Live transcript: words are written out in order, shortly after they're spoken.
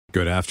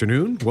Good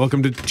afternoon.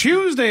 Welcome to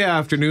Tuesday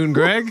afternoon,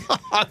 Greg.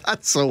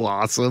 That's so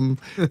awesome.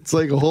 It's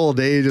like a whole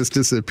day just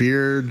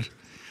disappeared.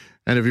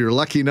 And if you're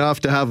lucky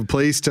enough to have a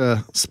place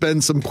to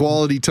spend some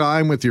quality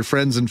time with your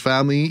friends and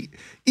family,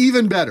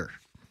 even better.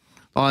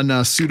 On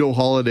a pseudo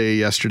holiday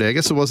yesterday. I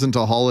guess it wasn't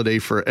a holiday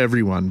for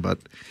everyone, but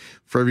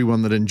for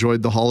everyone that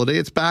enjoyed the holiday,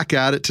 it's back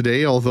at it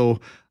today. Although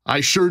I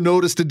sure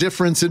noticed a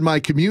difference in my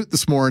commute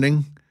this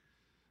morning.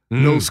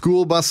 No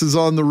school buses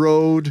on the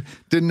road.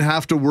 Didn't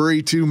have to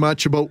worry too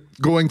much about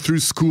going through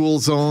school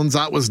zones.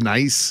 That was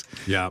nice.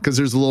 Yeah. Because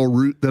there's a little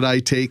route that I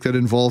take that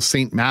involves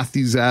St.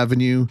 Matthews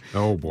Avenue.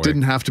 Oh, boy.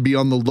 Didn't have to be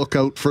on the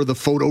lookout for the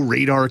photo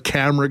radar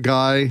camera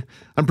guy.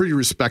 I'm pretty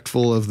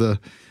respectful of the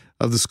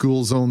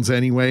school zones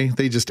anyway.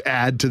 They just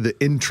add to the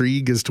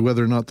intrigue as to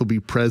whether or not they'll be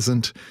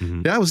present.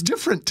 Yeah, it was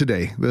different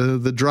today.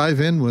 The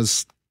drive-in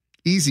was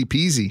easy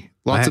peasy.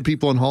 Lots of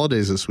people on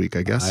holidays this week,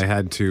 I guess. I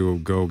had to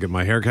go get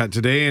my haircut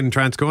today in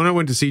Transcona.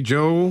 Went to see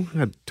Joe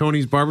at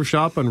Tony's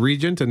Barbershop on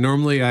Regent. And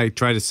normally I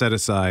try to set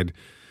aside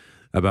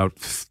about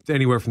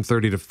anywhere from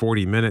 30 to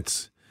 40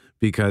 minutes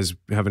because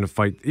having to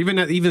fight,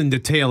 even the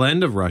tail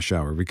end of rush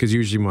hour, because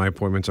usually my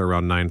appointments are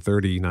around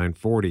 9:30,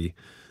 9:40.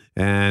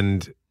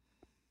 And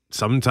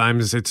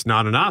sometimes it's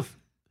not enough.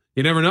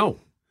 You never know.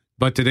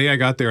 But today I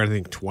got there, I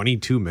think,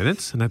 22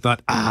 minutes. And I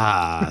thought,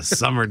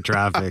 summer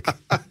traffic.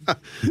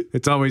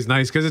 It's always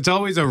nice because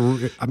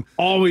I'm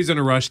always in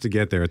a rush to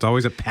get there. It's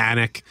always a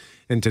panic.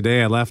 And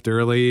today I left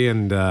early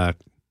and I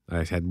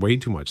had way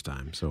too much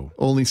time. So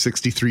only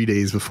 63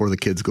 days before the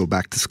kids go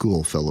back to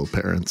school, fellow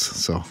parents.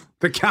 So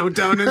the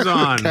countdown is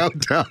on. The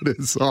countdown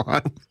is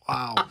on.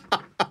 Wow.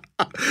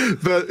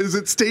 Is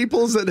it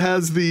Staples that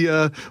has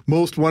the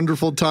most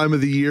wonderful time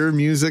of the year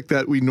music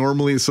that we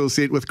normally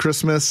associate with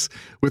Christmas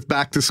with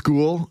back to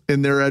school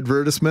in their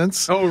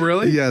advertisements? Oh,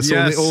 really? Yes.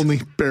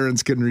 Only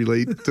parents can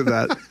relate to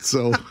that.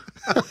 So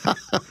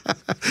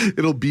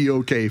it'll be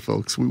okay,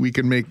 folks. We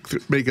can make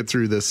it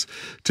through this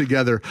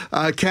together.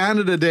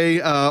 Canada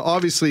Day,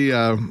 obviously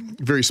a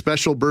very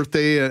special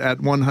birthday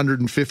at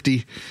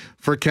 150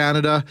 for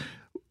Canada.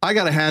 I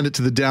got to hand it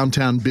to the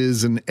Downtown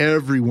Biz and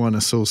everyone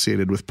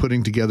associated with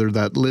putting together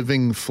that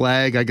living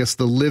flag, I guess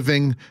the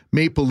living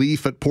maple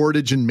leaf at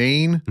Portage in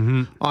Maine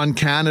on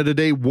Canada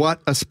Day. What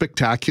a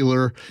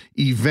spectacular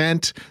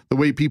event. The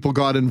way people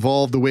got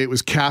involved, the way it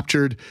was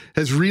captured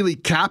has really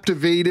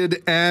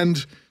captivated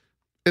and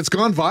it's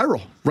gone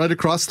viral right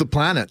across the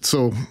planet.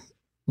 So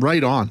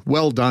right on.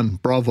 Well done.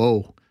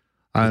 Bravo.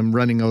 I'm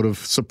running out of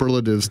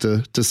superlatives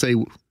to say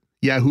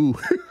Yahoo.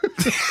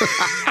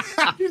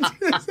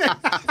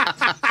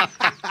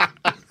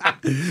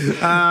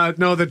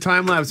 No, the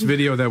time-lapse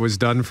video that was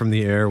done from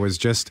the air was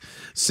just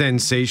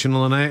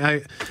sensational.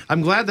 And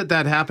I'm glad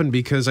that happened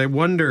because I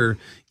wonder,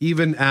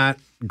 even at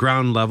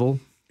ground level,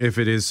 if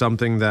it is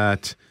something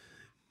that,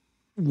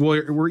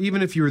 where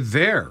even if you're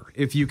there,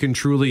 if you can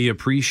truly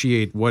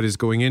appreciate what is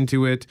going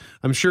into it.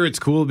 I'm sure it's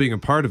cool being a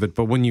part of it,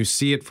 but when you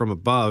see it from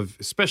above,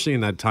 especially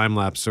in that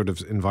time-lapse sort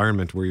of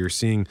environment where you're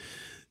seeing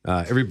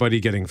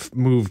everybody getting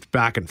moved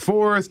back and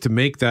forth to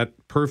make that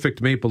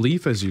perfect maple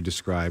leaf, as you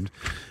described.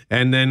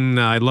 And then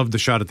I love the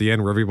shot at the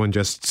end where everyone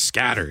just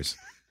scatters.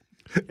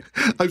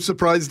 I'm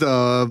surprised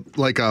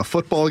like a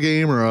football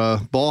game or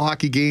a ball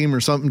hockey game or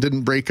something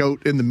didn't break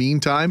out in the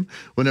meantime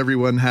when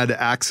everyone had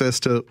access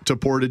to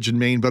Portage in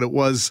Maine, but it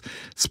was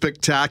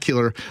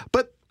spectacular.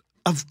 But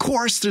of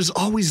course, there's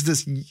always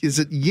this, is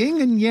it yin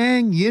and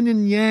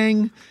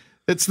yang?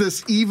 It's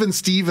this even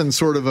Steven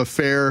sort of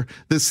affair,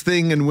 this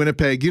thing in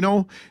Winnipeg. You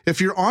know,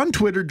 if you're on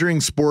Twitter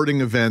during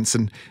sporting events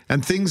and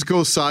things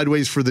go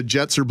sideways for the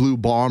Jets or Blue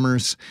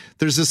Bombers,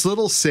 there's this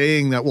little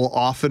saying that will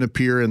often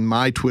appear in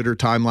my Twitter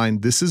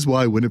timeline. This is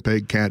why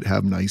Winnipeg can't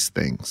have nice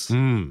things.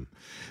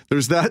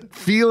 There's that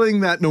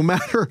feeling that no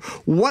matter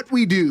what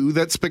we do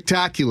that's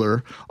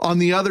spectacular, on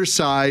the other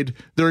side,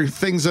 there are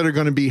things that are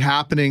going to be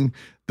happening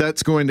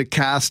that's going to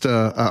cast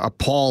a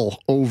pall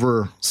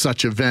over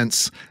such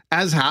events,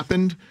 as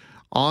happened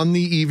on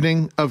the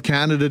evening of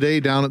Canada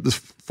Day down at the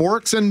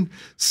Forks and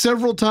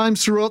several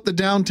times throughout the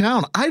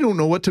downtown. I don't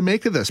know what to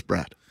make of this,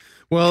 Brett.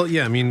 Well,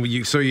 yeah, I mean,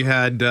 you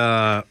had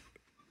a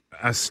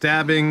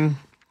stabbing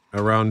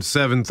around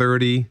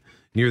 7:30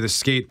 near the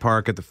skate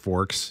park at the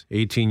Forks.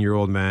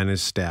 18-year-old man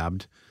is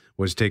stabbed,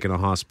 was taken to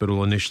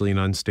hospital initially in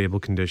unstable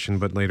condition,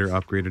 but later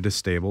upgraded to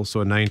stable.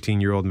 So a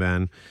 19-year-old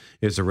man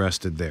is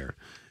arrested there.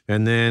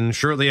 And then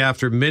shortly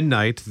after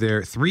midnight,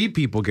 three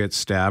people get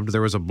stabbed.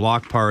 There was a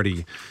block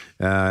party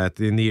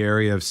in the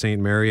area of St.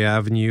 Mary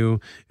Avenue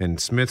and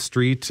Smith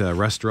Street. A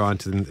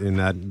restaurant in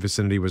that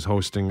vicinity was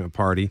hosting a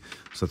party.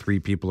 So three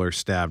people are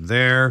stabbed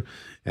there.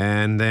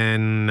 And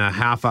then a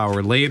half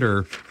hour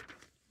later,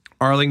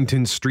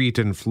 Arlington Street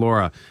in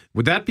Flora.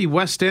 Would that be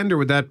West End or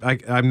would that...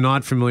 I'm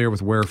not familiar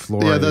with where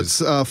Flora is. Yeah,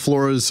 that's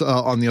Flora's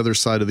on the other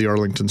side of the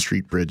Arlington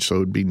Street Bridge, so it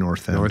would be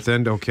North End. North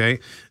End, okay.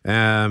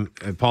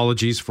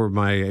 Apologies for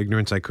my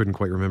ignorance. I couldn't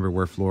quite remember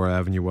where Flora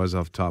Avenue was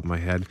off the top of my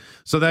head.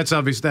 So that's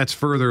obvious. That's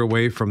further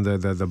away from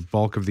the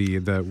bulk of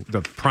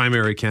the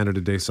primary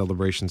Canada Day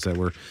celebrations that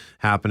were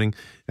happening.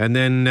 And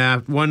then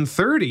at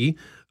 1:30...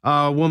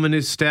 a woman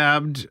is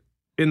stabbed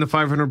in the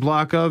 500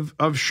 block of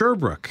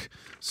Sherbrooke.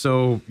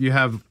 So you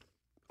have,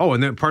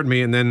 and then, pardon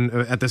me, and then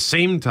at the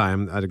same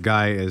time, a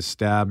guy is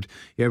stabbed.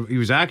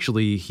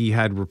 He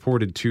had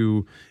reported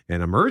to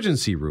an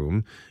emergency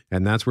room,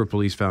 and that's where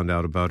police found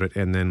out about it,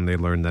 and then they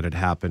learned that it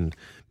happened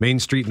Main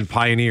Street and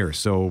Pioneer,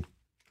 so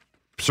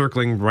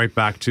circling right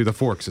back to the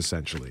Forks,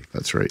 essentially.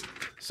 That's right.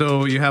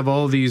 So you have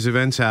all these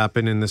events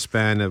happen in the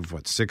span of,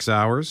 6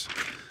 hours?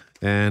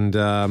 And,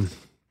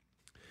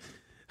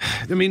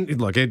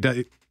 look,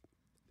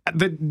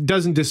 that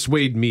doesn't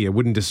dissuade me. It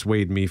wouldn't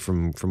dissuade me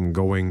from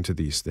going to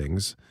these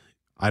things.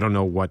 I don't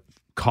know what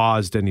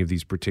caused any of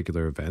these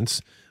particular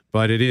events,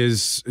 but it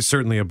is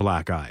certainly a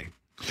black eye.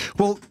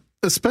 Well,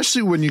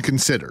 especially when you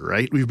consider,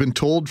 right? We've been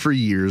told for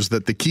years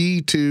that the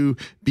key to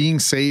being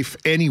safe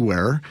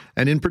anywhere,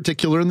 and in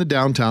particular in the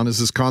downtown, is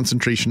this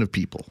concentration of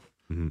people.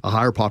 Mm-hmm. A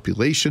higher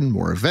population,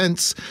 more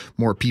events,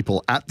 more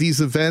people at these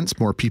events,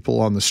 more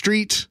people on the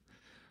street.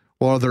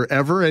 Well, are there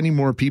ever any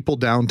more people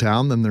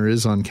downtown than there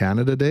is on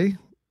Canada Day?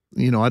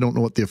 I don't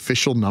know what the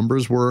official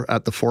numbers were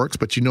at the Forks,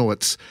 but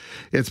it's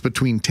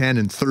between 10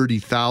 and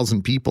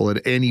 30,000 people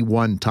at any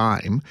one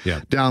time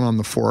down on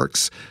the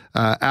Forks,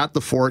 at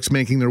the Forks,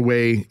 making their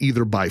way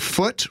either by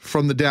foot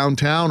from the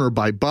downtown or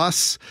by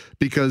bus,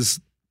 because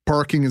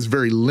parking is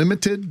very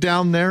limited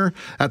down there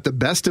at the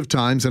best of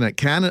times.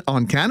 And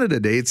on Canada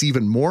Day, it's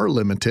even more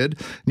limited.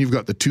 And you've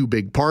got the two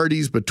big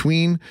parties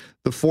between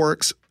the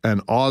Forks and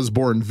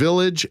Osborne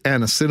Village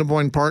and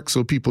Assiniboine Park,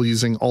 so people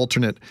using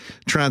alternate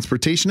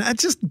transportation. It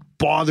just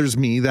bothers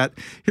me that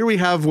here we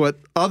have what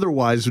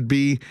otherwise would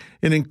be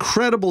an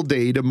incredible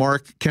day to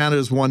mark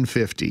Canada's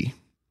 150.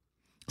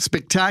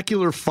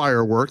 Spectacular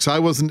fireworks. I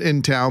wasn't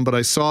in town, but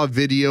I saw a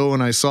video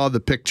and I saw the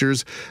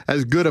pictures.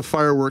 As good a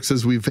fireworks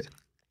as we've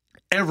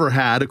ever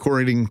had,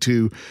 according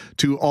to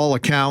all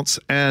accounts.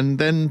 And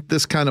then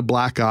this kind of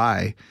black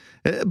eye.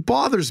 It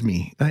bothers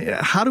me.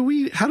 How do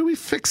we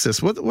fix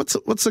this? What's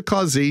the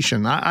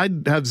causation? I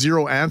have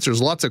zero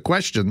answers. Lots of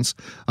questions,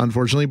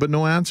 unfortunately, but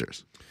no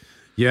answers.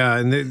 Yeah,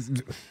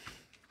 and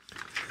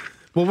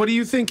well, what do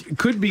you think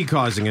could be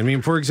causing it? I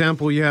mean, for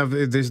example, you have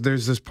there's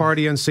this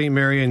party on St.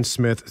 Mary and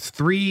Smith.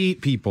 3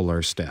 people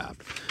are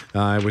stabbed.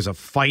 It was a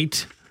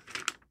fight.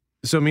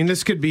 So I mean,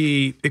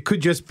 it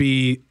could just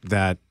be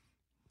that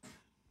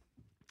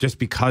just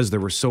because there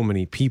were so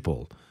many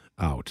people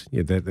out.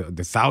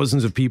 The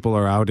thousands of people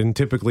are out, and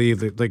typically,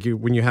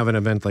 when you have an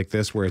event like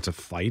this where it's a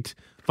fight,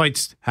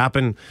 fights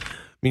happen.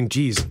 I mean,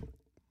 geez,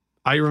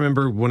 I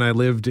remember when I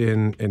lived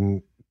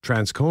in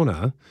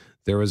Transcona,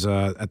 there was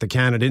at the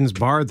Canada Inn's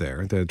bar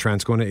there, the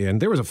Transcona Inn,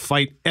 there was a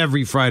fight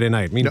every Friday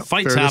night. I mean,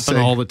 fights happen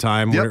all the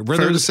time. Yep, where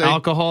there's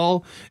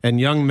alcohol and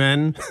young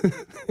men,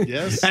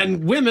 yes,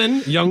 and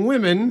young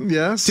women,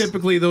 yes.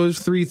 Typically, those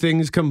 3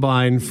 things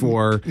combine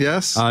for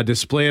yes,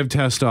 display of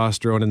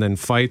testosterone and then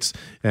fights.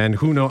 And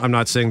who knows? I'm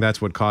not saying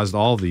that's what caused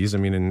all of these. I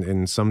mean,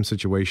 in some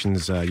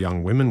situations,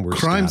 young women were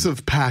crimes stabbed.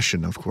 Of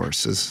passion, of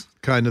course, is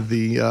kind of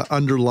the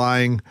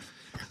underlying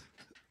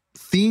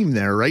theme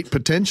there, right?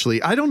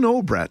 Potentially. I don't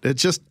know, Brett. It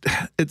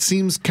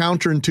seems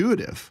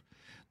counterintuitive.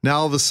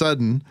 Now all of a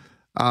sudden,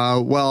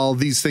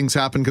 these things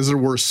happen because there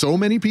were so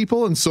many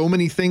people and so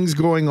many things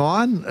going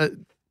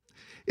on.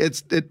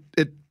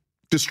 It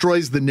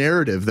destroys the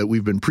narrative that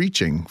we've been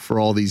preaching for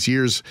all these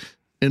years.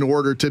 In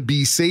order to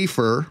be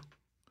safer,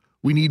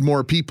 we need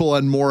more people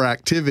and more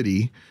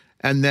activity.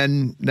 And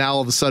then now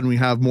all of a sudden we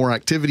have more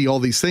activity, all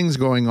these things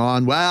going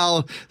on.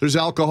 Well, there's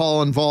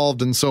alcohol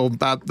involved, and so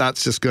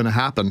that's just going to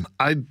happen.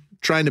 I'm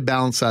trying to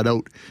balance that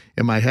out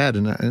in my head,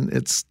 and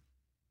it's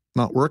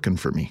not working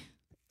for me.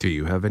 Do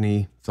you have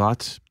any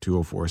thoughts?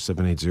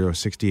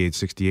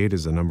 204-780-6868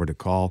 is the number to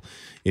call.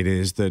 It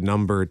is the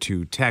number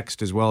to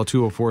text as well,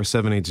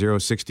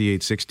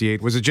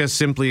 204-780-6868. Was it just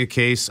simply a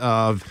case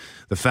of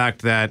the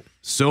fact that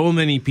so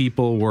many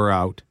people were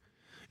out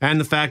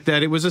and the fact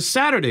that it was a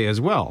Saturday as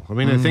well? I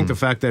mean, I think the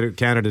fact that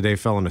Canada Day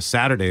fell on a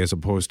Saturday as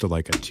opposed to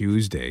like a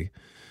Tuesday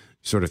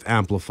sort of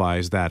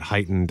amplifies that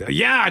heightened,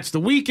 it's the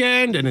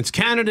weekend and it's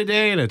Canada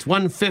Day and it's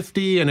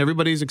 150 and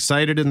everybody's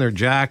excited and they're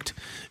jacked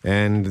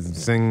and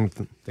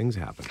things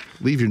happen.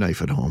 Leave your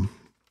knife at home.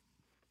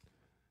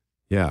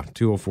 Yeah,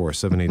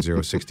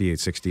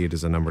 204-780-6868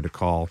 is the number to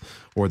call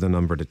or the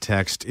number to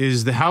text.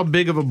 How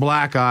big of a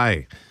black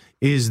eye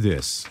is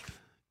this?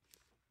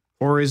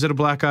 Or is it a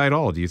black eye at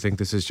all? Do you think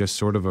this is just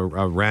sort of a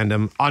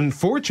random,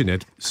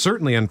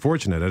 certainly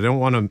unfortunate. I don't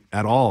want to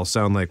at all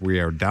sound like we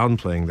are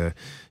downplaying the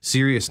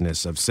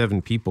seriousness of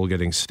 7 people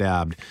getting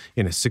stabbed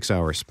in a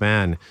 6-hour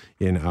span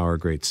in our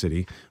great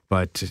city.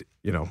 But,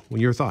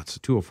 your thoughts,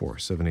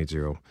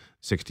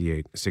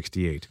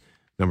 204-780-6868.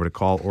 Number to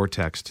call or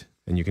text.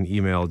 And you can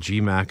email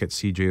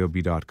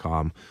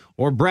gmac@cjob.com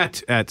or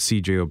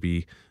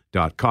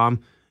brett@cjob.com.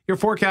 Your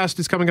forecast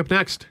is coming up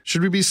next.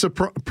 Should we be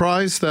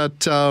surprised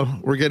that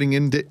we're getting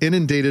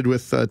inundated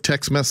with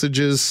text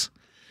messages?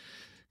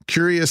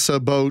 Curious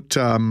about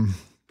the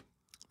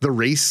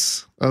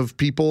race of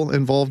people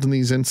involved in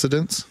these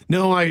incidents?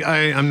 No,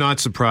 I'm not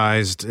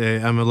surprised.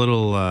 I'm a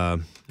little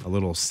a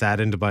little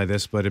saddened by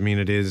this, but I mean,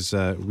 it is,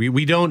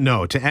 we don't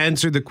know. To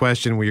answer the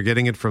question, we're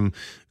getting it from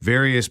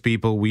various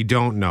people. We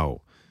don't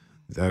know.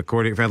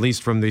 According, at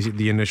least from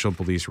the initial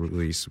police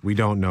release, we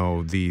don't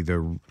know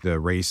the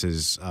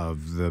races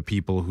of the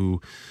people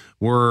who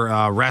were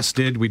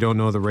arrested. We don't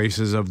know the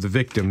races of the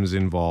victims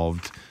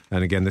involved.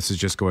 And again, this is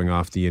just going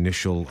off the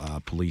initial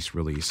police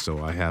release,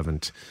 so I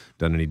haven't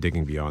done any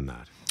digging beyond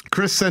that.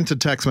 Chris sent a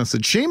text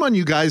message. Shame on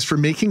you guys for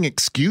making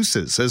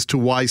excuses as to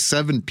why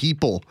 7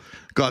 people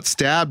got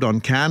stabbed on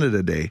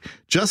Canada Day.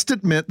 Just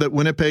admit that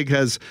Winnipeg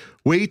has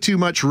way too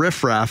much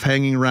riffraff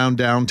hanging around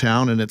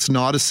downtown and it's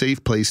not a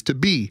safe place to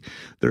be.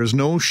 There's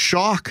no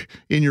shock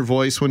in your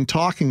voice when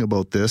talking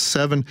about this.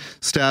 7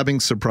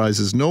 stabbings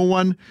surprises no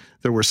one.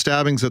 There were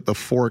stabbings at the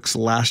Forks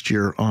last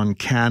year on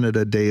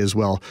Canada Day as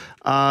well.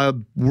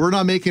 We're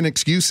not making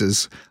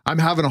excuses. I'm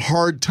having a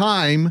hard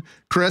time.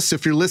 Chris,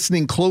 if you're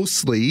listening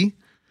closely,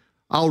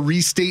 I'll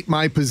restate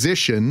my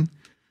position.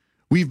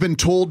 We've been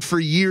told for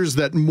years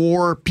that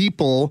more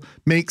people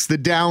makes the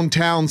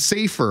downtown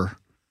safer.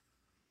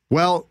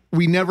 Well,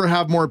 we never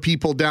have more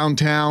people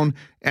downtown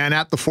and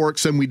at the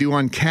Forks than we do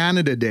on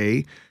Canada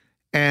Day.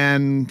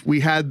 And we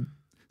had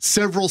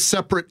several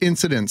separate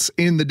incidents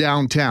in the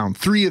downtown,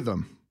 3 of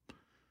them,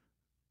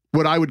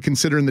 what I would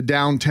consider in the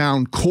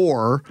downtown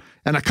core,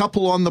 and a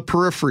couple on the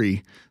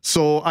periphery.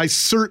 So I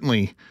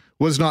certainly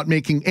was not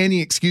making any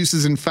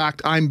excuses. In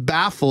fact, I'm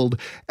baffled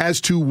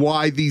as to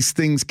why these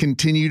things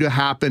continue to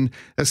happen,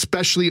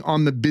 especially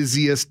on the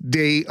busiest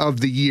day of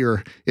the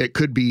year, it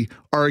could be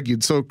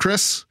argued. So,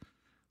 Chris,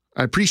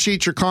 I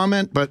appreciate your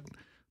comment, but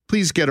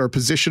please get our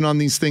position on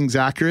these things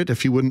accurate,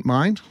 if you wouldn't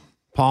mind.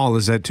 Paul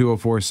is at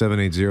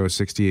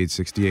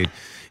 204-780-6868.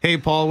 Hey,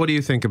 Paul, what do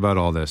you think about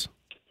all this?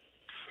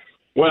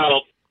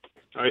 Well,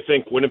 I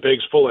think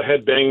Winnipeg's full of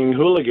headbanging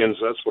hooligans.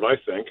 That's what I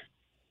think.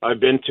 I've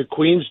been to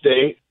Queen's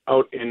Day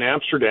out in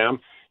Amsterdam.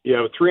 You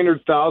have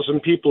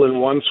 300,000 people in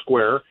one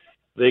square.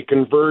 They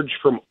converge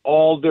from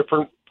all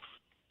different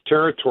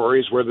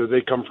territories, whether they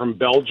come from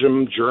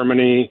Belgium,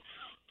 Germany,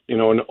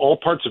 in all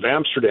parts of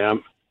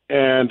Amsterdam,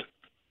 and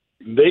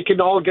they can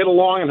all get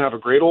along and have a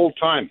great old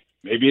time.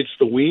 Maybe it's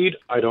the weed.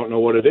 I don't know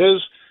what it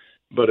is,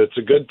 but it's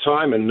a good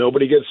time and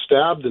nobody gets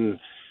stabbed. And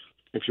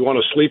if you want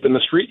to sleep in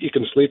the street, you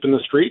can sleep in the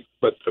street,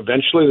 but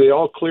eventually they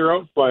all clear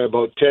out by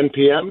about 10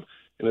 p.m.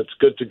 and it's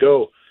good to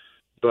go.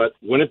 But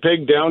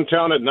Winnipeg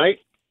downtown at night,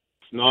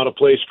 it's not a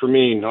place for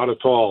me, not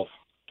at all.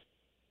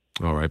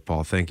 All right,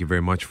 Paul, thank you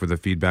very much for the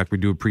feedback. We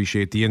do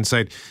appreciate the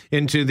insight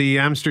into the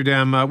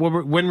Amsterdam.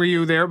 When were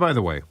you there, by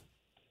the way?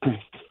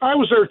 I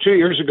was there 2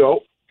 years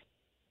ago.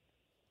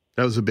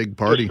 That was a big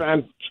party.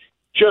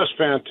 Just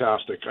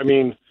fantastic. I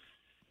mean,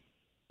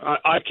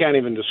 I can't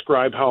even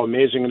describe how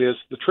amazing it is.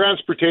 The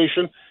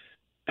transportation,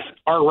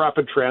 our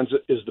rapid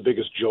transit is the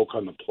biggest joke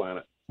on the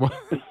planet.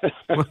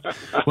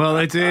 Well,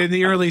 it's in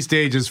the early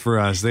stages for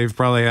us. They've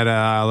probably had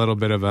a little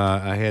bit of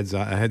a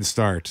head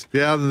start.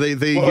 Yeah,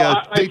 they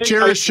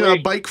cherish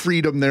bike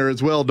freedom there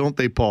as well, don't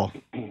they, Paul?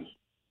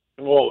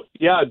 Well,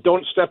 yeah,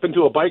 don't step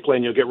into a bike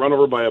lane. You'll get run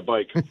over by a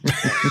bike.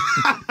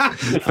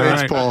 Thanks,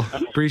 right, Paul.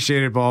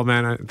 Appreciate it, Paul,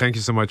 man. Thank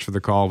you so much for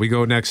the call. We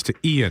go next to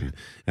Ian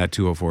at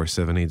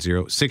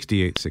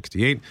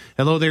 204-780-6868.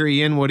 Hello there,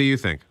 Ian. What do you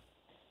think?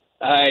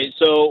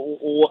 So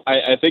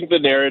I think the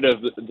narrative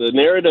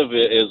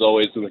is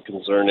always, and the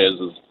concern is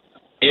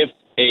if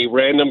a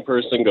random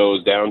person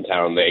goes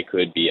downtown, they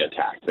could be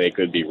attacked, they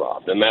could be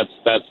robbed, and that's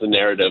the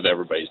narrative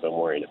everybody's been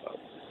worrying about.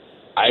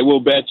 I will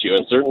bet you,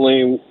 and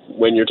certainly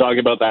when you're talking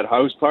about that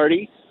house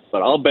party,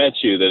 but I'll bet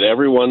you that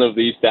every one of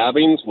these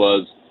stabbings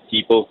was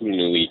people who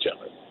knew each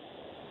other.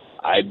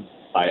 I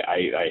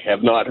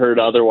have not heard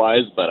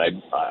otherwise, but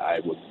I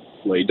would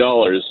lay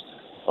dollars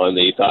on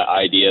the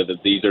idea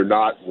that these are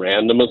not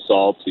random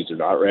assaults, these are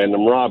not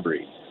random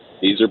robberies.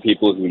 These are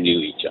people who knew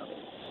each other.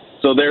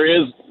 So there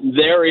is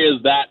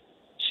that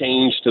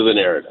change to the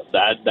narrative.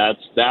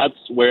 That's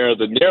where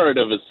the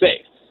narrative is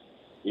safe.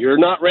 You're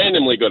not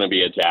randomly going to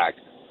be attacked,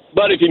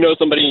 but if you know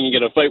somebody and you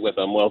get a fight with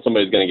them, well,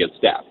 somebody's going to get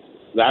stabbed.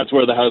 That's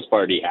where the house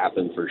party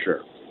happened for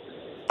sure.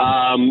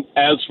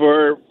 As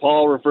for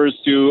Paul refers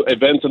to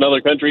events in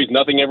other countries,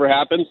 nothing ever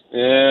happens.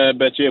 I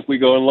bet you if we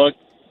go and look,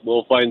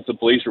 we'll find some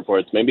police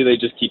reports. Maybe they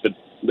just keep it,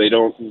 they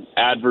don't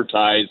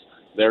advertise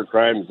their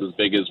crimes as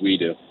big as we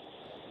do.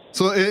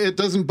 So it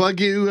doesn't bug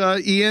you,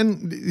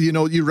 Ian?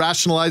 You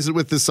rationalize it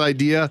with this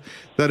idea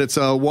that it's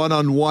a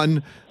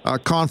one-on-one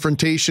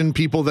confrontation,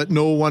 people that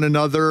know one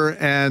another,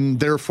 and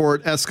therefore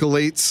it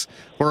escalates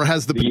or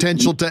has the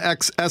potential to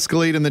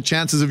escalate, and the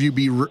chances of you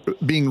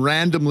being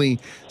randomly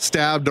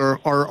stabbed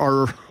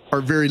are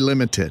very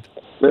limited.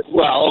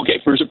 Well,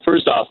 okay,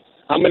 first off,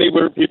 how many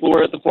people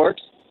were at the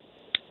Forks?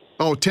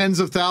 Oh, tens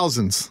of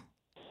thousands.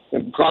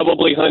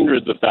 Probably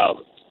hundreds of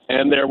thousands.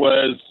 And there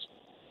was,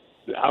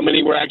 how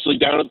many were actually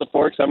down at the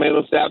Forks? How many of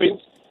those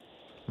stabbings?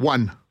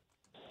 1.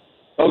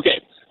 Okay,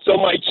 so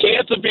my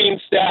chance of being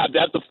stabbed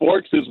at the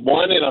Forks is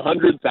 1 in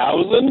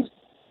 100,000?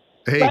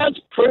 Hey. That's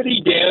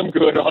pretty damn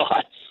good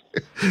odds.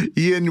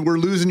 Ian, we're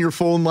losing your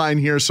phone line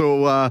here,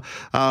 so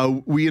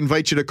we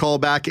invite you to call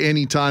back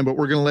anytime, but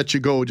we're going to let you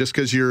go just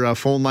because your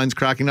phone line's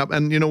cracking up.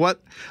 And you know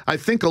what? I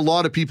think a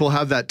lot of people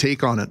have that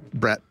take on it,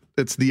 Brett.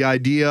 It's the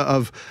idea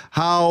of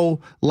how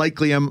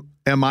likely am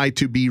I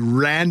to be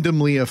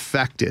randomly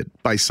affected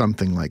by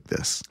something like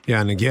this?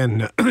 Yeah, and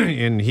again,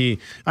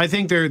 I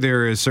think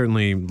there is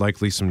certainly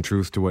likely some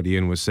truth to what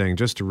Ian was saying.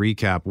 Just to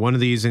recap, one of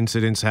these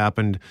incidents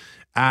happened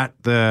at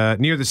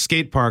near the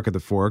skate park at the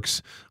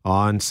Forks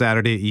on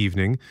Saturday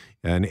evening.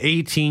 An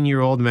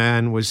 18-year-old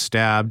man was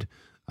stabbed.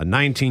 A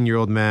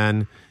 19-year-old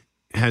man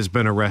has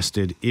been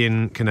arrested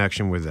in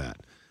connection with that.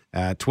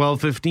 At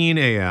 12:15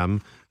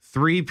 a.m.,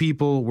 3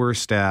 people were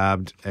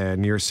stabbed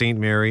near St.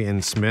 Mary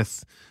and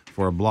Smith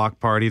for a block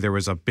party. There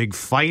was a big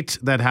fight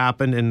that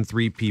happened, and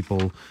 3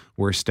 people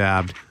were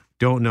stabbed.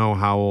 Don't know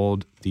how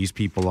old these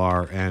people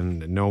are,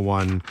 and no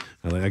one,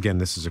 again,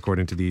 this is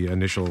according to the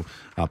initial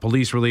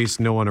police release,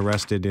 no one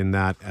arrested in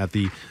that at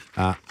the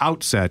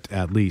outset,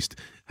 at least.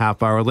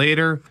 Half hour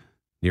later,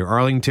 near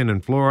Arlington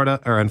and Flora,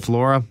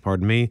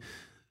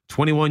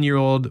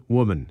 21-year-old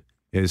woman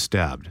is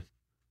stabbed.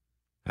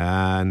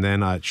 And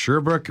then at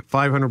Sherbrooke,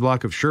 500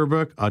 block of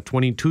Sherbrooke, a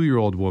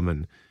 22-year-old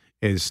woman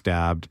is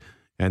stabbed.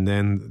 And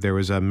then there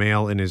was a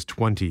male in his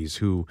 20s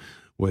who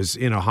was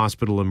in a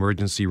hospital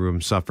emergency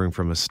room suffering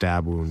from a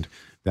stab wound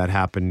that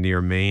happened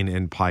near Main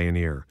and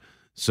Pioneer.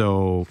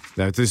 So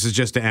this is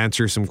just to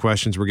answer some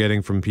questions we're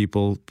getting from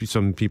people.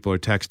 Some people are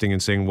texting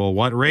and saying, well,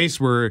 what race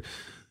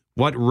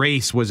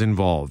was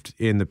involved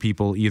in the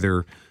people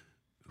either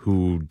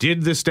who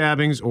did the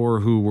stabbings or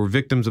who were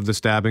victims of the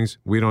stabbings?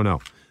 We don't know.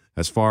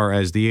 As far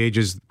as the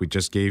ages, we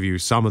just gave you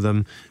some of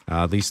them,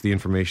 at least the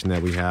information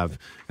that we have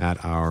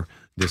at our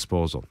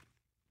disposal.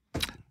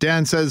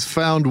 Dan says,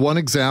 found one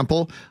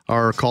example.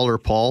 Our caller,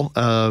 Paul,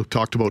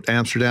 talked about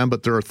Amsterdam,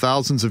 but there are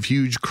thousands of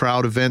huge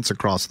crowd events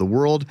across the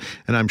world,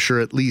 and I'm sure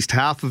at least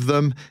half of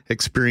them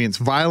experience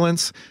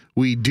violence.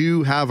 We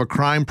do have a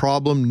crime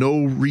problem,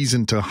 no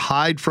reason to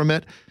hide from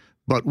it,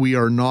 but we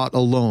are not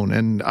alone.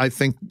 And I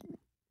think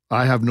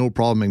I have no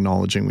problem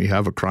acknowledging we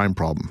have a crime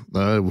problem.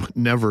 I would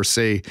never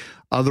say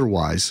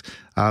otherwise.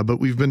 But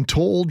we've been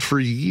told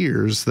for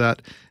years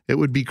that it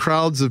would be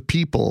crowds of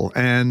people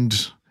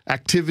and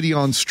activity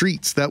on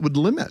streets that would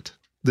limit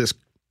this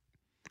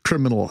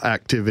criminal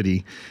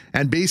activity.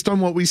 And based on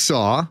what we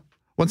saw,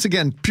 once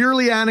again,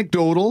 purely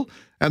anecdotal,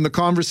 and the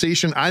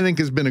conversation I think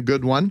has been a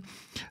good one.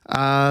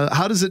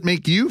 How does it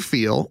make you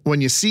feel when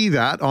you see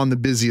that on the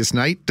busiest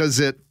night? Does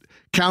it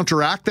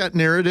counteract that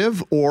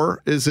narrative,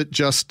 or is it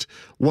just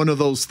one of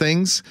those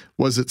things?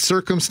 Was it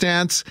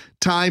circumstance,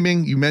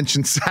 timing? You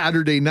mentioned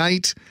Saturday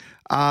night.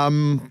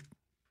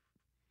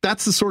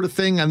 That's the sort of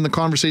thing and the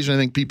conversation I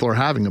think people are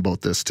having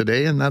about this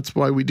today, and that's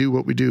why we do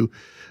what we do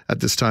at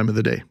this time of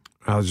the day.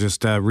 I'll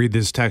just read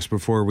this text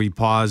before we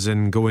pause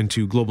and go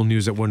into Global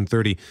News at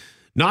 1:30.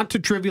 Not to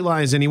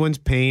trivialize anyone's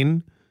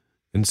pain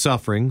and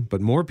suffering,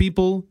 but more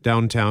people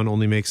downtown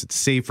only makes it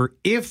safer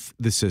if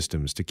the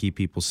systems to keep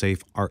people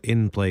safe are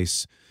in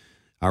place.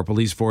 Our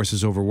police force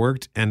is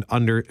overworked and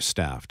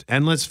understaffed.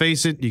 And let's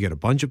face it, you get a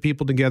bunch of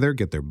people together,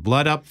 get their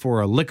blood up for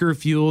a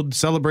liquor-fueled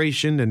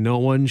celebration, and no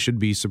one should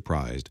be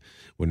surprised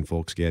when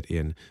folks get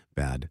in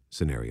bad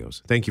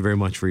scenarios. Thank you very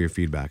much for your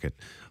feedback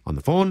on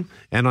the phone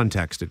and on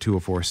text at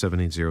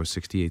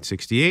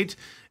 204-780-6868.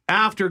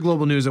 After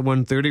Global News at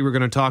 1:30, we're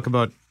going to talk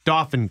about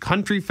Dauphin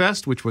Country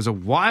Fest, which was a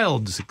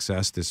wild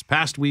success this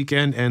past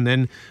weekend, and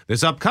then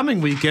this upcoming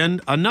weekend,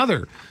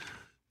 another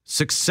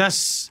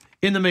success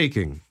in the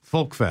making,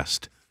 Folk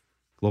Fest.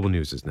 Global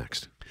News is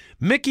next.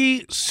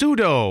 Mickey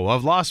Sudo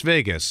of Las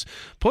Vegas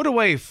put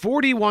away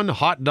 41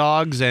 hot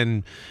dogs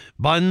and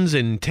buns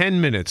in 10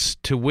 minutes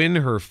to win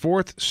her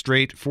 4th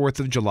straight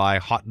 4th of July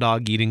hot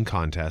dog eating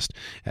contest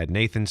at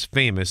Nathan's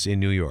Famous in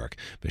New York.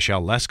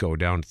 Michelle Lesko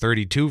down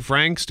 32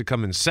 francs to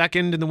come in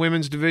second in the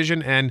women's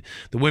division, and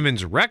the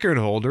women's record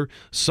holder,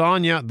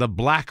 Sonia the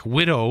Black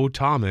Widow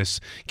Thomas,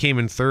 came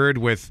in third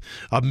with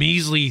a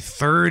measly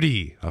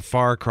 30, a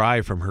far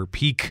cry from her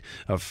peak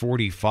of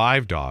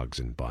 45 dogs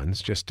and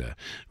buns. Just a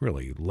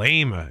really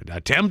lame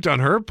attempt on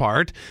her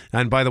part.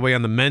 And by the way,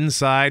 on the men's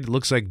side,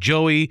 looks like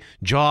Joey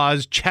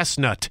Jaws Chestnut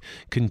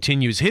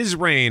continues his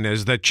reign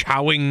as the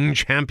chowing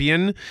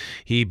champion.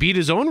 He beat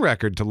his own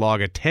record to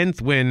log a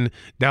 10th win,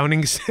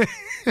 downing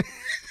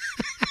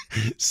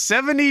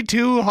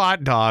 72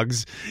 hot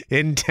dogs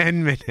in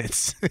 10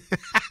 minutes.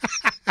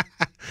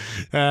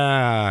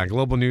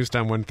 Global News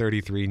Time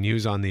 1:33,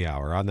 news on the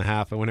hour, on the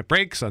half, and when it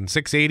breaks on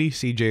 680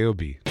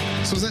 CJOB.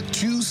 So is that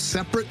 2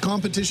 separate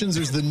competitions?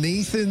 There's the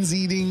Nathan's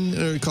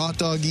hot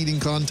dog eating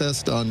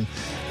contest on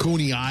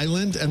Coney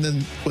Island, and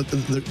then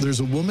there's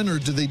a woman, or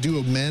do they do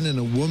a men and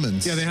a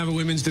woman's? Yeah, they have a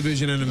women's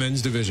division and a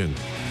men's division.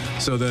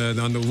 So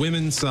on the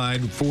women's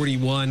side,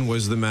 41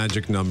 was the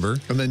magic number.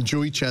 And then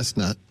Joey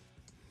Chestnut,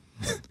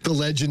 the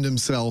legend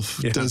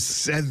himself, does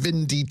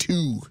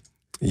 72.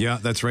 Yeah,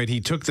 that's right.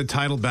 He took the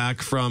title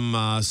back from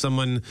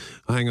someone.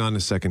 Hang on a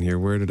second here.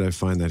 Where did I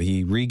find that?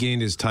 He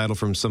regained his title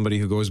from somebody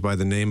who goes by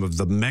the name of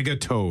the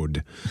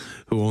Megatoad,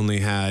 who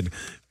only had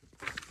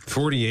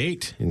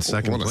 48 in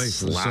second What a place.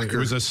 slacker. It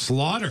was a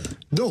slaughter.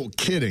 No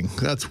kidding.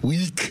 That's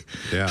weak.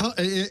 Yeah.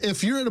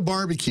 If you're at a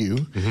barbecue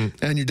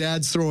and your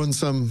dad's throwing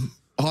some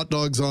hot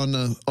dogs on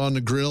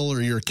the grill,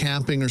 or you're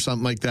camping or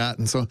something like that,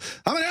 and so,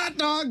 how many hot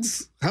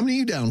dogs? How many are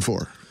you down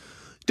for?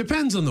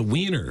 Depends on the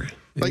wiener.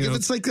 Like if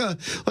it's like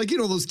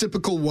those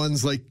typical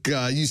ones like you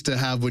used to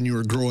have when you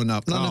were growing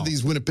up. None of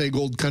these Winnipeg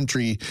Old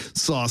Country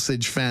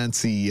sausage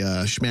fancy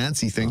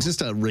schmancy things.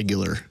 Just a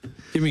regular.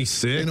 Give me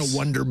 6. In a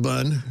Wonder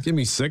Bun. Give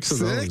me 6 of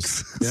 6?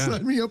 those. Yeah.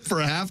 Sign me up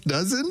for a half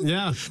dozen?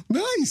 Yeah.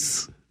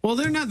 Nice. Well,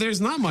 there's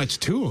not much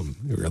to them,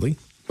 really.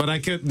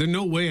 But there's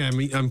no way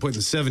I'm putting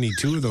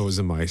 72 of those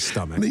in my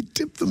stomach. They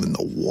dip them in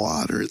the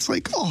water. It's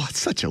like, it's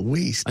such a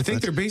waste. I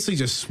think they're basically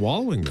just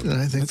swallowing them.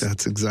 I think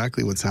that's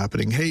exactly what's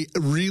happening. Hey, a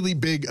really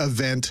big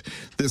event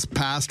this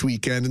past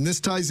weekend, and this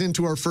ties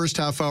into our first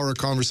half-hour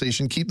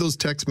conversation. Keep those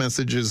text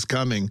messages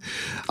coming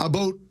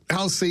about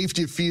how safe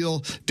do you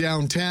feel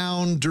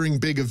downtown during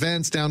big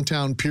events,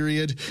 downtown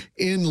period,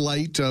 in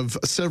light of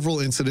several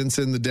incidents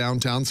in the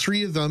downtown,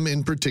 3 of them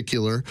in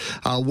particular,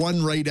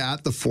 one right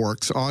at the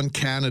Forks on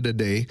Canada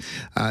Day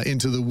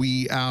into the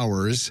wee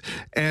hours.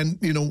 And,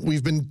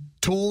 we've been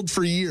told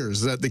for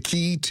years that the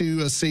key to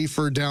a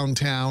safer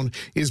downtown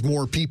is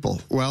more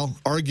people. Well,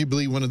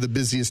 arguably one of the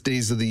busiest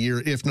days of the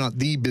year, if not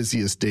the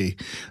busiest day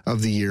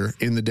of the year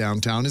in the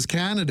downtown, is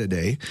Canada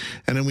Day.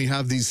 And then we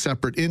have these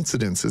separate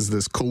incidents. Is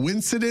this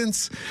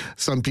coincidence?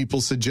 Some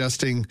people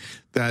suggesting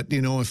that,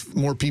 if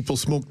more people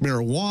smoked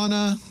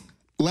marijuana,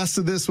 less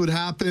of this would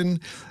happen.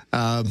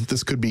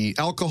 This could be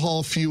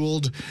alcohol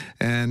fueled,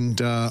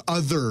 and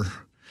other,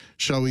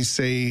 shall we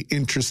say,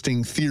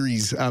 interesting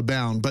theories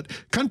abound. But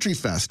Country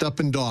Fest up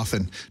in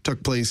Dauphin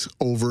took place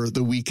over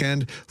the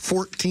weekend.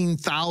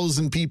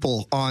 14,000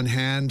 people on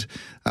hand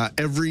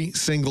every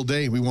single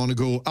day. We want to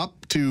go up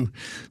to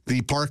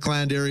the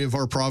Parkland area of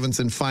our province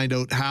and find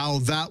out how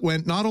that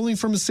went, not only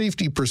from a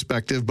safety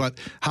perspective, but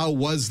how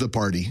was the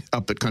party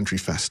up at Country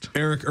Fest.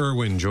 Eric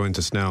Irwin joins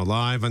us now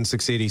live on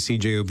 680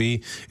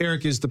 CJOB.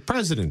 Eric is the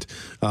president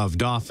of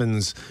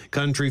Dauphin's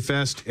Country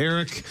Fest.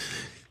 Eric,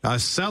 a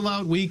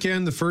sellout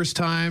weekend, the first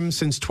time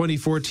since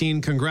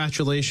 2014.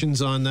 Congratulations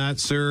on that,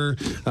 sir.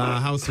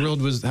 How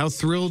thrilled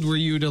were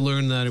you to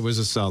learn that it was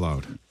a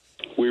sellout?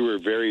 We were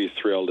very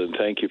thrilled, and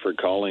thank you for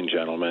calling,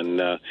 gentlemen.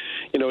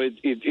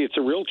 It's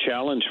a real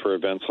challenge for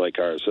events like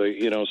ours.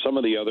 Some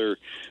of the other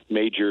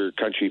major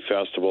country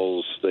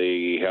festivals,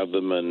 they have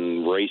them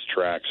in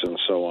racetracks and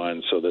so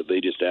on, so that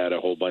they just add a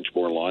whole bunch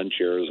more lawn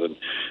chairs, and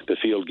the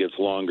field gets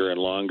longer and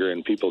longer,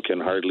 and people can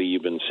hardly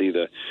even see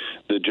the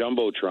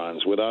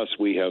jumbotrons. With us,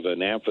 we have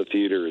an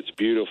amphitheater. It's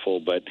beautiful,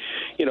 but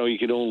you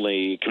can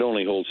only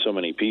hold so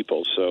many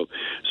people. So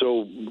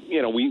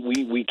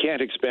we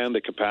can't expand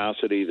the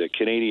capacity. The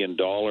Canadian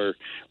dollar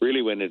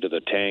really went into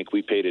the tank.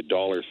 We paid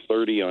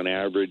 $1.30 on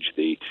average.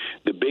 The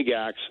big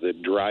acts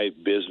that drive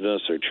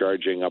business are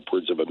charging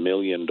upwards of $1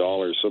 million.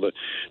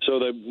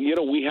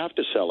 We have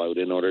to sell out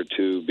in order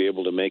to be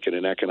able to make it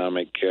an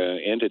economic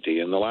entity.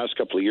 In the last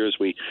couple of years,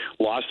 we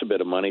lost a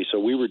bit of money, so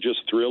we were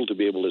just thrilled to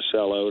be able to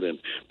sell out and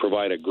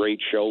provide a great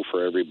show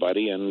for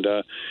everybody and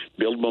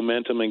build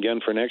momentum again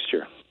for next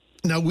year.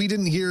 Now, we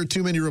didn't hear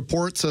too many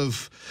reports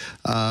of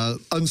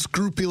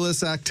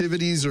unscrupulous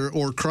activities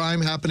or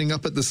crime happening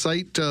up at the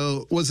site.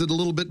 Was it a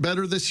little bit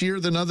better this year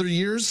than other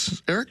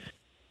years, Eric?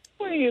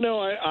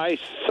 Well,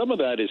 some of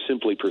that is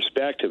simply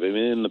perspective. I mean,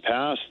 in the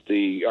past,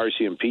 the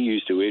RCMP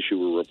used to issue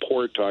a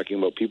report talking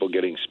about people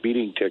getting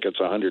speeding tickets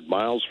 100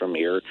 miles from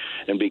here,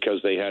 and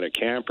because they had a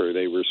camper,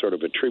 they were sort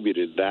of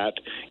attributed that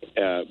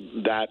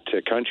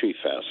to Country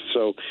Fest.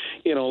 So,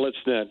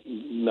 let's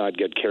not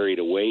get carried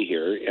away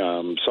here.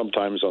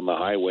 Sometimes on the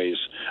highways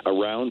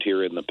around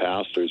here in the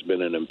past, there's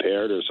been an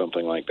impaired or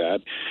something like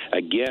that.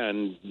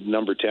 Again,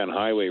 number 10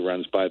 highway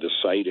runs by the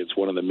site. It's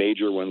one of the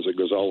major ones that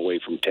goes all the way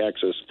from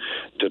Texas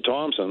to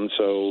Thompson.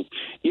 So,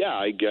 yeah,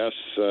 I guess,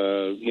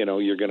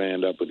 you're going to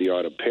end up with the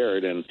odd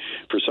impaired. And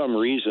for some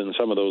reason,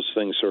 some of those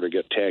things sort of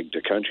get tagged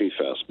to Country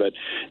Fest. But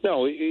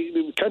no,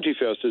 Country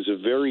Fest is a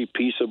very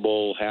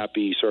peaceable,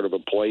 happy sort of a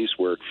place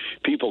where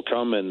people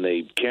come and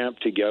they camp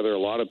together. A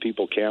lot of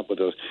people camp with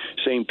the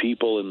same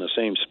people in the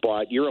same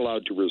spot. You're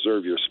allowed to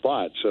reserve your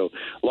spot. So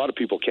a lot of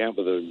people camp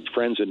with the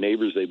friends and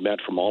neighbors they've met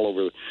from all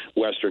over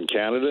Western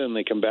Canada, and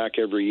they come back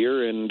every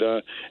year and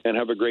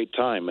have a great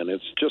time. And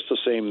it's just the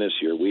same this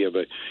year. We have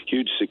a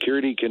huge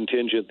security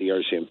contingent. The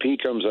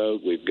RCMP comes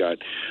out. We've got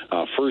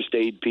first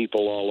aid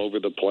people all over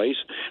the place.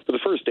 But the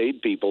first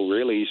aid people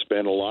really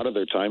spend a lot of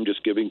their time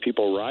just giving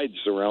people rides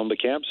around the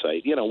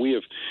campsite. We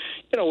have,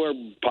 our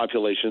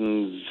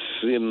population's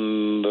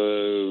in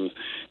the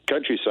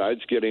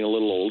countryside's getting a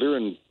little older,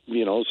 and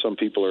some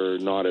people are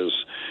not as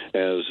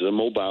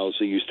mobile as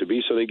they used to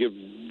be, so they give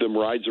them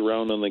rides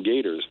around on the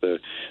gators. As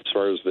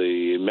far as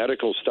the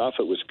medical stuff,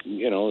 it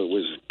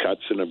was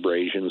cuts and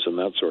abrasions and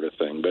that sort of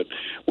thing. But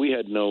we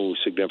had no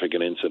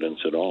significant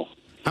incidents at all.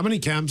 How many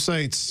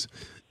campsites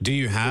do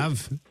you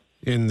have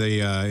in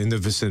the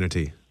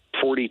vicinity?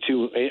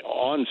 42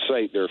 on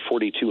site. There are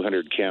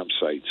 4,200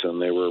 campsites,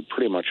 and they were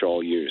pretty much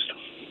all used.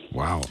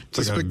 Wow.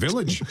 It's like a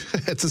village.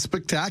 It's a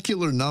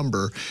spectacular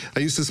number. I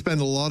used to spend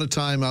a lot of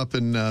time up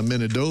in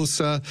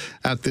Minnedosa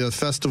at the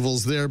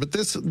festivals there, but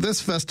this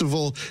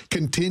festival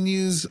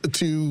continues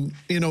to,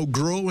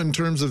 grow in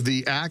terms of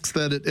the acts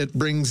that it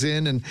brings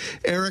in. And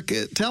Eric,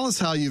 tell us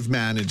how you've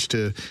managed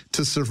to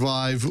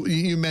survive.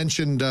 You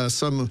mentioned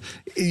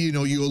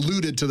you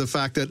alluded to the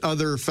fact that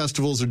other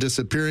festivals are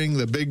disappearing.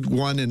 The big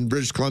one in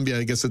British Columbia,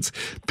 I guess it's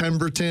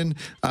Pemberton,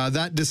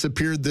 that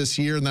disappeared this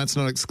year, and that's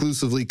not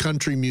exclusively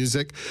country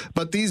music.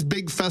 But these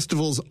big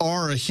festivals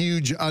are a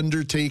huge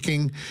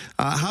undertaking.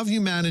 How have you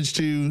managed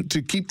to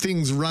keep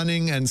things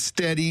running and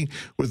steady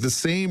with the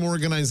same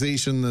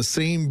organization, the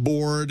same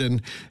board,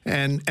 and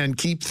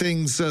keep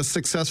things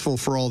successful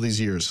for all these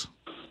years?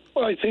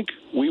 Well, I think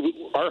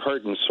our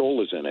heart and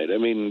soul is in it. I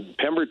mean,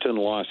 Pemberton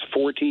lost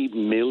 $40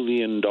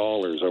 million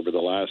over the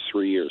last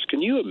 3 years.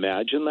 Can you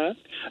imagine that?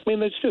 I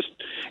mean, it's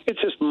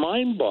just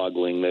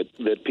mind-boggling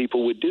that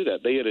people would do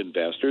that. They had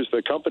investors.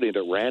 The company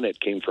that ran it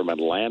came from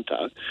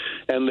Atlanta,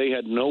 and they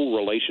had no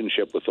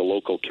relationship with the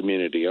local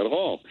community at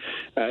all.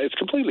 It's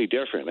completely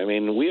different. I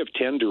mean, we have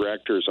 10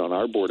 directors on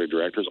our board of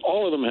directors.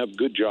 All of them have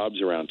good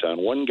jobs around town.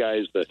 One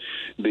guy's runs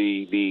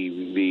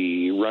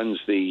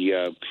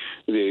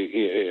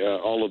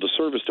all of the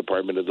service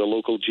department of the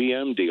local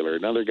GM dealer.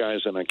 Another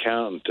guy's an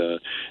accountant.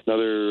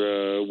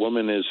 Another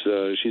woman is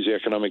she's the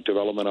economic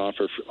development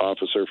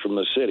officer from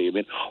the city. I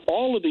mean,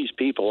 all of these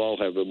people all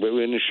have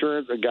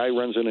a guy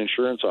runs an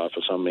insurance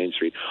office on Main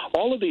Street.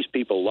 All of these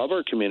people love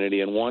our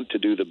community and want to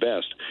do the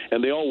best,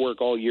 and they all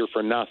work all year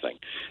for nothing.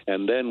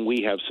 And then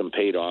we have some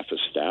paid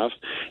office staff,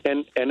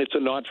 and it's a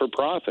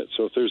not-for-profit.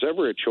 So if there's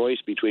ever a choice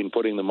between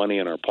putting the money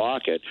in our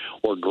pocket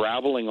or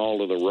graveling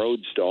all of the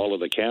roads to all of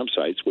the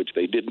campsites, which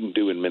they didn't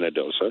do in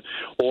Minnedosa,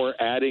 or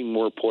adding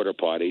more porta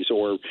potties,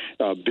 or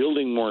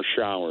building more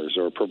showers,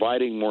 or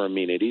providing more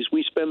amenities,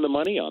 we spend the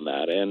money on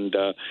that,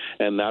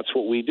 and that's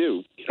what we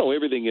do.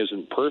 Everything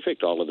isn't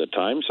perfect all of the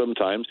time.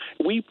 Sometimes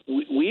we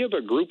have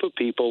a group of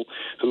people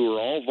who are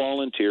all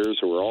volunteers,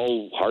 who are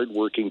all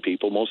hardworking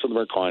people. Most of them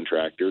are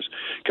contractors.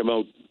 Come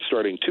out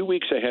starting 2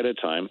 weeks ahead of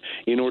time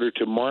in order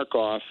to mark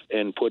off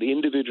and put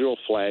individual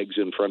flags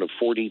in front of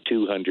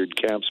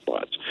 4,200 camp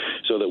spots,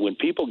 so that when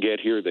people get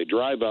here, they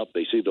drive up,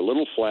 they see the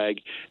little flag,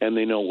 and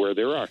they know where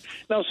they are.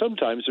 Now,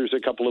 sometimes there's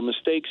a couple of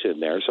mistakes in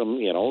there. Some,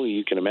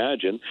 you can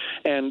imagine,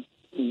 and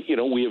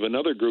we have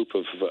another group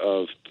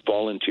of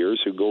volunteers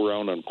who go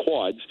around on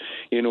quads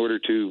in order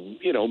to,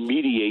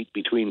 mediate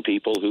between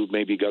people who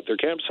maybe got their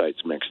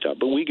campsites mixed up.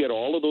 But we get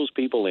all of those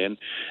people in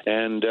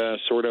and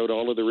sort out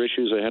all of their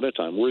issues ahead of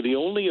time. We're the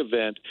only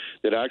event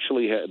that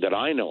actually that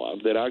I know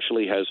of that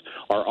actually has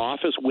our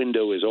office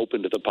window is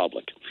open to the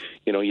public.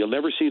 You'll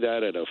never see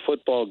that at a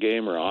football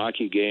game or a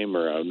hockey game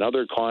or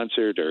another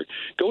concert, or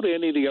go to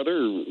any of the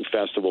other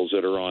festivals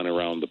that are on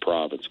around the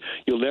province.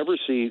 You'll never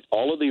see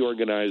all of the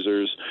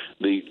organizers,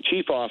 the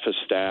chief office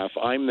staff.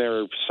 I'm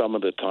there some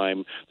of the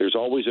time. There's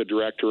always a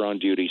director on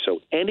duty, so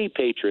any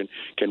patron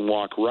can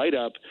walk right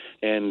up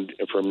and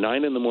from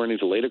 9 in the morning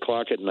to late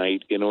o'clock at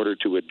night in order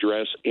to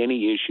address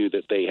any issue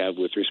that they have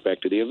with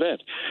respect to the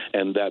event.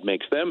 And that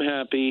makes them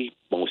happy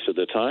most of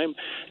the time,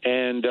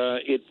 and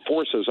it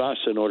forces us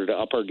in order to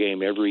up our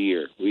game every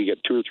year. We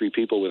get 2 or 3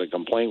 people with a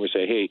complaint. We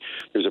say, hey,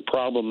 there's a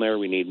problem there.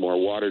 We need more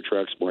water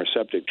trucks, more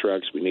septic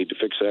trucks. We need to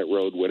fix that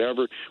road,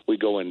 whatever. We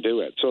go and do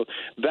it. So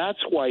that's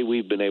why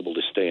we've been able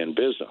to stay in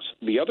business.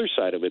 The other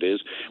side of it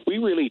is we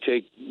really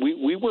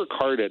we work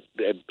hard at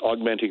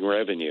augmenting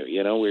revenue.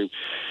 We're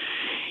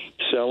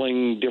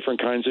selling different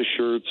kinds of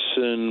shirts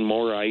and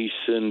more ice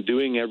and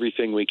doing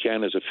everything we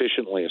can as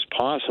efficiently as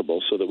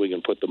possible so that we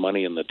can put the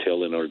money in the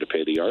till in order to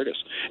pay the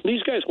artists. And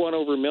these guys won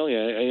over $1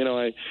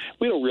 million.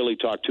 We don't really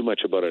talk too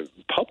much about it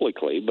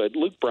publicly, but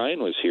Luke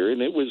Bryan was here,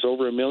 and it was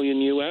over $1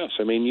 million US.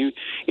 I mean,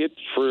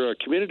 for a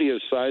community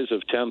the size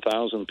of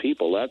 10,000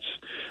 people,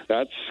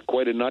 that's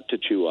quite a nut to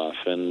chew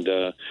off,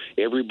 and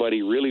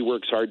everybody really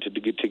works hard to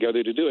get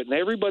together to do it. And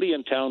everybody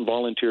in town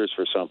volunteers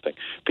for something.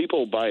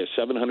 People buy a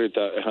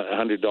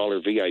 $700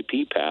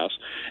 VIP pass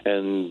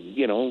and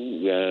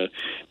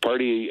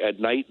party at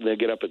night, and they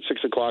get up at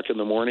 6 o'clock in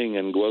the morning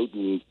and go out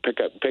and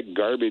pick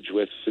garbage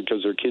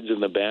because their kids in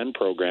the band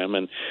program,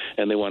 and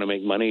they want to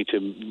make money to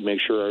make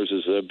sure ours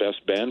is the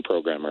best band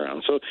program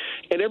around. So,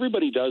 and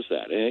everybody does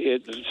that.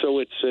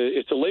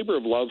 It's a labor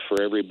of love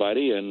for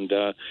everybody,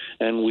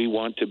 and we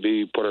want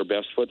to put our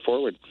best foot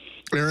forward.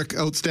 Eric,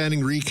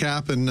 outstanding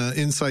recap and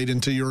insight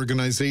into your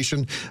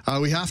organization.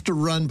 We have to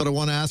run, but I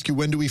want to ask you,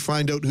 when do we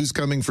find out who's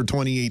coming for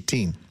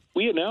 2018?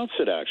 We announced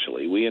it,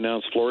 actually. We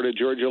announced Florida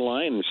Georgia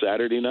Line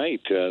Saturday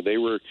night. They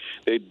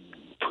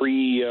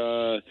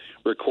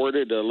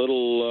recorded a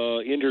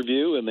little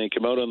interview, and they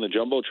come out on the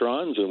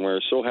jumbotrons, and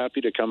we're so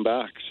happy to come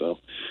back. So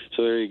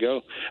there you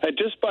go. And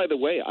just by the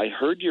way, I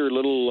heard your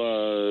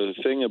little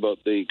thing about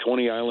the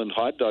Coney Island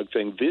hot dog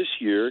thing. This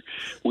year,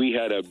 we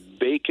had a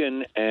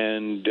bacon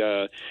and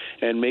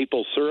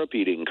maple syrup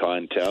eating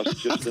contest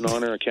just in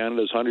honor of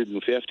Canada's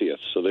 150th.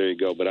 So there you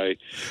go. But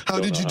how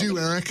did you do,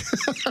 Eric?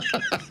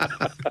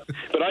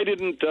 But I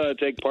didn't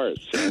take part.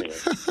 So anyway.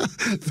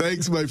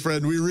 Thanks, my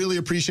friend. We really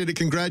appreciate it.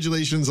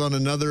 Congratulations on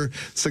another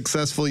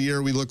successful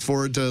year. We look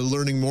forward to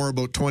learning more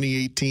about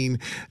 2018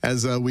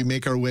 as we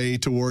make our way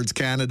towards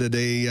Canada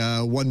Day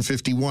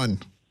 151.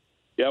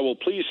 Yeah, well,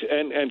 please,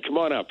 and come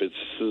on up. It's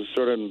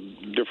sort of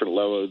different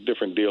level,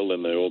 different deal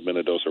than the old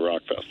Minnedosa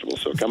Rock Festival.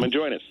 So come and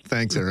join us.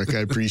 Thanks, Eric. I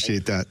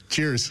appreciate that.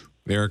 Cheers.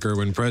 Eric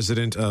Irwin,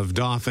 president of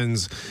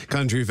Dauphin's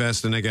Country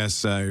Fest. And I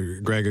guess,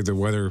 Greg, the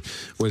weather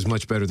was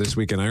much better this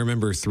weekend. I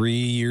remember 3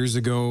 years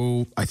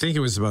ago, I think it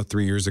was about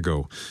 3 years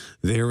ago,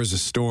 there was a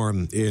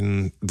storm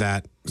in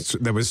that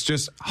was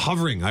just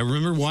hovering. I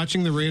remember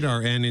watching the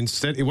radar, and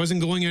instead it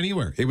wasn't going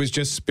anywhere. It was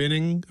just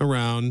spinning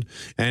around,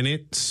 and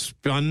it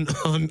spun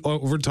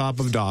over top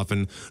of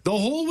Dauphin the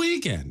whole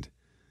weekend.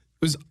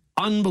 It was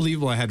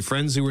unbelievable. I had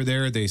friends who were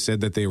there. They said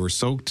that they were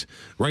soaked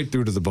right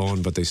through to the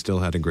bone, but they still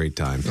had a great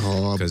time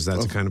because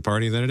that's the kind of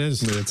party that it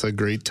is. It's a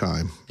great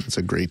time. It's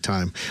a great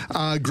time.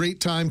 Great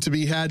time to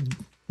be had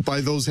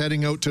by those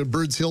heading out to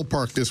Birds Hill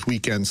Park this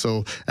weekend.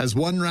 So as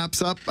one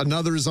wraps up,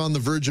 another is on the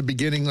verge of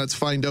beginning. Let's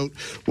find out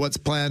what's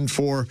planned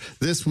for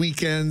this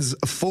weekend's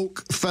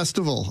folk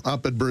festival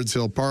up at Birds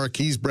Hill Park.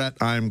 He's Brett.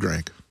 I'm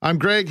Greg. I'm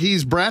Greg.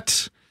 He's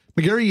Brett.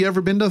 McGarry, you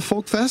ever been to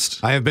Folk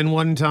Fest? I have been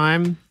one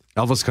time.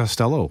 Elvis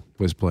Costello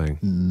was playing.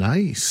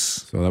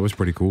 Nice. So that was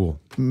pretty cool.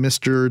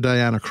 Mr.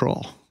 Diana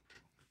Krall.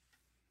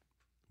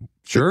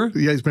 Sure?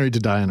 Yeah, he's married to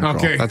Diana Krall.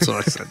 Okay. That's what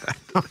I said.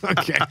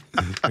 Okay.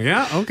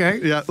 Yeah, okay.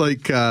 Yeah,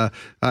 like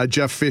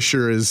Jeff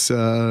Fisher is,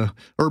 or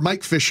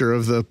Mike Fisher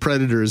of the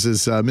Predators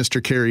is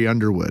Mr. Carrie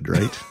Underwood,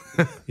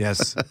 right?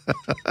 Yes.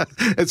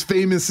 As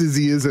famous as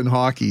he is in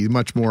hockey,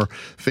 much more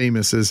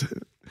famous as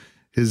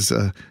his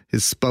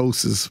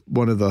spouse is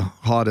one of the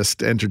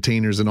hottest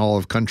entertainers in all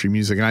of country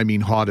music. And I mean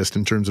hottest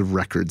in terms of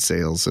record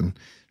sales, and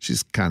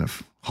she's kind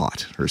of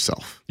hot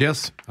herself.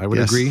 Yes, I would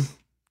agree.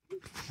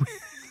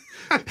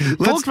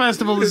 Folk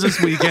Festival is this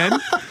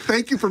weekend.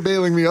 Thank you for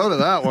bailing me out of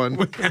that one.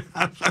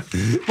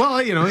 Well,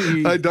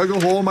 I dug a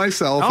hole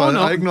myself.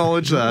 I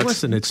acknowledge that.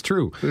 Listen, it's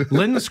true.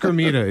 Lynn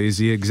Scramita is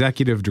the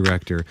executive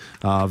director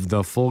of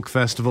the Folk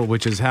Festival,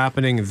 which is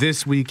happening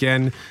this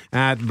weekend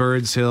at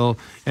Birds Hill.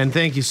 And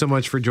thank you so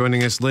much for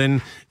joining us,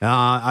 Lynn.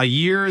 A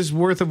year's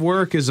worth of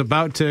work is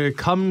about to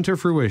come to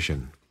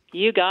fruition.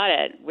 You got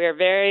it. We're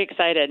very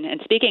excited. And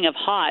speaking of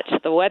hot,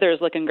 the weather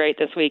is looking great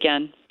this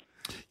weekend.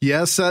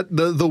 Yes,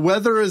 the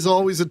weather is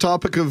always a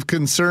topic of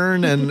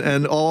concern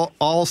and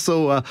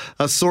also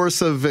a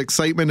source of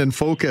excitement and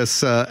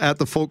focus at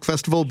the Folk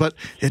Festival, but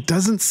it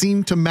doesn't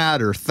seem to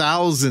matter.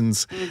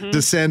 Thousands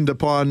descend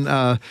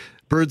upon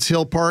Birds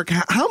Hill Park.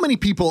 How many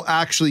people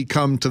actually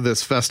come to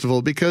this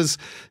festival? Because,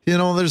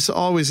 there's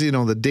always,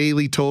 the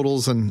daily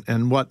totals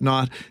and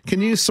whatnot.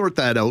 Can you sort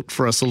that out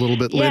for us a little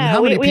bit, Lynn? Yeah,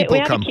 How many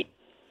people come?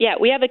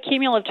 We have a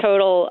cumulative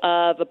total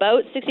of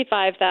about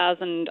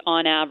 65,000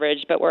 on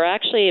average, but we're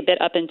actually a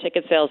bit up in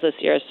ticket sales this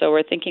year, so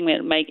we're thinking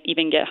it might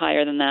even get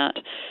higher than that.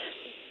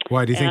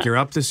 Why do you think you're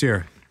up this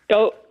year?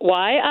 Oh,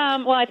 why?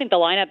 Well, I think the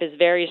lineup is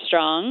very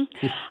strong.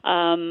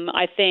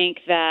 I think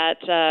that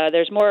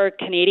there's more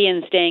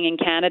Canadians staying in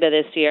Canada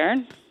this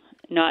year,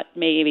 not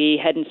maybe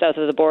heading south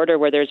of the border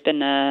where there's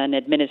been an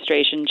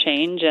administration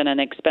change and an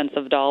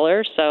expensive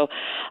dollar. So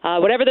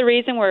whatever the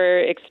reason,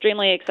 we're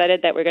extremely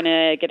excited that we're going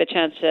to get a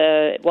chance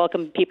to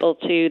welcome people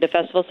to the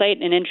festival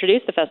site and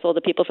introduce the festival to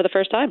people for the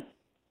first time.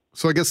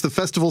 So I guess the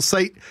festival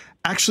site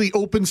actually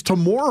opens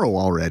tomorrow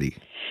already.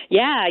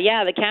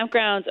 Yeah, the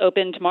campgrounds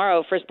open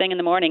tomorrow, first thing in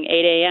the morning,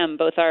 8 a.m.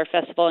 Both our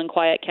festival and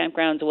quiet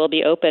campgrounds will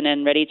be open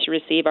and ready to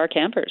receive our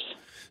campers.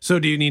 So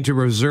do you need to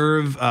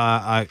reserve,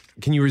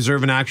 can you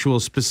reserve an actual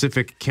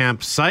specific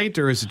campsite,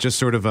 or is it just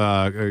sort of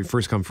a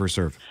first come, first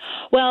serve?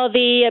 Well,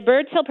 the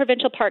Birds Hill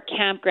Provincial Park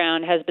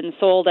Campground has been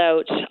sold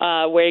out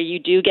where you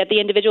do get the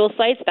individual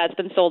sites. That's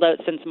been sold out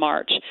since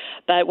March.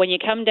 But when you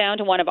come down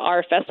to one of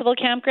our festival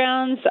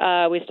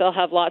campgrounds, we still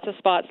have lots of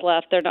spots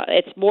left.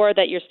 It's more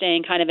that you're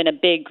staying kind of in a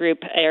big group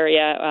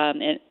area.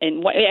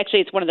 Actually,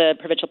 it's one of the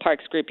Provincial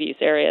Parks group use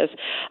areas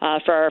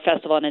for our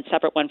festival and a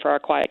separate one for our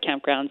quiet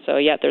campground. So,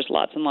 yeah, there's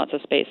lots and lots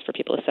of space for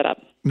people to set up.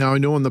 Now, I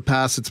know in the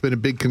past it's been a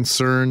big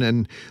concern,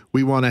 and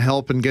we want to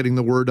help in getting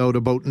the word out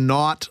about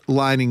not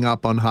lining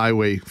up on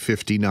Highway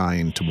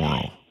 59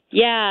 tomorrow.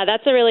 Yeah,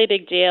 that's a really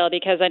big deal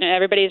because I know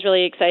everybody's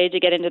really excited to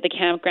get into the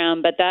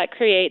campground, but that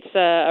creates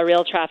a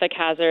real traffic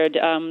hazard.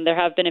 There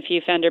have been a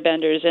few fender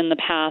benders in the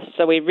past,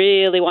 so we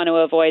really want to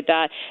avoid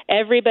that.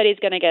 Everybody's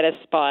going to get a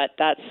spot.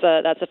 That's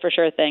a for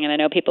sure thing, and I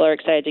know people are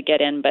excited to get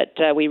in,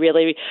 but we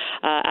really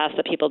ask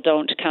that people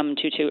don't come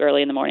too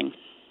early in the morning.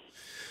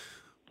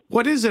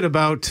 What is it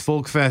about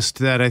Folkfest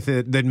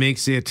that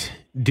makes it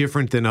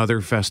different than other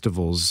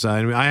festivals?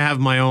 I mean, I have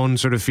my own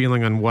sort of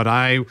feeling on what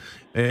I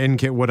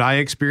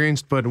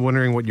experienced, but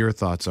wondering what your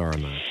thoughts are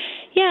on that.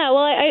 Yeah,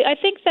 well, I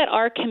think that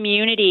our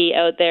community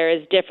out there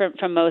is different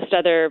from most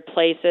other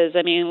places.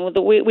 I mean,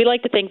 we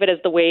like to think of it as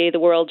the way the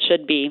world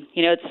should be.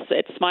 You know,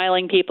 it's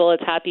smiling people,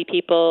 it's happy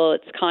people,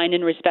 it's kind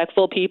and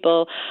respectful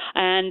people,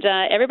 and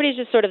everybody's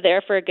just sort of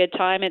there for a good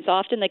time. It's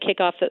often the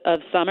kickoff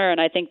of summer,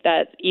 and I think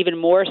that even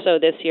more so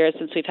this year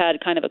since we've had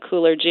kind of a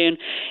cooler June.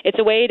 It's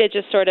a way to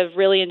just sort of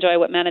really enjoy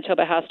what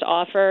Manitoba has to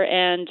offer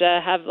and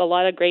have a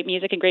lot of great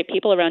music and great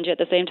people around you at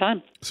the same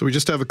time. So we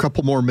just have a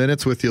couple more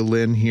minutes with you,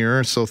 Lynn,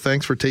 here. So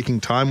thanks for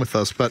taking time with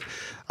us. But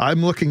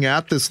I'm looking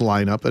at this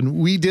lineup, and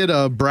we did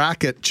a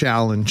bracket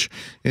challenge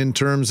in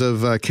terms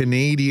of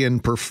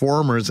Canadian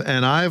performers,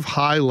 and I've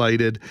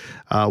highlighted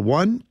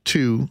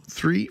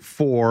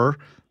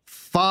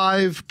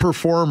 5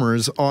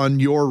 performers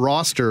on your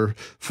roster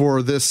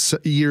for this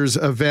year's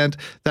event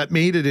that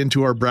made it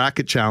into our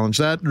bracket challenge.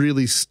 That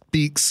really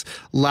speaks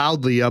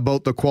loudly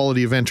about the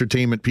quality of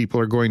entertainment people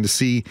are going to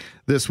see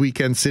this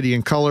weekend. City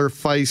and Colour,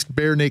 Feist,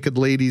 Bare Naked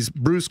Ladies,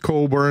 Bruce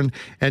Coburn,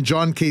 and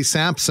John K.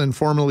 Sampson,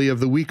 formerly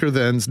of the Weaker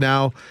Thans,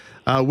 now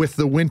with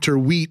the Winter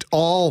Wheat,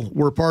 all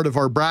were part of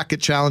our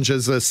bracket challenge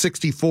as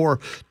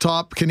 64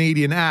 top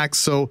Canadian acts.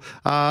 So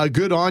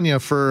good on you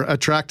for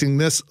attracting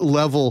this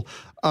level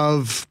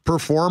of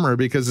performer,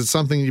 because it's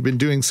something you've been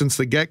doing since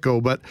the get-go,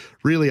 but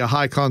really a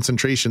high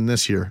concentration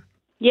this year.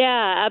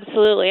 Yeah,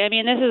 absolutely. I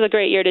mean, this is a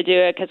great year to do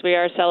it because we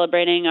are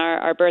celebrating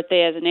our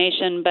birthday as a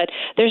nation, but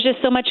there's just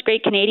so much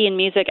great Canadian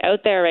music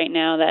out there right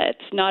now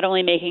that's not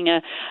only making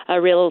a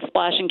real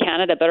splash in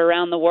Canada, but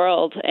around the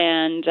world.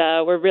 And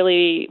we're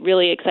really,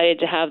 really excited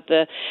to have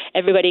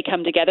everybody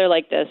come together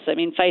like this. I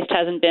mean, Feist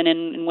hasn't been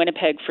in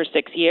Winnipeg for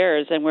 6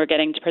 years, and we're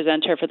getting to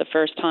present her for the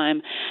first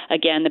time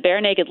again. The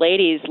Bare Naked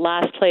Ladies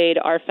last played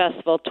our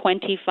festival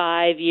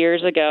 25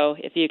 years ago,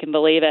 if you can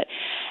believe it.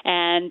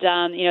 And,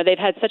 they've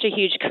had such a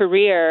huge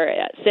career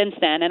since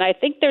then, and I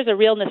think there's a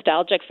real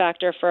nostalgic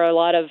factor for a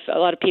lot of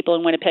people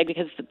in Winnipeg,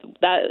 because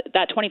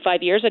that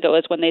 25 years ago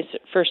is when they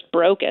first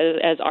broke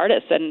as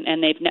artists,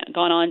 and they've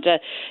gone on to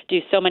do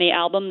so many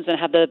albums and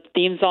have the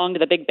theme song to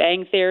The Big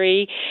Bang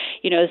Theory,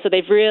 so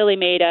they've really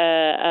made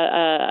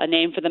a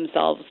name for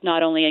themselves,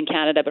 not only in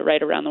Canada but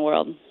right around the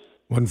world.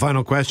 One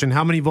final question.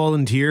 How many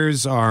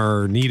volunteers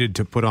are needed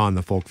to put on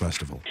the folk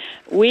festival?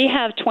 We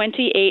have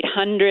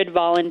 2,800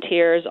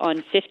 volunteers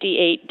on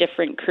 58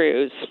 different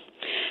crews.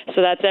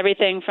 So that's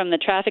everything from the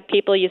traffic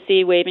people you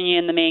see waving you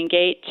in the main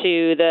gate,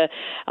 to the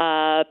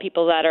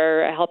people that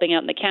are helping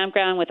out in the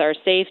campground with our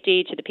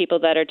safety, to the people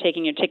that are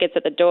taking your tickets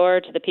at the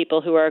door, to the people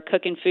who are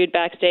cooking food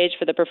backstage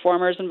for the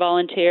performers and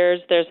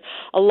volunteers. There's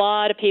a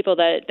lot of people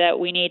that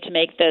we need to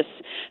make this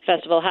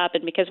festival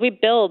happen, because we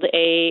build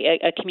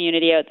a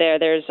community out there.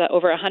 There's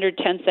over 100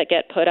 tents that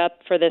get put up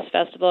for this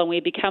festival, and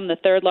we become the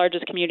 3rd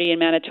largest community in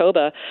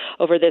Manitoba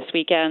over this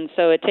weekend.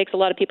 So it takes a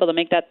lot of people to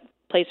make that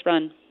place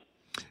run.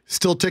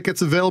 Still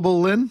tickets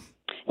available, Lynn?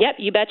 Yep,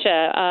 you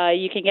betcha.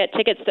 You can get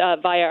tickets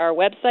via our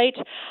website.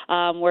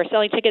 We're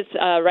selling tickets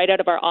right out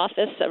of our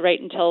office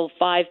right until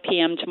 5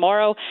 p.m.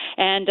 tomorrow.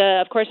 And,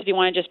 of course, if you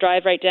want to just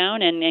drive right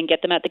down and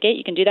get them at the gate,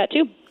 you can do that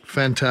too.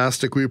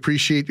 Fantastic. We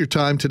appreciate your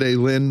time today,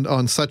 Lynn,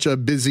 on such a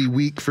busy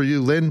week for you.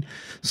 Lynn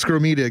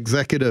Skromita,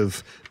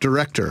 Executive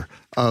Director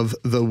of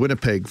the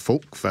Winnipeg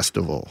Folk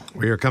Festival.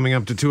 We are coming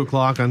up to 2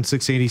 o'clock on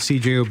 680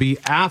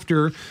 CJOB.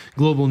 After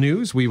Global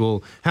News, we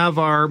will have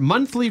our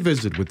monthly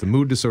visit with the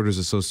Mood Disorders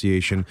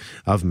Association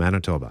of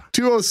Manitoba.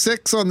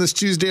 2:06 on this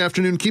Tuesday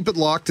afternoon. Keep it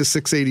locked to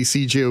 680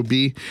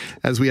 CJOB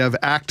as we have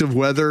active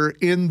weather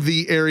in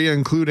the area,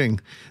 including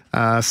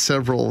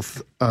several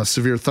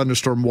severe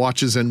thunderstorm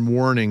watches and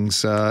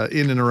warnings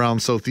in and around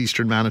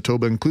southeastern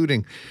Manitoba,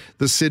 including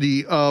the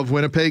city of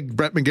Winnipeg.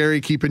 Brett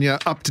McGarry keeping you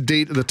up to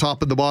date at the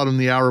top and the bottom of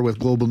the hour with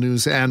global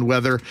news and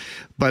weather.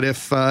 But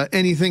if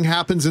anything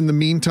happens in the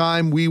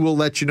meantime, we will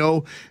let you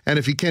know. And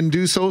if you can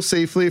do so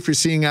safely, if you're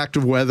seeing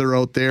active weather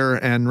out there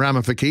and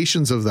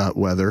ramifications of that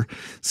weather,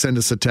 send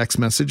us a text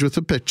message with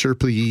a picture,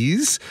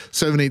 please.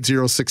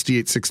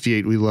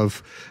 780-6868. We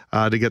love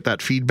to get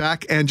that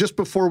feedback. And just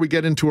before we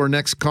get into our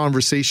next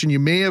conversation, you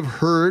may have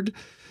heard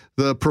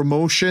the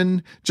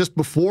promotion just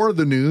before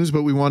the news,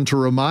 but we wanted to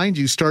remind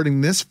you, starting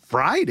this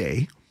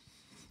Friday,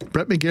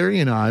 Brett McGarry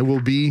and I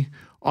will be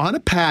on a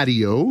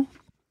patio.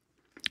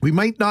 We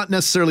might not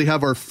necessarily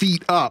have our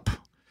feet up,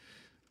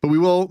 but we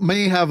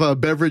may have a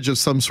beverage of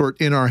some sort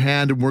in our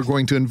hand, and we're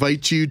going to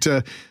invite you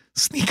to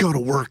sneak out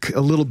of work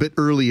a little bit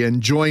early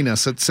and join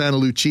us at Santa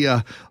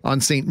Lucia on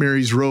St.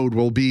 Mary's Road.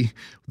 We'll be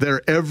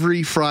there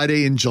every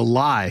Friday in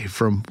July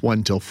from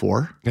 1 till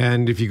 4.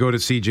 And if you go to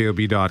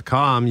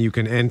cjob.com, you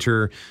can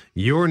enter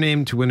your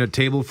name to win a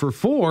table for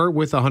 4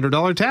 with a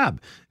 $100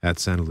 tab at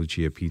Santa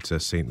Lucia Pizza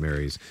St.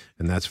 Mary's.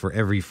 And that's for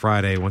every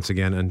Friday, once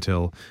again,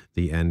 until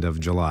the end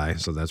of July.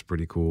 So that's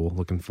pretty cool.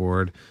 Looking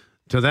forward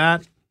to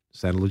that.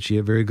 Santa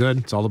Lucia, very good.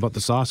 It's all about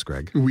the sauce,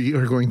 Greg. We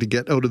are going to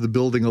get out of the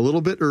building a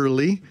little bit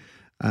early.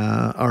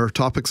 Our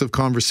topics of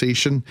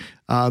conversation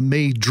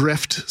may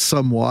drift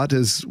somewhat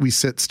as we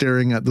sit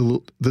staring at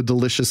the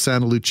delicious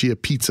Santa Lucia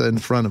pizza in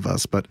front of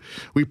us, but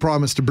we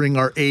promise to bring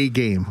our A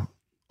game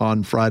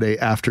on Friday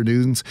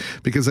afternoons,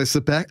 because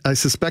I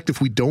suspect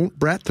if we don't,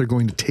 Brett, they're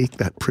going to take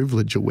that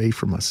privilege away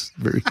from us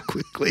very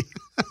quickly.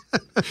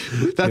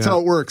 That's how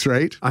it works,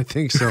 right? I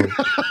think so.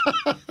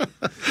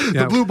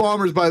 The Blue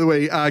Bombers, by the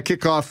way,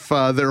 kick off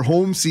their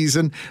home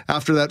season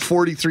after that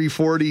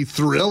 43-40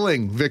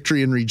 thrilling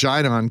victory in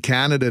Regina on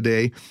Canada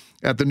Day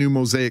at the new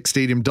Mosaic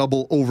Stadium.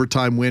 Double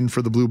overtime win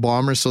for the Blue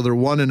Bombers. So they're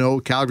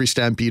 1-0. Calgary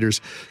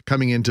Stampeders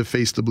coming in to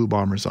face the Blue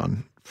Bombers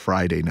on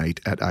Friday night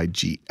at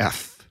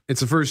IGF. It's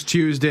the first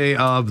Tuesday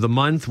of the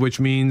month, which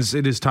means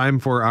it is time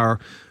for our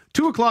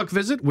 2 o'clock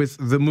visit with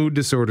the Mood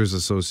Disorders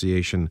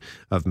Association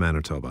of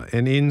Manitoba.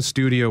 And in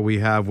studio, we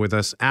have with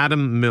us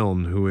Adam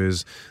Milne, who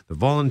is the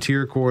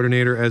volunteer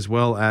coordinator as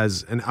well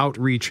as an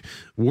outreach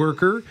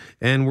worker.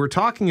 And we're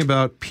talking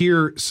about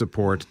peer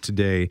support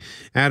today.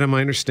 Adam,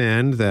 I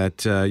understand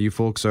that you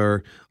folks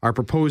are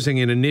proposing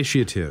an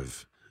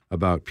initiative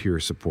about peer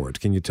support.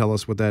 Can you tell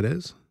us what that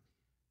is?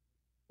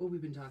 What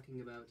we've been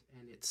talking about,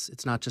 and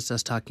it's not just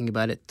us talking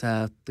about it,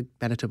 the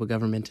Manitoba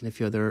government and a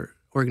few other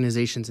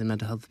organizations in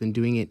mental health have been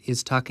doing it,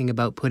 is talking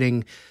about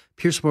putting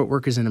peer support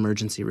workers in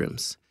emergency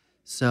rooms.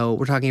 So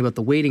we're talking about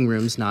the waiting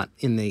rooms, not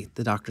in the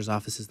doctor's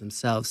offices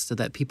themselves, so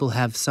that people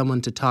have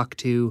someone to talk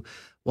to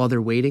while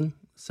they're waiting,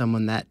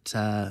 someone that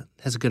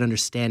has a good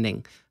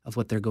understanding of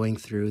what they're going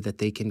through, that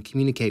they can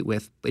communicate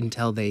with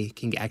until they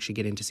can actually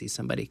get in to see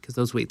somebody, because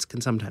those waits can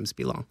sometimes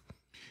be long.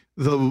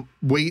 The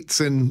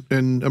waits in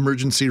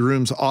emergency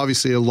rooms,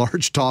 obviously a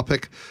large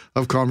topic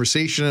of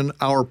conversation in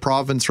our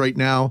province right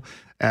now,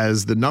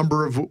 as the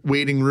number of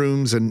waiting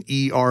rooms and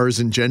ERs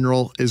in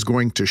general is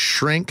going to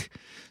shrink.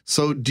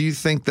 So do you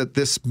think that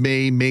this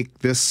may make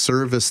this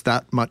service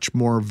that much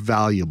more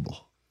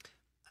valuable?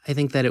 I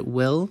think that it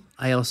will.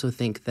 I also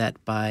think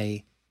that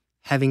by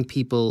having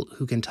people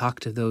who can talk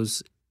to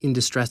those in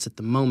distress at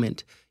the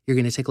moment, you're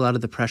going to take a lot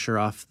of the pressure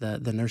off the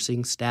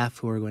nursing staff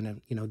who are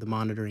going to, the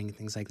monitoring and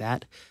things like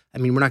that. I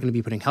mean, we're not going to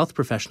be putting health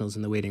professionals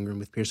in the waiting room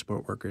with peer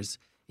support workers.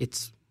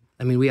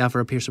 We offer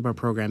a peer support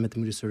program at the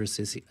Mood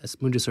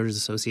Disorders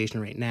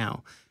Association right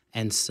now.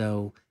 And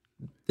so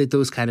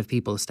those kind of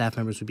people, staff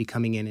members, would be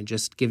coming in and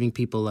just giving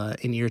people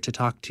an ear to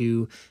talk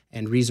to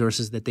and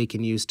resources that they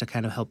can use to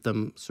kind of help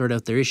them sort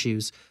out their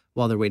issues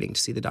while they're waiting to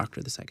see the doctor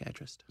or the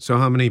psychiatrist. So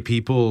how many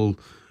people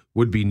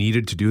would be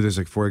needed to do this?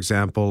 Like, for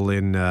example,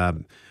 in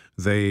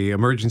the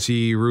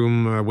emergency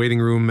room, waiting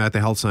room at the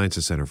Health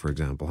Sciences Center, for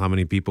example, how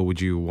many people would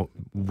you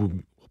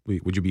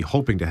be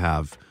hoping to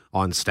have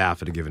on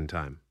staff at a given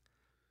time,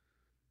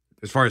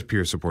 as far as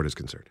peer support is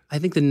concerned? I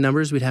think the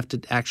numbers we'd have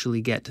to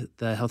actually get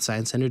the Health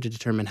Science Center to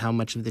determine how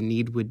much of the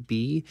need would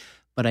be,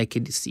 but I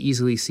could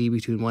easily see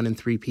between 1 and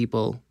 3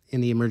 people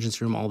in the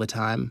emergency room all the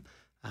time.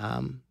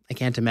 I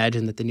can't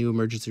imagine that the new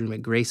emergency room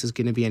at Grace is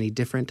going to be any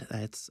different.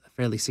 It's a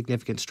fairly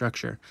significant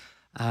structure.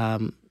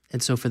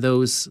 And so for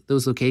those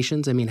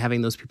locations,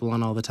 having those people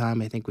on all the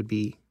time, I think would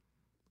be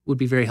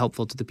very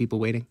helpful to the people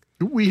waiting.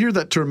 We hear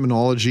that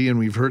terminology, and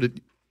we've heard it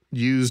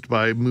used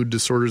by Mood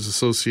Disorders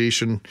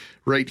Association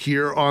right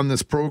here on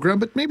this program,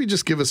 but maybe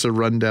just give us a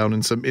rundown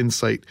and some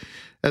insight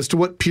as to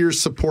what peer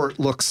support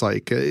looks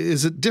like.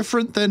 Is it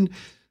different than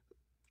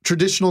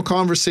traditional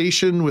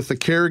conversation with a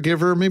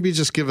caregiver? Maybe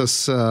just give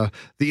us the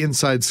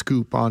inside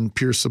scoop on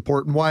peer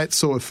support and why it's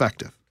so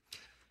effective.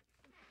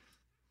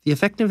 The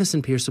effectiveness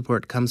in peer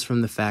support comes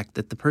from the fact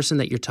that the person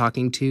that you're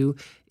talking to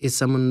is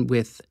someone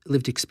with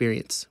lived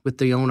experience, with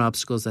their own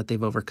obstacles that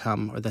they've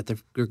overcome or that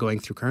they're going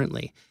through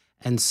currently.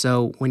 And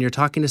so when you're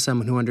talking to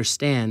someone who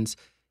understands,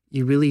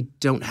 you really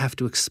don't have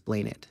to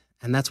explain it.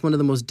 And that's one of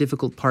the most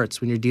difficult parts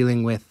when you're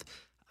dealing with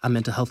a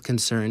mental health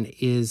concern,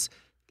 is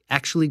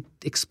actually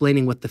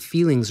explaining what the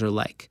feelings are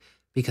like.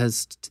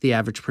 Because to the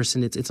average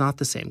person, it's not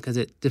the same, because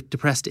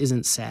depressed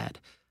isn't sad.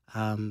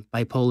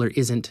 Bipolar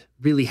isn't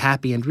really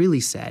happy and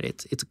really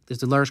sad.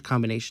 There's a large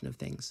combination of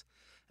things.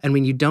 And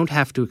when you don't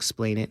have to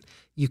explain it,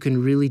 you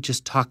can really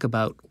just talk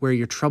about where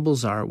your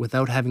troubles are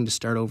without having to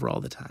start over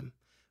all the time,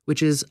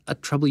 which is a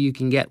trouble you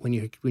can get when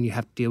you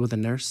have to deal with a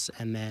nurse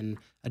and then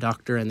a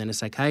doctor and then a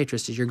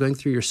psychiatrist, is you're going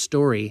through your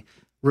story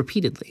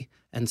repeatedly.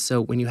 And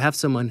so when you have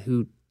someone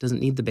who doesn't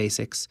need the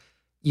basics,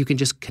 you can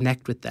just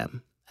connect with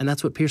them. And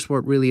that's what peer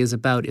support really is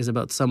about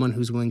someone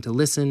who's willing to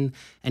listen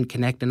and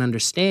connect and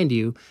understand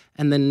you,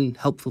 and then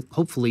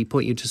hopefully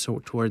point you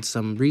towards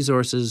some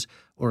resources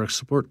or a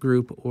support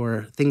group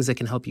or things that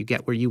can help you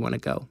get where you want to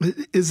go.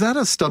 Is that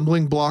a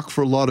stumbling block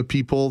for a lot of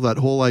people, that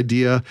whole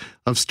idea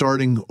of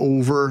starting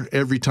over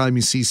every time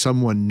you see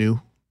someone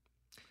new?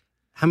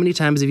 How many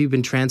times have you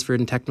been transferred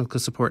in technical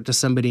support to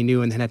somebody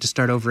new and then had to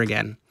start over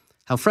again?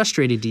 How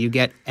frustrated do you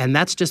get? And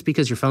that's just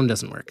because your phone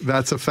doesn't work.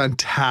 That's a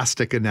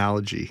fantastic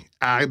analogy.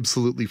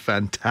 Absolutely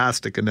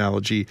fantastic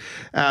analogy,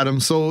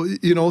 Adam. So,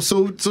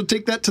 so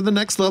take that to the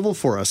next level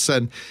for us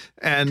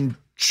and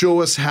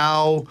show us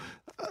how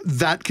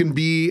that can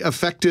be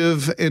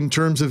effective in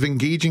terms of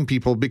engaging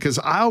people, because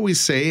I always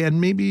say,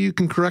 and maybe you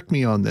can correct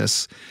me on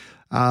this,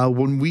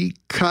 when we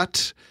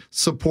cut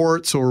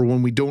supports or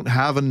when we don't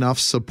have enough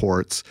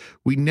supports,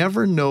 we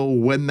never know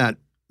when that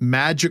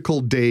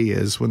magical day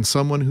is when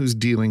someone who's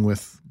dealing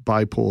with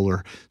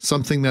bipolar,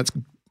 something that's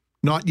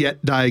not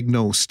yet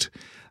diagnosed,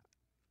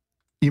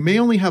 you may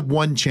only have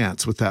one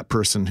chance with that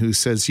person who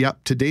says,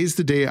 yep, today's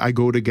the day I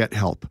go to get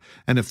help.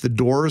 And if the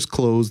door is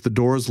closed, the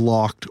door is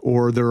locked,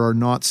 or there are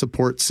not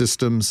support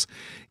systems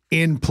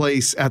in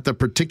place at the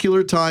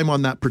particular time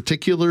on that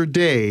particular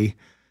day,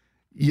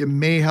 you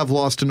may have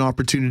lost an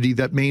opportunity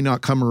that may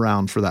not come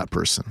around for that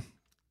person.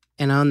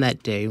 And on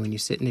that day, when you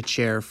sit in a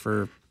chair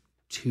for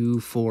 2,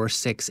 4,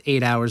 6,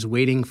 8 hours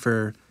waiting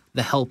for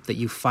the help that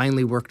you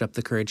finally worked up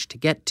the courage to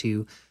get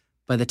to,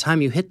 by the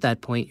time you hit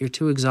that point, you're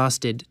too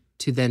exhausted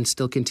to then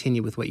still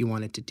continue with what you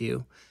wanted to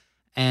do.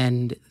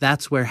 And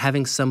that's where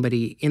having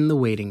somebody in the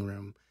waiting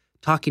room,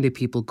 talking to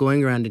people,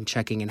 going around and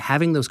checking and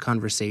having those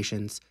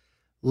conversations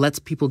lets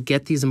people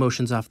get these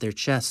emotions off their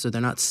chest so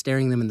they're not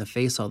staring them in the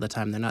face all the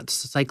time. They're not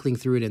cycling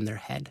through it in their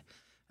head.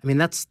 I mean,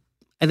 that's,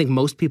 I think,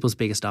 most people's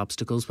biggest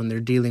obstacles when they're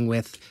dealing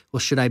with,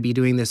 well, should I be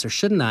doing this or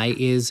shouldn't I,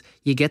 is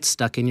you get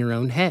stuck in your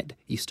own head.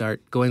 You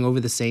start going over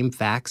the same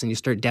facts and you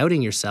start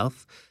doubting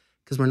yourself,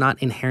 because we're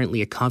not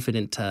inherently a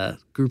confident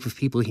group of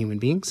people, human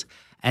beings.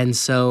 And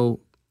so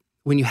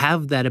when you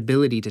have that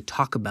ability to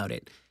talk about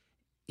it,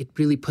 it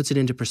really puts it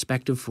into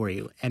perspective for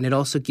you. And it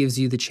also gives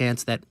you the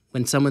chance that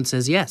when someone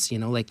says, yes, you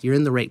know, like you're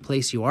in the right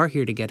place, you are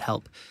here to get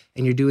help,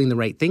 and you're doing the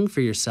right thing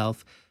for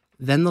yourself,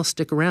 then they'll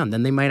stick around.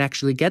 Then they might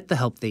actually get the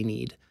help they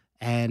need.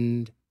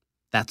 And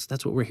that's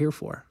what we're here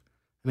for.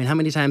 I mean, how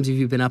many times have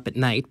you been up at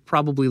night,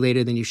 probably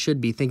later than you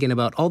should be, thinking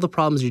about all the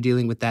problems you're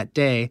dealing with that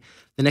day?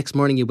 The next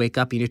morning you wake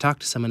up and you talk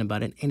to someone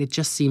about it, and it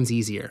just seems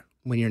easier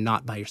when you're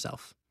not by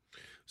yourself.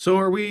 So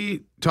are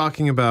we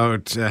talking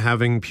about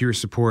having peer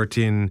support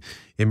in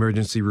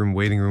emergency room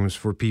waiting rooms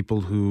for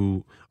people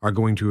who are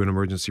going to an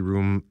emergency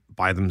room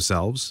by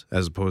themselves,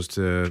 as opposed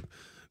to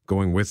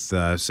going with,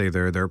 say,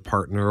 their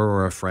partner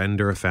or a friend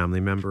or a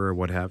family member or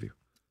what have you?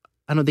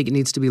 I don't think it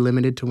needs to be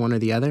limited to one or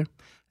the other.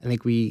 I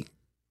think we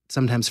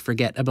sometimes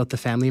forget about the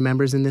family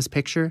members in this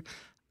picture.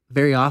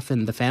 Very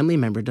often, the family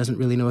member doesn't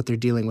really know what they're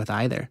dealing with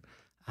either.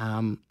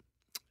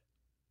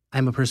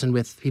 I'm a person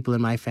with people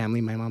in my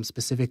family, my mom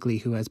specifically,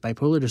 who has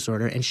bipolar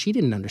disorder, and she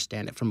didn't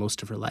understand it for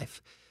most of her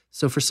life.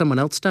 So for someone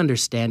else to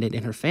understand it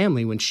in her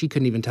family when she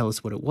couldn't even tell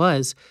us what it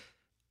was,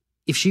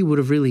 if she would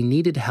have really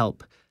needed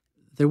help,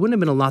 there wouldn't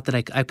have been a lot that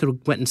I could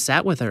have went and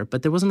sat with her,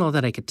 but there wasn't a lot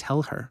that I could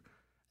tell her.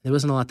 There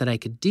wasn't a lot that I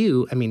could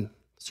do. I mean,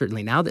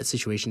 certainly now that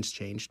situation's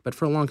changed, but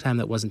for a long time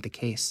that wasn't the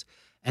case.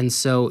 And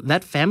so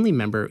that family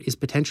member is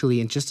potentially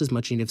in just as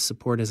much need of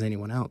support as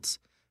anyone else,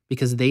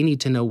 because they need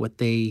to know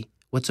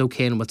what's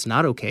okay and what's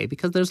not okay,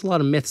 because there's a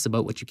lot of myths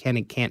about what you can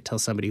and can't tell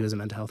somebody who has a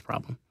mental health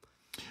problem.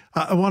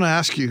 I want to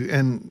ask you,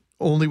 and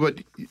only what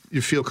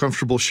you feel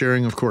comfortable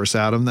sharing, of course,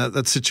 Adam,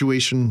 that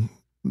situation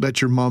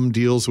that your mom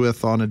deals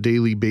with on a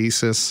daily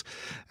basis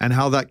and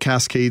how that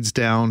cascades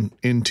down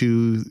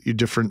into your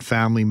different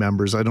family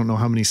members. I don't know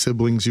how many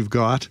siblings you've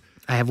got.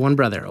 I have one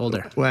brother,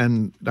 older.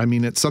 And I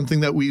mean, it's something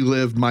that we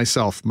lived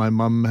myself. My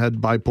mom had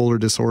bipolar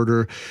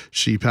disorder.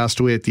 She passed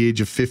away at the age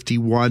of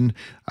 51,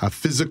 a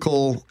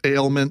physical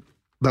ailment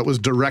that was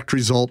direct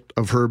result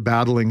of her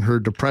battling her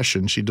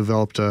depression. She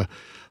developed a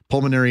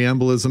pulmonary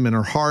embolism in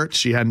her heart.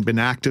 She hadn't been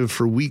active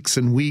for weeks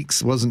and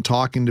weeks, wasn't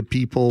talking to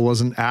people,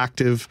 wasn't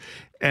active.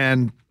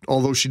 And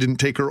although she didn't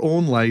take her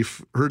own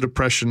life, her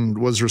depression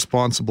was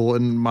responsible,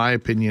 in my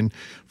opinion,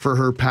 for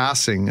her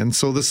passing. And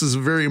so this is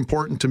very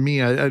important to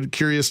me. I'm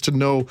curious to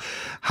know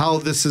how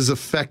this has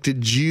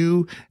affected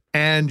you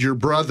and your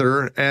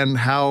brother, and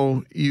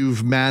how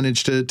you've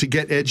managed to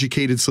get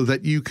educated so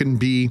that you can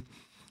be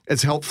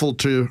as helpful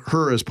to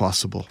her as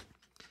possible.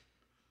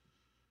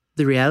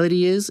 The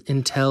reality is,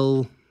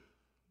 until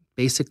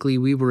basically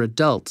we were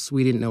adults,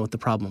 we didn't know what the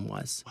problem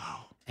was.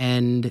 Wow.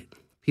 And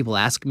people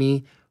ask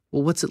me,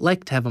 well, what's it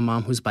like to have a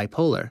mom who's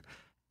bipolar?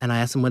 And I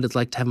ask them what it's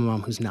like to have a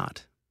mom who's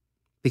not.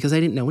 Because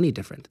I didn't know any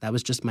different. That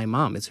was just my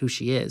mom. It's who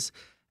she is.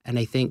 And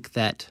I think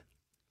that,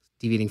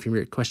 deviating from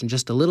your question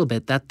just a little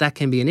bit, that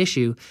can be an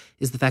issue,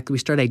 is the fact that we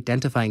start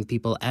identifying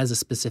people as a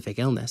specific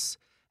illness.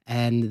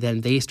 And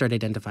then they start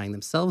identifying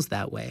themselves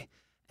that way.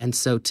 And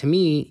so to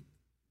me,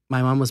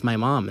 my mom was my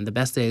mom. And the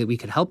best way that we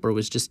could help her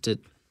was just to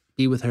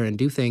be with her and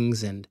do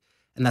things. And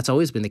that's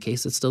always been the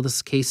case. It's still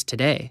the case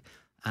today.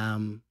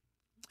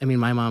 I mean,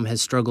 my mom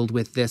has struggled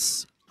with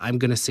this, I'm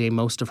going to say,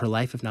 most of her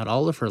life, if not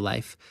all of her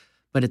life.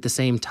 But at the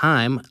same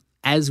time,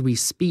 as we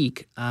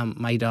speak,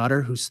 my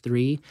daughter, who's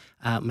 3,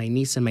 my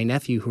niece and my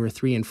nephew, who are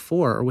 3 and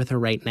 4, are with her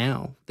right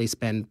now. They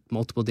spend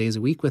multiple days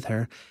a week with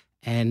her.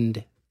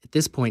 And at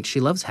this point, she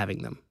loves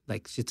having them.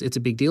 Like, it's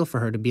a big deal for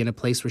her to be in a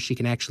place where she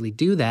can actually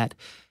do that.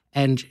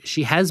 And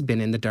she has been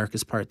in the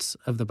darkest parts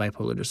of the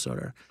bipolar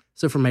disorder.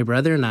 So for my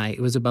brother and I,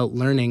 it was about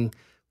learning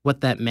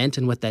what that meant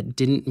and what that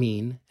didn't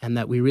mean, and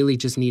that we really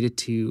just needed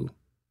to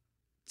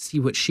see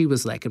what she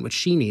was like and what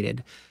she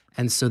needed,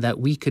 and so that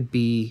we could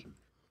be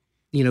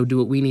do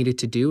what we needed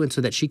to do, and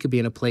so that she could be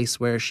in a place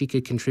where she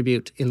could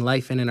contribute in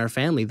life and in our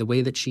family the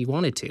way that she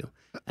wanted to.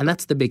 And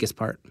that's the biggest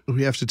part.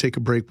 We have to take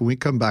a break. When we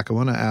come back, I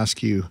want to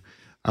ask you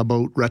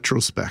about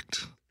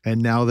retrospect.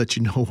 And now that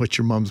you know what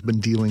your mom's been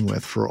dealing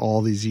with for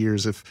all these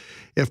years, if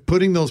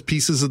putting those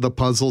pieces of the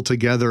puzzle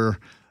together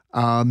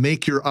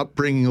make your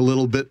upbringing a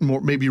little bit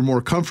more, maybe you're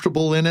more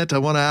comfortable in it. I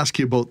want to ask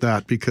you about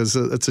that because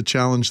it's a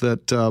challenge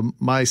that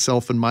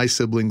myself and my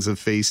siblings have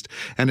faced.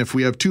 And if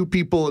we have two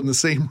people in the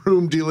same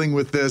room dealing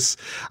with this,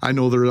 I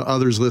know there are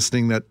others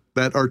listening that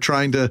are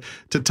trying to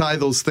tie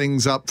those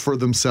things up for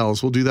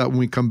themselves. We'll do that when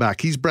we come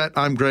back. He's Brett.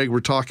 I'm Greg. We're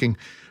talking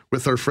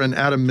with our friend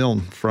Adam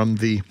Milne from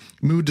the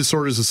Mood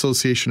Disorders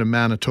Association of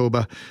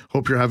Manitoba.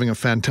 Hope you're having a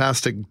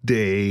fantastic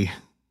day.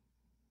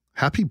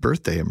 Happy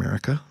birthday,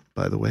 America,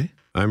 by the way.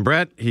 I'm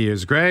Brett. He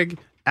is Greg.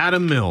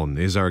 Adam Milne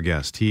is our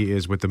guest. He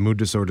is with the Mood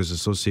Disorders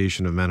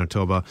Association of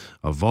Manitoba,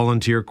 a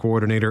volunteer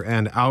coordinator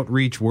and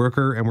outreach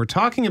worker. And we're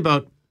talking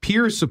about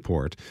peer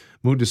support.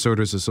 Mood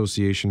Disorders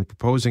Association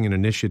proposing an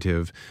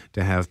initiative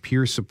to have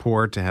peer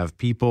support, to have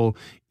people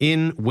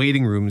in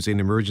waiting rooms, in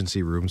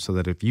emergency rooms, so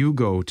that if you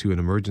go to an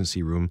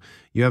emergency room,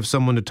 you have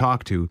someone to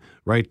talk to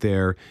right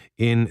there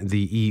in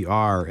the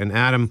ER. And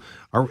Adam,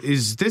 would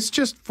this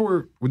just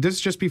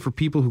be for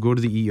people who go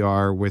to the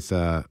ER with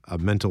a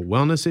mental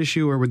wellness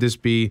issue, or would this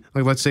be,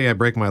 like, let's say I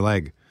break my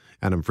leg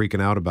and I'm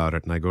freaking out about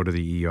it and I go to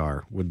the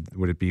ER.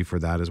 Would it be for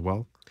that as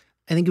well?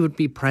 I think it would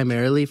be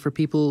primarily for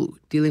people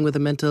dealing with a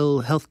mental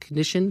health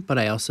condition, but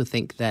I also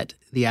think that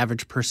the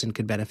average person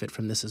could benefit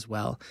from this as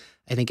well.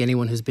 I think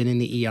anyone who's been in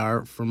the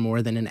ER for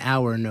more than an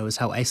hour knows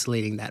how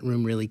isolating that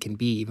room really can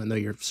be, even though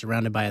you're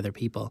surrounded by other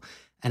people.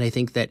 And I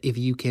think that if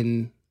you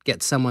can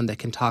get someone that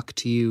can talk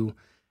to you,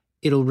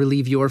 it'll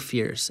relieve your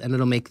fears and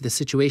it'll make the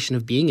situation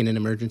of being in an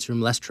emergency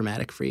room less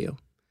traumatic for you.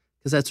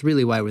 Because that's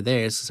really why we're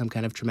there, is some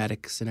kind of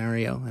traumatic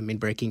scenario. I mean,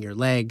 breaking your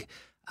leg,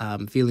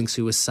 feeling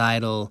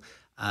suicidal,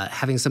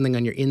 having something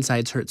on your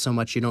insides hurt so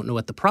much you don't know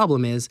what the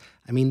problem is.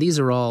 I mean, these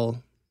are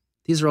all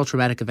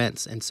traumatic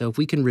events. And so if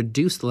we can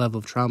reduce the level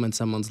of trauma in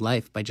someone's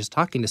life by just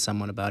talking to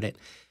someone about it,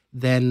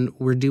 then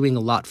we're doing a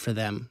lot for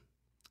them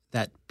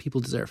that people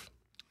deserve.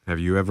 Have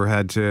you ever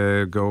had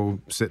to go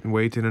sit and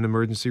wait in an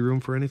emergency room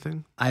for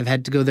anything? I've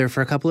had to go there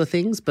for a couple of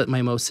things, but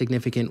my most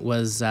significant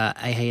was I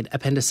had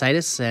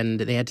appendicitis and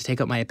they had to take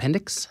out my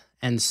appendix.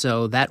 And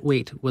so that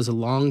wait was a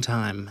long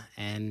time,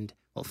 and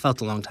well, it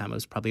felt a long time. It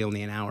was probably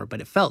only an hour,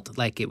 but it felt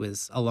like it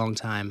was a long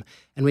time.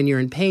 And when you're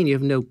in pain, you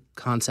have no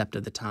concept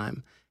of the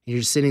time. And you're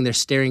just sitting there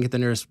staring at the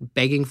nurse,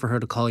 begging for her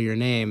to call your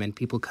name, and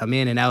people come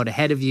in and out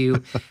ahead of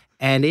you.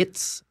 And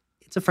it's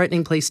a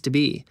frightening place to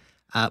be.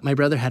 My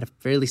brother had a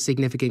fairly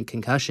significant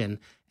concussion,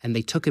 and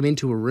they took him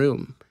into a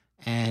room.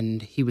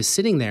 And he was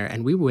sitting there,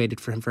 and we waited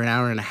for him for an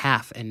hour and a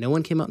half, and no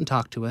one came out and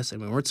talked to us, and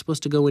we weren't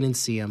supposed to go in and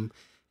see him.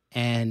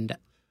 And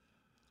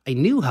I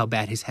knew how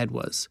bad his head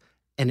was.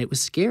 And it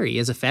was scary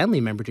as a family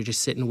member to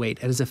just sit and wait.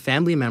 And as a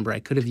family member, I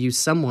could have used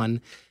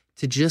someone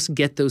to just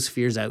get those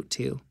fears out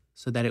to,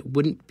 so that I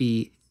wouldn't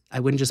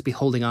just be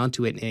holding on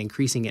to it and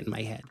increasing it in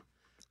my head.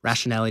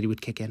 Rationality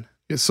would kick in.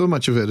 Yeah, so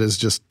much of it is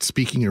just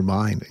speaking your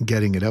mind and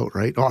getting it out,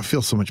 right? Oh, I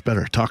feel so much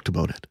better. I talked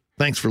about it.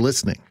 Thanks for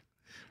listening,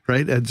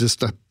 right? And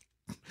just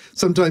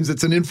sometimes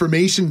it's an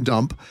information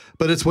dump,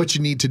 but it's what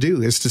you need to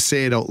do is to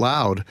say it out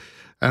loud.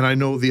 And I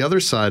know the other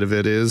side of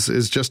it is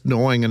just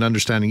knowing and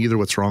understanding either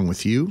what's wrong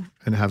with you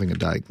and having a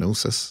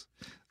diagnosis.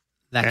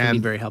 That can be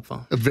very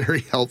helpful.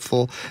 Very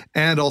helpful.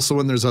 And also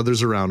when there's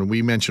others around. And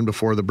we mentioned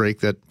before the break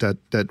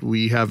that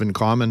we have in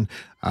common.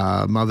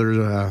 My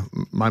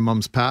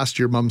mom's passed.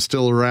 Your mom's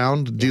still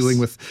around, yes, dealing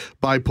with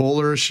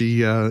bipolar.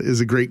 She is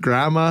a great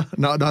grandma.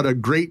 Not a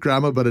great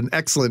grandma, but an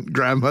excellent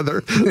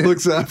grandmother.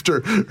 Looks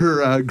after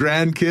her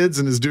grandkids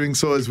and is doing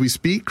so as we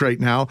speak right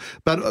now.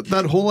 But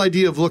that whole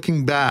idea of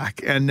looking back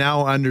and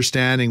now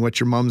understanding what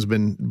your mom's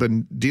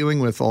been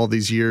dealing with all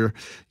these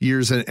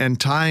years and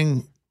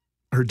tying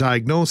her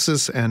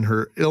diagnosis and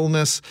her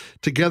illness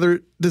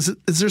together. Is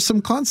there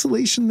some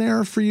consolation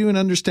there for you in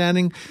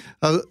understanding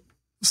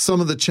some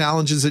of the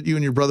challenges that you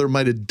and your brother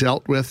might have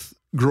dealt with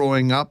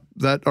growing up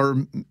that are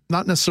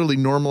not necessarily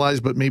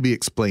normalized, but maybe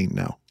explained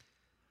now?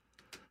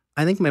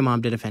 I think my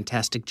mom did a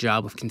fantastic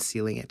job of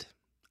concealing it.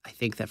 I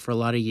think that for a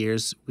lot of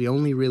years, we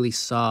only really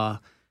saw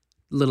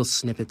little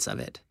snippets of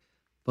it.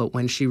 But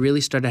when she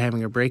really started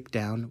having her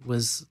breakdown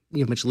was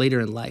much later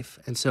in life.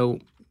 And so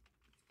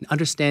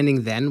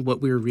understanding then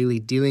what we were really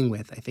dealing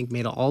with, I think,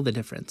 made all the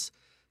difference,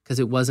 because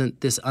it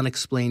wasn't this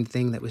unexplained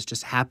thing that was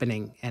just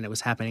happening and it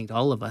was happening to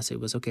all of us. It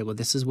was, okay, well,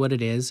 this is what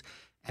it is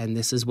and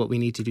this is what we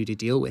need to do to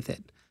deal with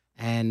it.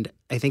 And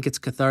I think it's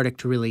cathartic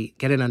to really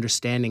get an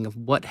understanding of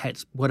what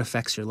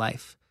affects your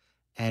life.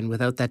 And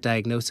without that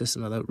diagnosis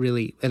and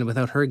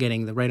without her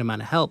getting the right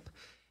amount of help,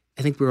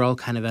 I think we were all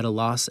kind of at a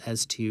loss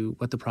as to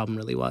what the problem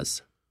really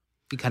was.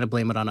 We kind of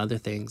blame it on other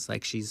things,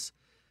 like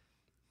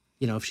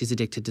if she's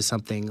addicted to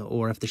something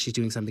or if she's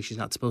doing something she's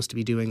not supposed to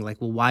be doing,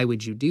 like, well, why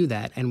would you do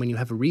that? And when you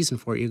have a reason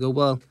for it, you go,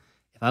 well,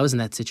 if I was in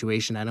that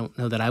situation, I don't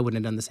know that I wouldn't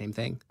have done the same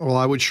thing. Well,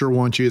 I would sure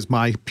want you as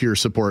my peer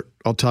support.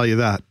 I'll tell you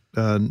that.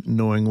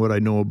 knowing what I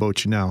know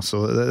about you now.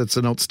 So it's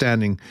an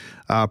outstanding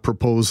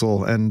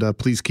proposal, and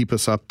please keep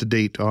us up to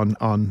date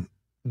on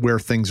where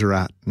things are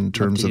at in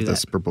terms of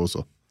this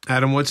proposal.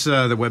 Adam, what's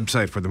the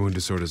website for the Mood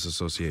Disorders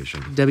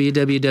Association?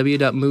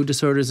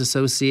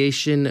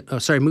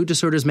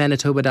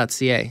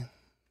 mooddisordersmanitoba.ca.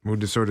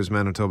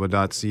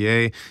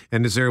 mooddisordersmanitoba.ca.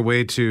 And is there a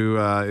way to,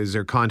 is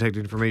there contact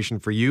information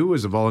for you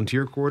as a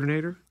volunteer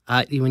coordinator?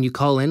 When you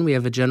call in, we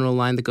have a general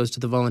line that goes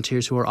to the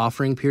volunteers who are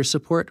offering peer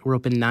support. We're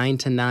open 9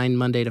 to 9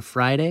 Monday to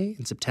Friday.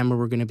 In September,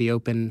 we're going to be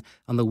open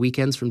on the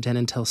weekends from 10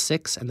 until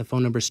 6, and the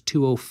phone number is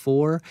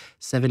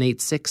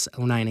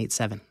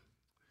 204-786-0987.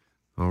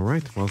 All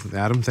right. Well,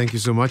 Adam, thank you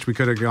so much. We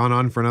could have gone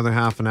on for another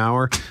half an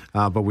hour,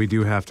 but we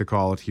do have to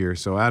call it here.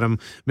 So Adam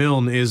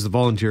Milne is the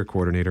volunteer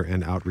coordinator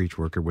and outreach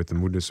worker with the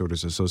Mood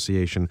Disorders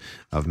Association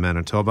of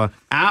Manitoba.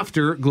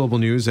 After Global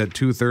News at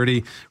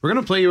 2:30, we're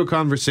going to play you a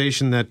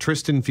conversation that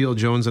Tristan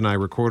Field-Jones and I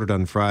recorded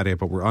on Friday,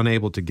 but we're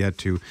unable to get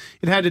to.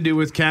 It had to do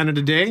with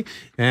Canada Day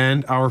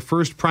and our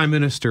first Prime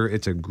Minister.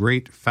 It's a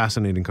great,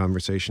 fascinating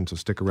conversation, so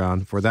stick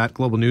around for that.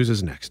 Global News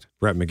is next.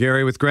 Brett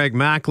McGarry with Greg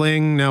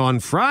Mackling. Now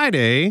on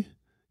Friday,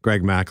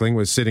 Greg Mackling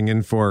was sitting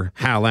in for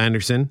Hal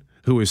Anderson,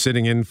 who was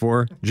sitting in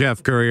for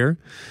Jeff Courier.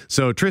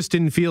 So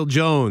Tristan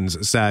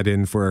Field-Jones sat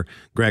in for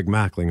Greg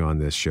Mackling on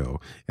this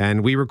show.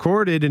 And we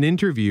recorded an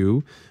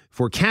interview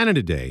for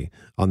Canada Day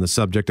on the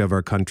subject of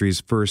our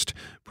country's first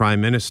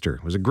Prime Minister.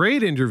 It was a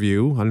great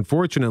interview.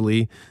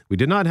 Unfortunately, we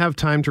did not have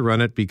time to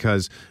run it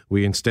because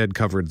we instead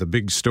covered the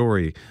big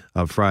story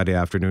of Friday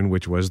afternoon,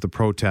 which was the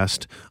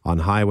protest on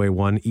Highway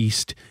 1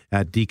 East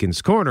at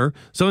Deacon's Corner.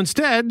 So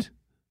instead,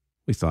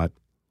 we thought,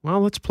 well,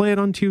 let's play it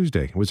on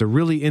Tuesday. It was a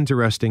really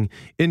interesting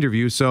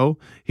interview, so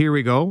here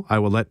we go. I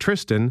will let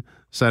Tristan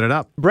set it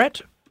up.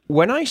 Brett,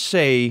 when I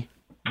say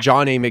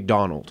John A.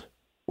 Macdonald,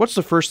 what's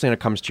the first thing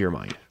that comes to your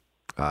mind?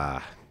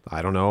 I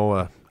don't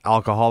know,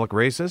 alcoholic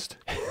racist?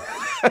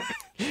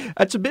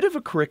 It's a bit of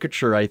a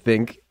caricature, I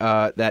think,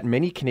 that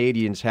many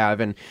Canadians have,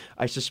 and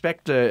I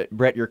suspect,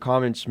 Brett, your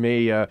comments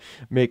may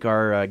make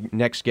our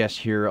next guest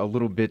here a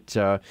little bit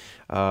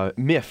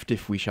miffed,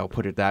 if we shall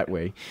put it that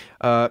way.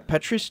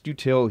 Patrice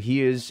Dutil,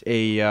 he is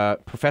a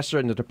professor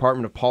in the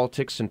Department of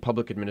Politics and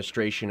Public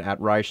Administration at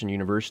Ryerson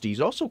University.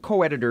 He's also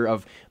co-editor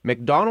of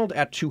Macdonald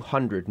at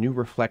 200, New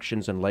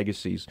Reflections and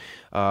Legacies.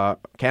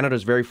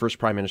 Canada's very first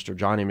Prime Minister,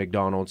 John A.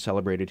 Macdonald,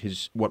 celebrated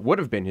what would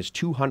have been his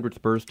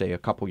 200th birthday a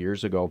couple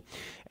years ago.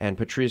 And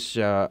Patrice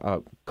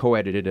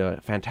co-edited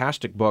a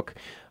fantastic book,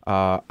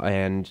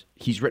 and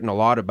he's written a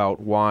lot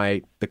about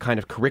why the kind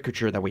of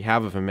caricature that we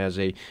have of him as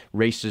a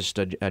racist,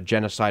 a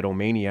genocidal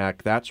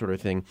maniac, that sort of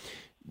thing,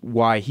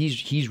 why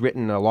he's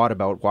written a lot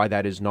about why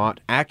that is not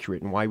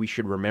accurate and why we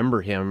should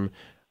remember him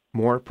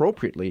more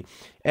appropriately.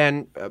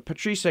 And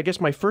Patrice, I guess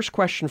my first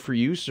question for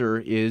you, sir,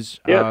 is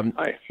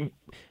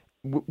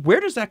where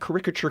does that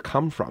caricature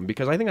come from?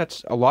 Because I think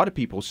that's a lot of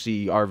people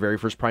see our very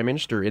first Prime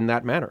Minister in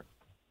that manner.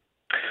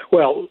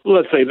 Well,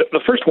 let's say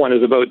the first one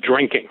is about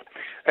drinking.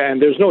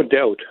 And there's no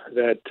doubt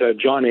that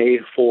John A.,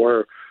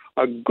 for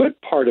a good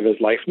part of his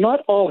life, not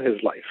all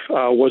his life,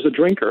 was a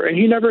drinker. And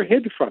he never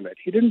hid from it.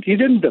 He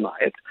didn't deny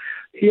it.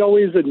 He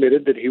always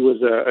admitted that he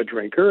was a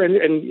drinker. And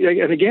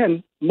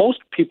again, most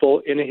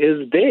people in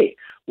his day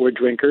were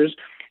drinkers.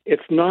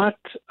 It's not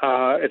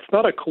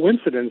a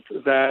coincidence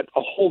that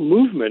a whole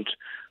movement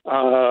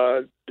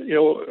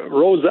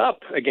rose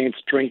up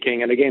against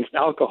drinking and against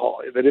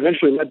alcohol that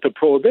eventually led to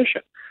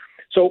prohibition.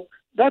 So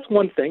that's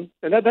one thing,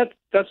 and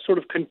that's sort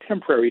of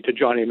contemporary to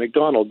John A.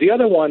 Macdonald. The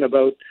other one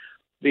about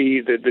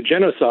the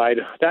genocide,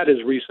 that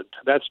is recent.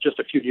 That's just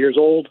a few years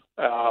old,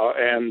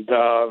 and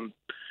that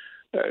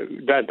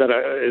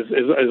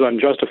is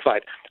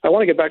unjustified. I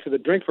want to get back to the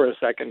drink for a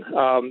second.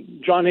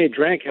 John A.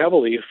 drank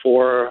heavily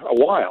for a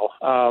while,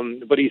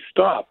 but he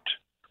stopped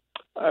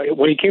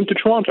when he came to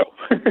Toronto.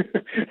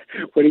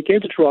 When he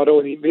came to Toronto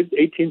in the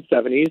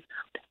mid-1870s,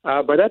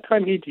 by that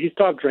time he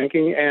stopped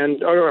drinking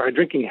or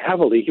drinking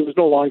heavily. He was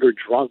no longer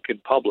drunk in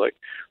public.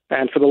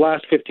 And for the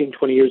last 15,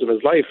 20 years of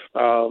his life,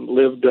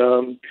 lived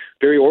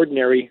very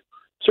ordinary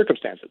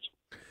circumstances.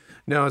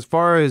 Now, as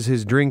far as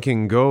his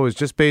drinking goes,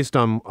 just based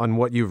on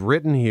what you've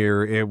written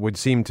here, it would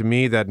seem to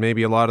me that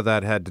maybe a lot of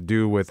that had to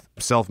do with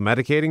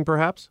self-medicating,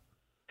 perhaps?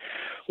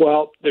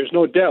 Well, there's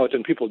no doubt,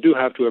 and people do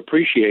have to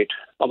appreciate,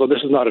 although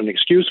this is not an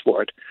excuse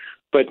for it,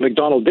 but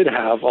Macdonald did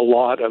have a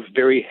lot of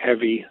very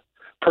heavy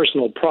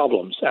personal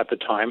problems at the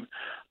time.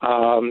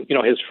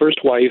 His first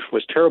wife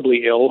was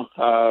terribly ill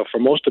for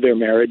most of their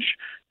marriage,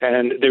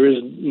 and there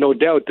is no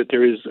doubt that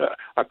there is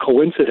a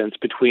coincidence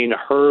between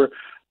her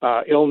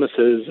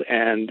illnesses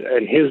and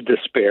his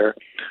despair.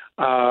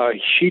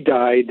 She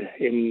died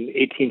in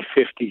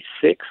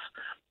 1856,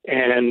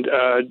 and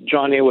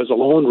John A. was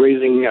alone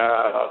raising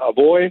a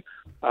boy.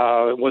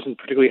 Wasn't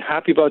particularly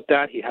happy about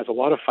that. He has a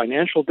lot of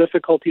financial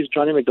difficulties.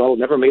 John A. Macdonald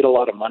never made a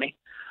lot of money.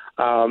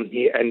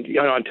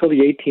 Until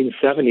the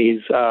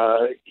 1870s,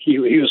 he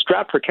was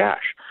strapped for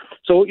cash.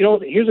 So,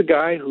 here's a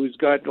guy who's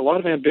got a lot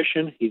of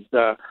ambition. He's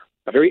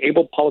a very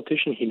able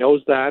politician. He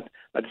knows that.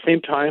 At the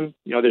same time,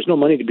 there's no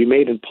money to be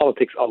made in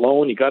politics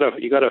alone. You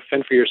gotta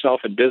fend for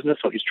yourself in business.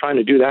 So he's trying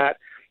to do that.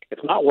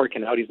 It's not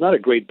working out. He's not a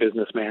great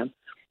businessman.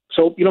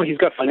 So, he's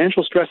got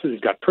financial stresses. He's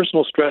got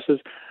personal stresses.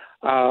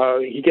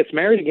 He gets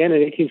married again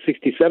in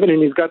 1867,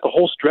 and he's got the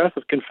whole stress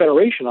of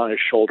Confederation on his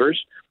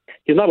shoulders.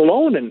 He's not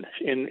alone in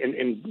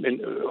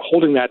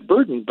holding that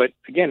burden, but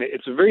again,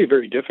 it's very,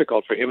 very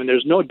difficult for him, and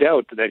there's no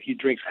doubt that he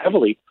drinks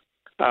heavily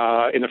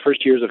in the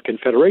first years of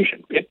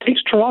Confederation. It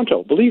takes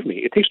Toronto, believe me,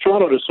 it takes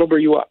Toronto to sober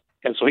you up.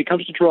 And so he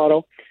comes to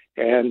Toronto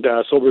and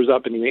sobers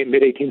up in the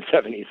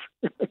mid-1870s.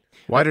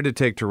 Why did it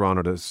take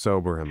Toronto to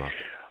sober him up?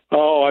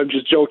 Oh, I'm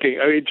just joking.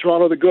 I mean,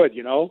 Toronto the good,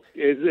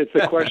 It's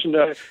a question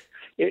that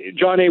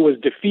John A. was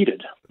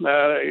defeated.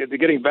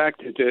 Getting back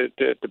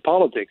to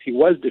politics, he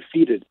was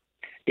defeated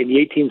in the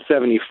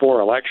 1874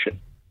 election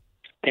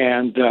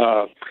and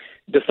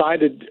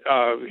decided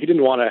he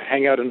didn't want to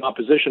hang out in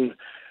opposition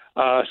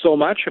so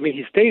much. I mean,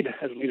 he stayed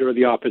as leader of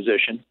the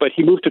opposition, but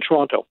he moved to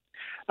Toronto.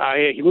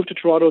 He moved to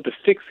Toronto to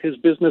fix his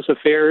business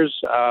affairs,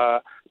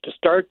 to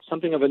start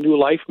something of a new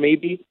life,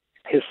 maybe.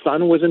 His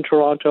son was in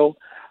Toronto,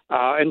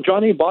 and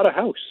John A. bought a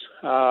house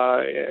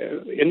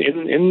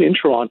in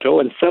Toronto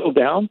and settled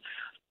down.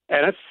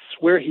 And that's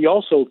where he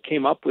also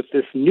came up with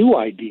this new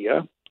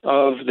idea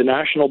of the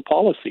national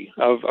policy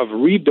of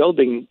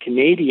rebuilding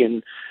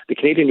the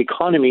Canadian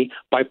economy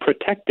by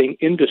protecting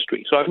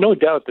industry. So I have no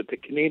doubt that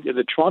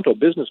the Toronto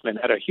businessmen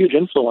had a huge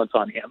influence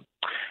on him,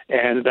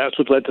 and that's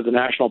what led to the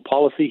national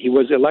policy. He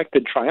was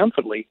elected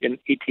triumphantly in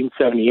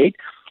 1878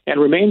 and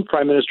remained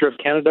Prime Minister of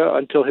Canada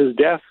until his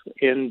death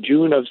in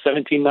June of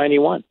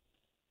 1791.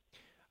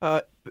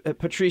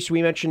 Patrice,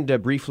 we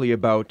mentioned briefly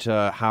about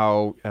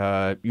how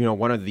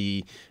one of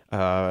the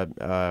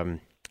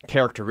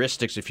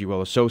characteristics, if you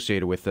will,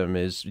 associated with him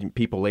is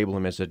people label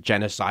him as a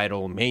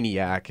genocidal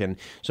maniac and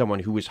someone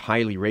who is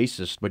highly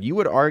racist. But you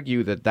would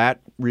argue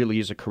that really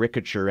is a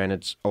caricature, and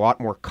it's a lot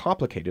more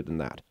complicated than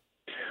that.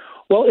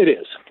 Well, it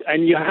is,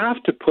 and you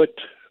have to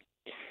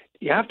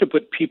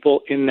put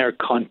people in their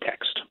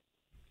context,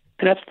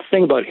 and that's the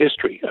thing about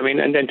history. I mean,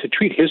 and to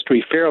treat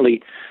history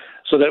fairly,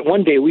 so that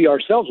one day we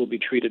ourselves will be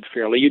treated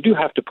fairly, you do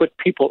have to put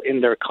people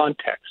in their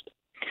context.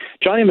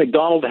 John A.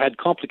 Macdonald had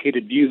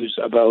complicated views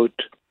about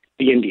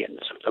the Indians,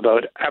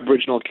 about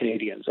Aboriginal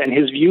Canadians, and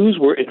his views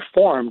were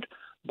informed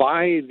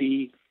by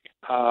the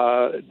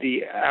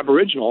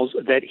Aboriginals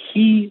that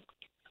he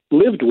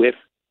lived with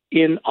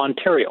in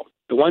Ontario,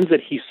 the ones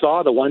that he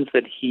saw, the ones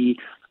that he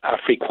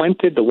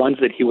frequented, the ones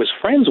that he was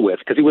friends with,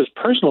 because he was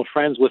personal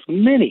friends with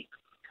many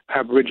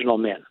Aboriginal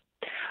men.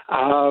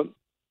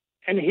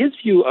 And his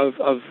view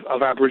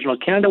of Aboriginal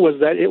Canada was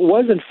that it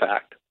was, in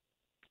fact,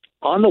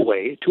 on the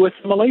way to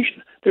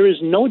assimilation.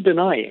 There's no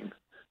denying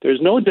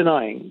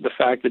the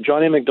fact that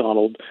John A.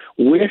 Macdonald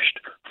wished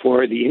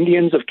for the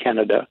Indians of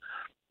Canada,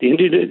 the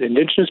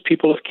Indigenous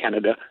people of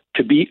Canada,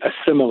 to be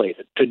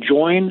assimilated, to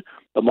join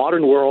the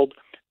modern world,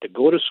 to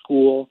go to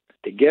school,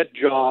 to get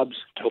jobs,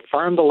 to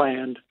farm the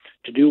land,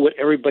 to do what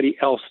everybody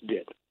else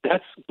did.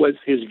 That was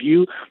his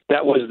view.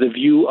 That was the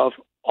view of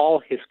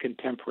all his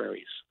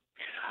contemporaries.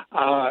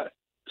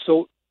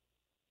 So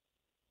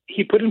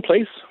he put in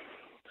place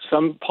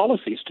some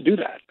policies to do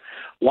that.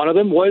 One of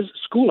them was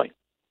schooling.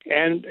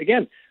 And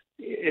again,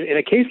 in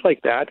a case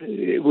like that,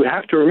 we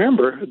have to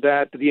remember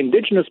that the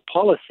Indigenous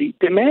policy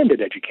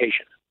demanded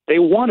education. They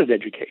wanted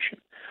education.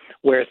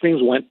 Where things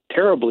went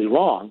terribly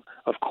wrong,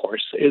 of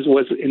course,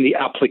 was in the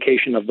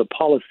application of the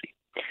policy.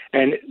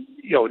 And,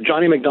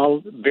 John A.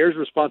 Macdonald bears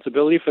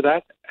responsibility for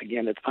that.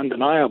 Again, it's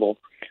undeniable.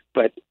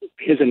 But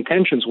his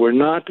intentions were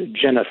not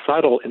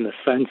genocidal in the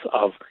sense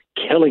of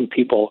killing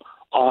people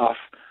off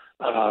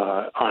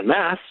en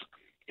masse.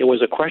 It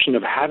was a question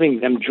of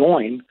having them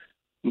join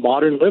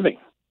modern living.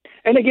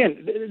 And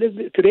again,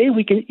 today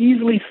we can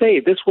easily say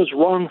this was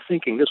wrong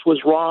thinking, this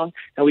was wrong,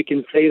 and we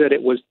can say that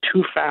it was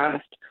too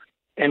fast,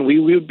 and we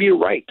would be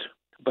right.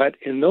 But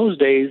in those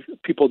days,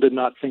 people did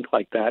not think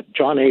like that.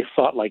 John A.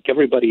 thought like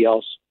everybody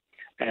else,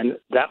 and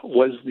that's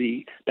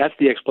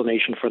the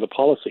explanation for the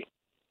policy.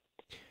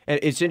 And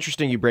it's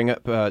interesting you bring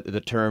up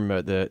the term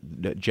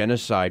the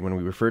genocide when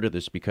we refer to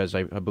this, because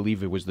I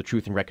believe it was the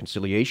Truth and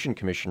Reconciliation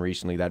Commission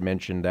recently that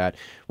mentioned that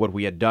what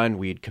we had done,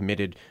 we had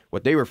committed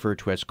what they referred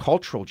to as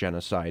cultural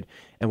genocide.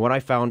 And what I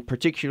found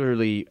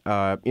particularly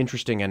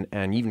interesting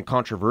and even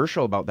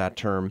controversial about that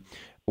term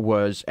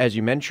was, as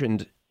you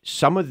mentioned,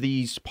 some of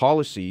these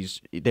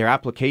policies, their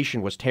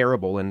application was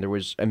terrible and there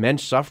was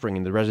immense suffering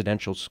in the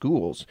residential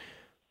schools.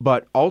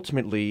 But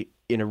ultimately,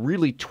 in a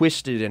really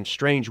twisted and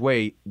strange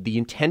way, the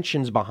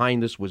intentions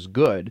behind this was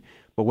good.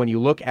 But when you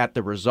look at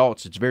the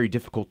results, it's very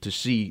difficult to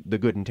see the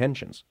good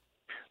intentions.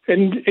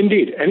 And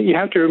indeed, and you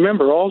have to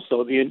remember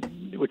also,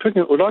 we're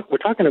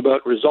talking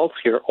about results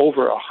here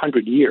over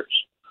 100 years,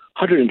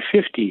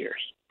 150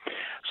 years.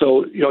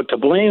 So, to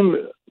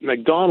blame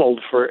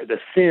Macdonald for the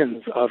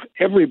sins of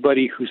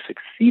everybody who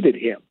succeeded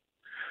him,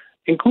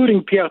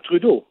 including Pierre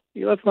Trudeau.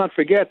 Let's not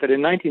forget that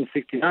in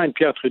 1969,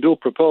 Pierre Trudeau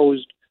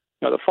proposed,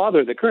 the father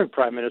of the current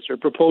prime minister,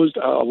 proposed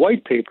a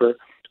white paper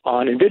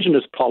on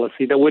Indigenous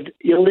policy that would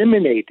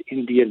eliminate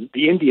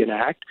the Indian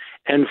Act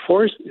and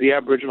force the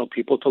Aboriginal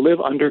people to live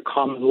under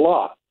common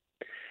law.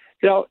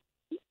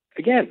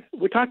 Again,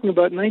 we're talking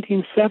about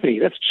 1970.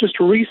 That's just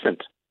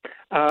recent.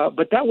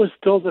 But that was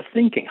still the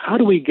thinking. How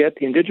do we get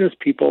the Indigenous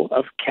people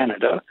of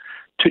Canada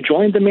to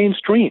join the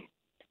mainstream?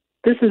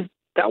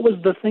 That was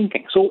the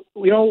thinking. So,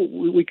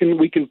 we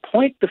can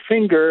point the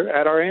finger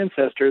at our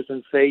ancestors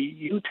and say,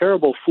 you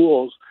terrible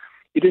fools,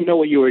 you didn't know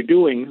what you were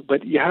doing,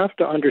 but you have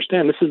to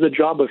understand this is the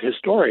job of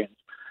historians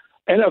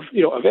and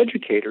of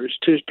educators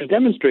to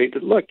demonstrate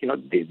that, look,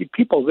 the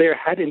people there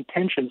had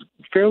intentions,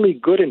 fairly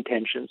good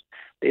intentions.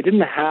 They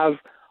didn't have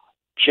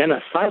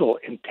genocidal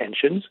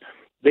intentions.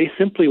 They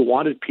simply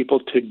wanted people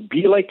to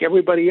be like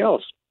everybody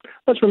else.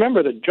 Let's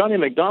remember that John A.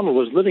 Macdonald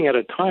was living at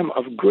a time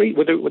of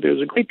where there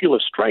was a great deal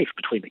of strife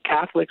between the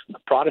Catholics and the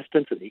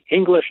Protestants and the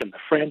English and the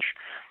French,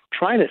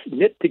 trying to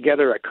knit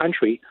together a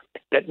country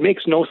that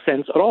makes no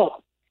sense at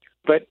all.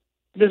 But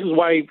this is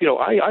why,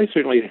 I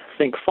certainly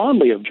think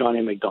fondly of John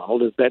A.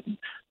 Macdonald, is that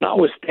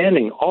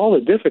notwithstanding all the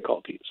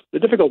difficulties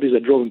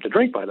that drove him to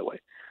drink, by the way,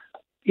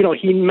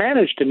 he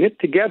managed to knit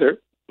together,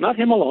 not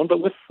him alone, but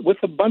with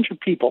a bunch of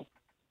people,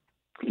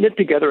 knit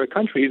together a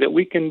country that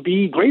we can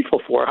be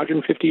grateful for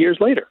 150 years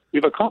later.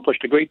 We've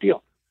accomplished a great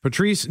deal.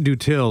 Patrice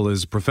Dutil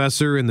is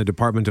professor in the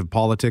Department of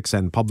Politics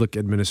and Public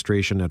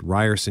Administration at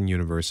Ryerson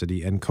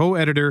University and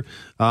co-editor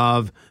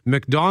of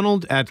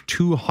Macdonald at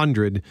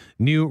 200,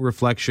 New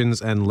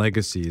Reflections and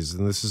Legacies.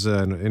 And this is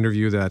an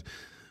interview that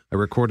I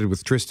recorded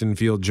with Tristan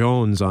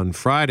Field-Jones on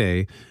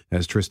Friday,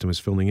 as Tristan was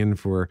filling in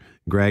for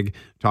Greg,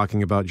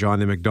 talking about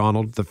John A.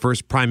 Macdonald, the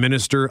first prime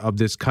minister of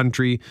this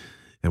country,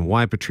 and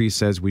why Patrice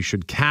says we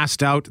should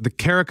cast out the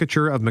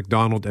caricature of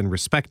Macdonald and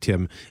respect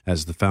him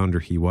as the founder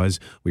he was.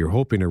 We were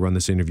hoping to run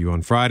this interview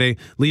on Friday,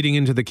 leading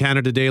into the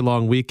Canada Day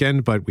long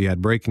weekend, but we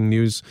had breaking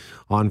news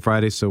on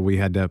Friday, so we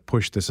had to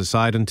push this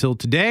aside until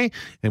today,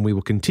 and we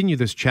will continue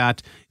this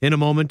chat in a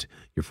moment.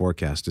 Your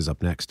forecast is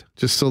up next.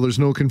 Just so there's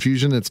no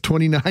confusion, it's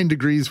 29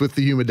 degrees with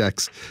the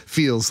Humidex.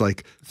 Feels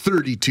like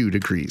 32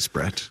 degrees,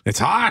 Brett. It's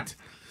hot!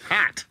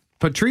 Hot!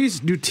 Patrice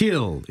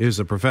Dutil is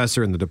a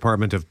professor in the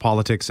Department of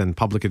Politics and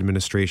Public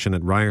Administration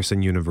at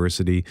Ryerson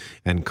University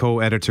and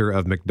co-editor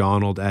of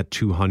Macdonald at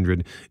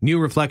 200, New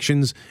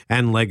Reflections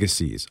and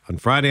Legacies. On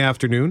Friday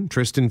afternoon,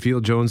 Tristan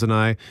Field-Jones and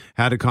I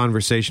had a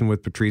conversation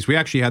with Patrice. We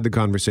actually had the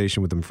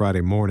conversation with him Friday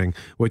morning,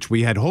 which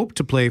we had hoped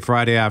to play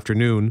Friday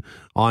afternoon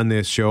on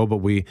this show, but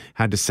we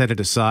had to set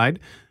it aside.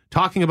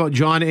 Talking about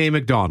John A.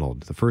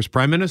 Macdonald, the first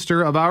prime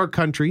minister of our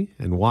country,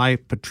 and why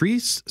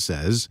Patrice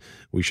says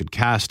we should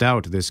cast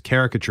out this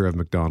caricature of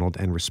Macdonald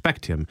and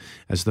respect him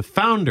as the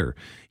founder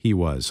he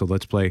was. So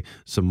let's play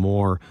some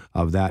more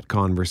of that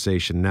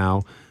conversation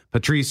now.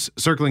 Patrice,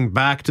 circling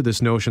back to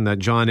this notion that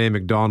John A.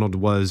 Macdonald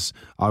was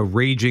a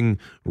raging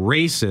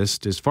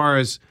racist, as far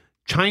as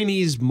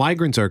Chinese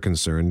migrants are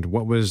concerned,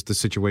 what was the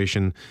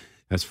situation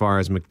as far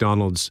as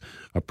Macdonald's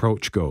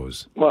approach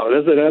goes? Well,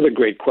 that's another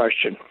great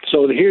question.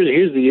 So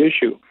here's the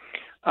issue.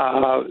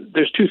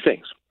 There's two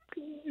things.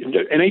 In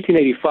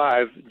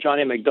 1885,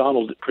 John A.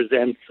 Macdonald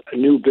presents a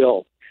new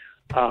bill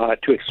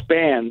to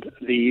expand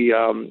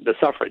the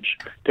suffrage,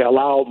 to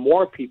allow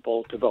more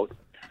people to vote.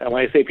 And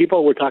when I say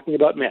people, we're talking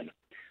about men,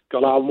 to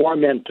allow more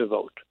men to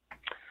vote.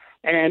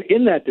 And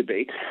in that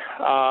debate,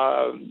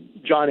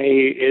 John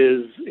A.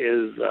 is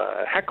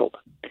heckled,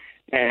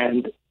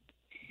 and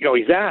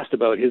he's asked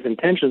about his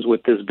intentions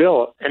with this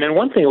bill. And then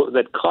one thing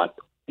that caught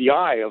the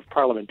eye of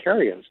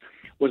parliamentarians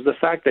was the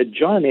fact that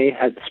John A.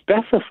 had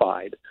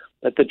specified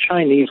that the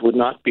Chinese would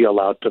not be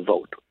allowed to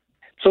vote.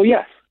 So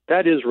yes,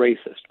 that is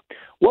racist.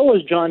 What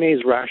was John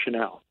A.'s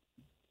rationale?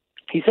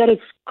 He said it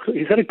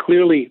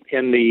clearly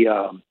in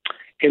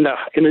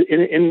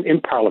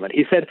Parliament.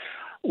 He said,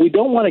 we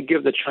don't want to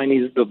give the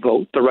Chinese the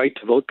right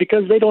to vote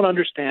because they don't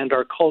understand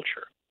our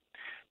culture.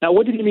 Now,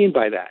 what did he mean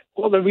by that?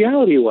 Well, the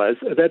reality was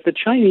that the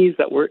Chinese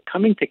that were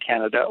coming to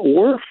Canada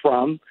were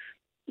from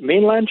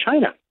mainland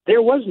China.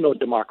 There was no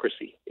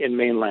democracy in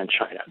mainland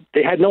China.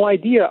 They had no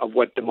idea of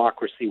what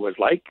democracy was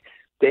like.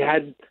 They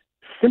had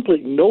simply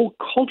no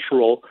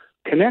cultural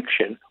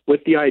connection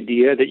with the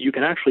idea that you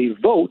can actually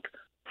vote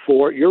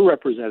for your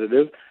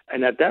representative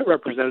and that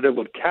representative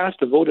would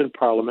cast a vote in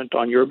Parliament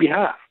on your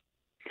behalf.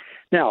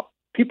 Now,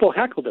 people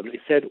heckled him. They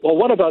said, well,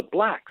 what about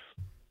blacks?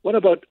 What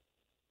about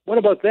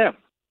them?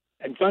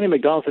 And John A.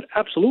 Macdonald said,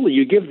 absolutely,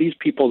 you give these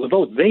people the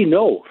vote. They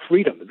know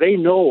freedom. They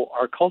know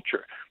our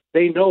culture.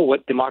 They know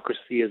what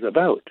democracy is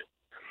about.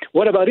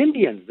 What about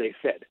Indians, they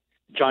said.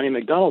 John A.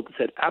 Macdonald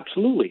said,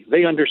 absolutely,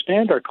 they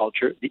understand our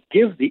culture. They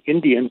give the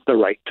Indians the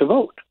right to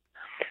vote.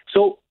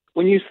 So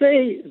when you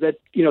say that,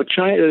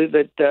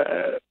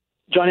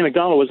 John A.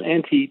 Macdonald was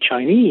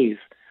anti-Chinese,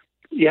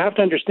 you have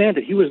to understand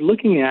that he was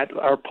looking at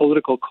our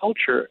political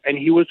culture, and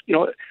he was,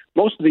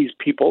 most of these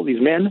people, these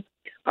men,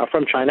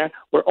 from China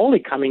were only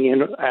coming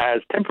in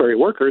as temporary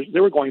workers. They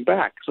were going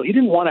back. So he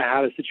didn't want to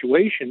have a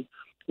situation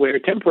where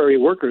temporary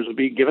workers would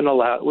be given the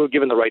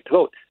right to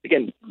vote.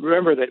 Again,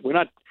 remember that we're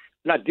not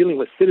dealing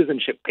with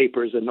citizenship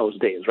papers in those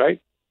days, right?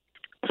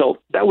 So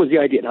that was the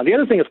idea. Now, the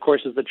other thing, of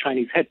course, is the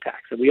Chinese head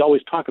tax, and we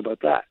always talk about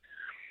that.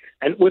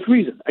 And with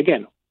reason.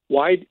 Again,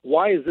 why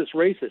is this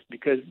racist?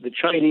 Because the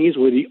Chinese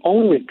were the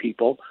only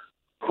people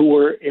who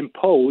were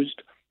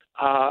imposed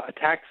a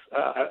tax,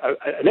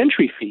 an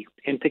entry fee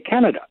into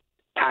Canada.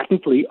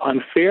 Patently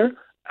unfair,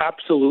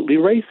 absolutely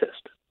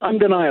racist,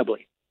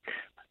 undeniably.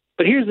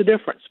 But here's the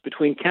difference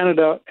between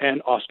Canada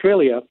and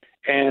Australia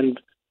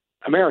and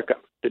America,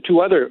 the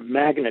two other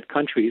magnet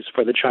countries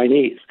for the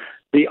Chinese.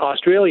 The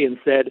Australians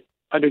said,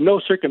 under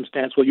no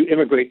circumstance will you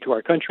immigrate to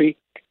our country.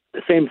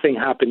 The same thing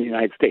happened in the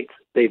United States.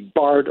 They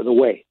barred the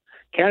way.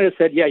 Canada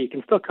said, yeah, you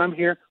can still come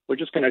here. We're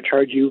just going to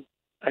charge you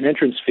an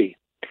entrance fee.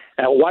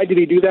 Now, why did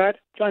he do that?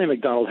 John A.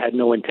 Macdonald had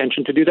no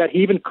intention to do that. He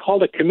even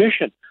called a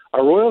commission,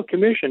 a royal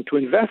commission, to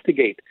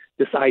investigate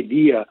this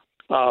idea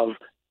of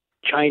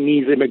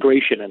Chinese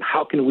immigration and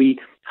how can we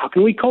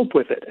cope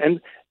with it.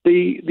 And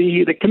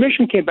the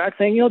commission came back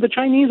saying, the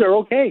Chinese are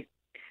okay.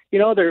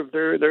 They're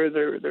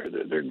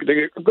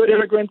good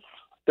immigrants.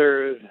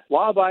 They're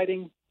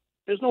law-abiding.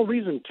 There's no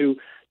reason to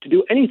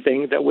do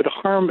anything that would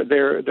harm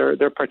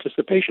their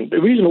participation.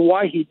 The reason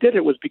why he did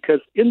it was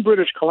because in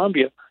British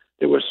Columbia,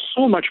 there was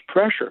so much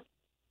pressure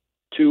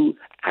to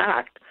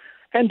act.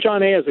 And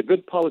John A., as a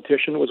good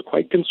politician, was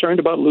quite concerned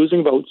about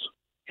losing votes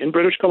in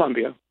British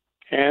Columbia.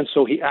 And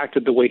so he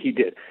acted the way he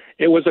did.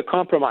 It was a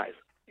compromise.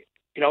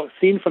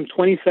 Seen from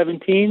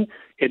 2017,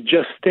 it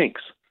just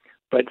stinks.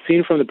 But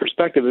seen from the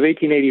perspective of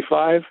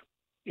 1885,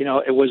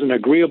 it was an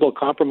agreeable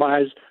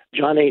compromise.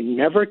 John A.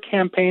 never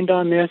campaigned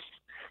on this.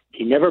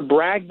 He never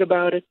bragged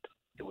about it.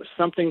 It was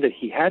something that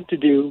he had to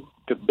do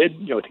to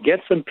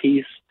get some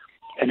peace,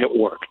 and it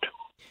worked.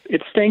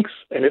 It stinks,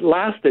 and it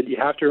lasted. You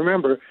have to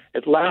remember,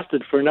 it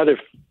lasted for another,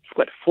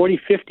 40,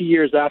 50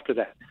 years after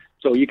that.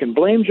 So you can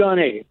blame John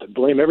A., but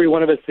blame every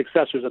one of his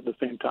successors at the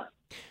same time.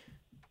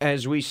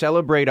 As we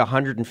celebrate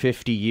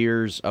 150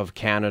 years of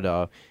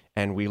Canada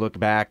and we look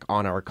back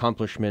on our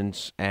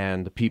accomplishments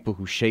and the people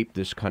who shaped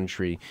this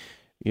country,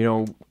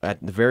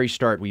 at the very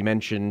start, we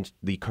mentioned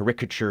the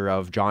caricature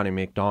of John A.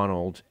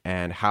 Macdonald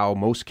and how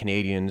most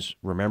Canadians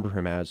remember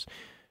him as.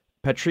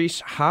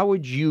 Patrice, how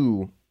would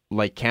you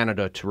like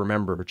Canada to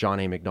remember John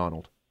A.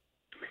 Macdonald?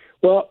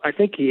 Well, I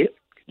think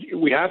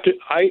we have to.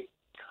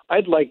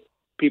 I'd like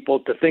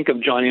people to think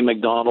of John A.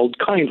 Macdonald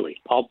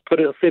kindly. I'll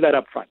say that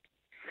up front.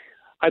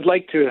 I'd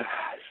like to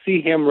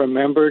see him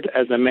remembered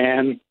as a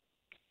man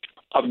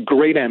of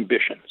great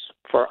ambitions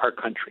for our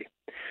country,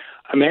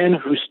 a man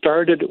who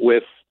started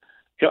with,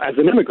 as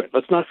an immigrant.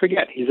 Let's not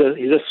forget, he's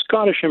a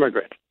Scottish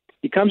immigrant.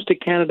 He comes to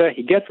Canada.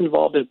 He gets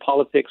involved in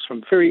politics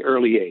from very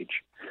early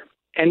age.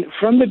 And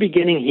from the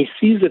beginning, he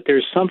sees that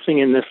there's something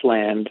in this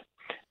land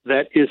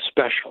that is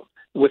special.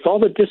 With all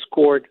the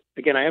discord,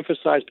 again, I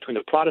emphasize between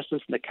the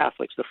Protestants and the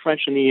Catholics, the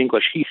French and the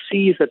English, he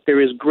sees that there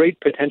is great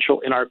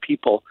potential in our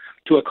people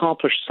to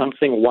accomplish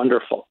something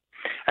wonderful.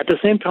 At the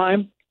same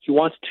time, he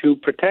wants to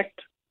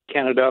protect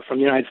Canada from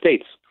the United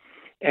States.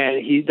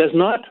 And he does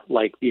not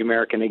like the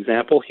American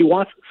example. He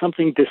wants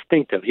something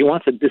distinctive. He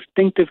wants a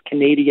distinctive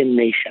Canadian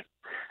nation.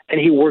 And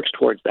he works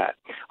towards that.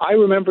 I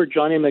remember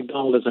John A.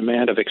 Macdonald as a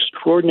man of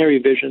extraordinary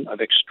vision, of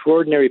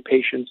extraordinary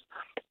patience.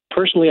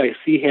 Personally, I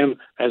see him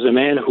as a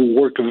man who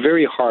worked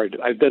very hard.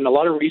 I've done a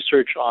lot of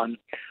research on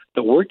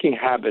the working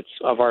habits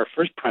of our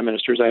first prime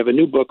ministers. I have a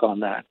new book on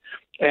that.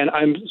 And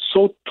I'm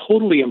so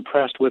totally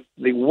impressed with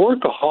the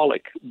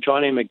workaholic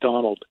John A.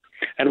 Macdonald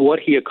and what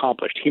he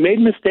accomplished. He made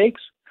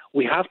mistakes.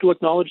 We have to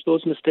acknowledge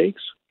those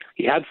mistakes.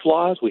 He had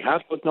flaws. We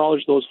have to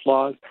acknowledge those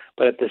flaws.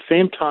 But at the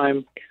same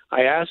time,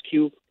 I ask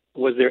you,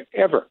 was there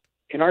ever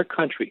in our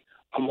country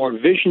a more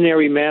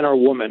visionary man or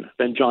woman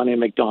than John A.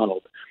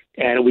 Macdonald?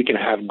 And we can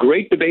have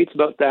great debates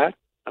about that.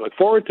 I look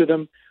forward to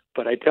them.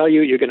 But I tell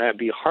you, you're going to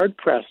be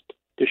hard-pressed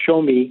to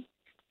show me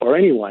or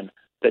anyone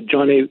that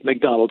John A.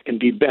 Macdonald can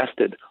be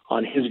bested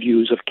on his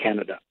views of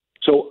Canada.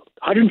 So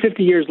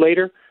 150 years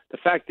later, the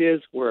fact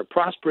is we're a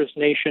prosperous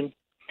nation.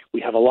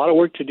 We have a lot of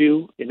work to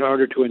do in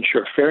order to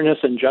ensure fairness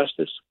and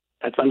justice.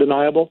 That's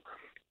undeniable.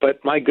 But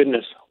my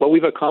goodness, what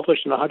we've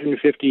accomplished in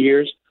 150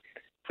 years,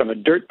 from a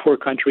dirt poor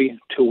country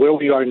to where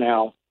we are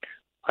now,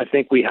 I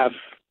think we have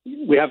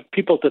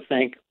people to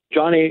thank.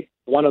 John A.,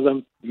 one of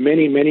them,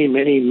 many, many,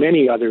 many,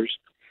 many others.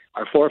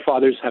 Our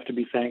forefathers have to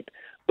be thanked.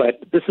 But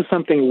this is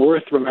something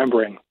worth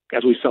remembering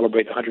as we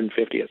celebrate the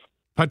 150th.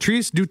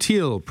 Patrice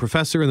Dutil,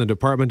 professor in the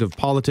Department of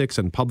Politics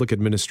and Public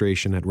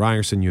Administration at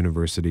Ryerson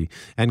University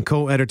and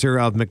co-editor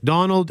of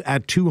Macdonald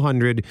at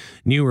 200,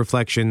 New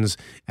Reflections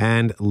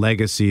and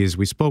Legacies.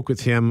 We spoke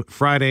with him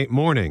Friday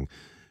morning.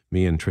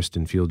 Me and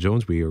Tristan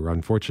Field-Jones,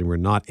 unfortunately were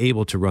not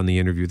able to run the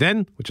interview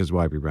then, which is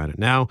why we ran it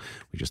now.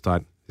 We just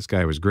thought this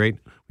guy was great.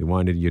 We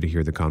wanted you to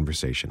hear the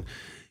conversation.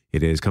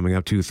 It is coming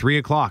up to 3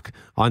 o'clock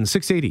on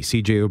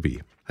 680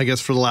 CJOB. I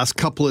guess for the last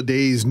couple of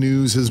days,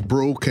 news has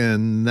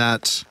broken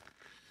that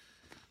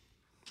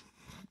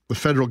the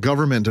federal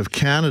government of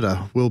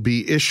Canada will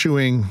be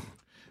issuing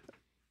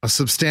a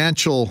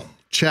substantial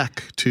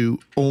check to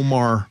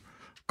Omar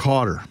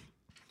Khadr.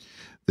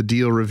 The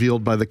deal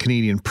revealed by the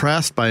Canadian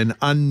press by an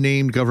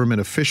unnamed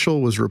government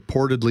official was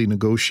reportedly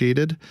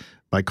negotiated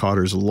by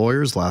Khadr's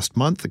lawyers last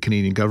month. The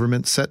Canadian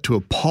government set to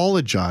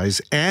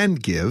apologize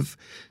and give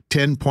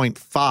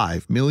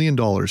 $10.5 million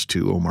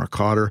to Omar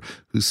Khadr,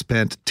 who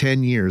spent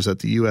 10 years at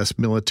the U.S.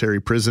 military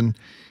prison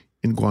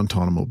in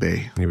Guantanamo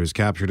Bay. He was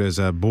captured as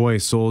a boy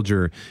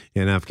soldier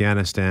in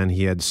Afghanistan.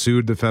 He had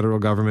sued the federal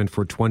government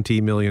for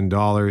 $20 million.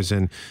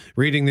 And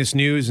reading this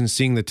news and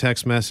seeing the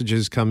text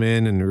messages come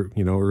in, and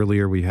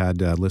earlier we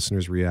had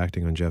listeners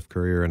reacting on Jeff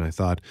Courier, and I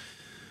thought,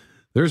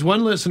 there's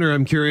one listener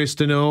I'm curious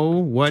to know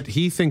what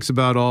he thinks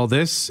about all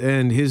this,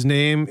 and his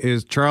name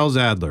is Charles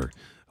Adler,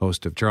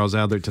 host of Charles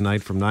Adler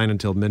Tonight from 9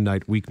 until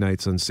midnight,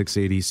 weeknights on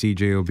 680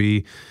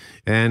 CJOB.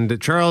 And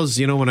Charles,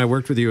 when I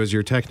worked with you as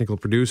your technical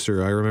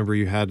producer, I remember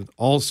you had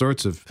all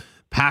sorts of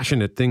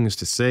passionate things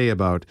to say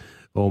about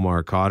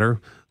Omar Khadr.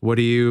 What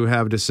do you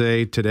have to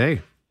say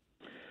today?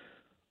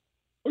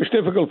 It's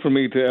difficult for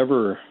me to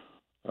ever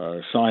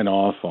sign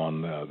off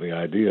on the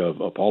idea of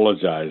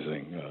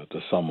apologizing to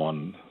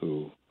someone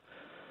who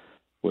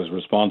was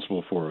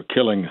responsible for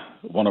killing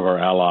one of our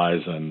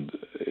allies, and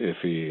if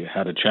he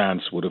had a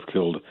chance would have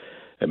killed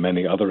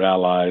many other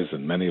allies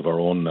and many of our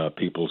own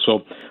people. So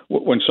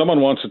when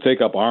someone wants to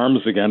take up arms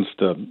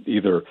against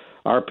either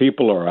our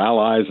people or our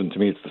allies, and to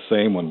me it's the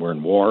same when we're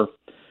in war,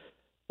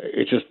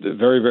 it's just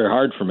very, very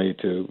hard for me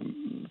to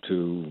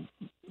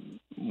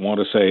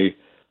want to say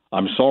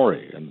I'm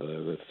sorry. And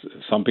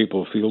some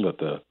people feel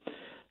that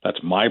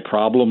that's my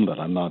problem, that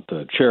I'm not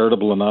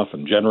charitable enough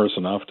and generous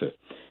enough to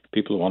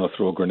people who want to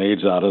throw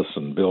grenades at us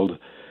and build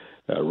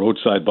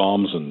roadside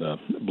bombs and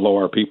blow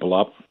our people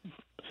up.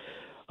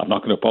 I'm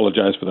not going to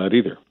apologize for that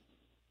either.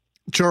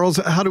 Charles,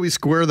 how do we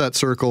square that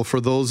circle for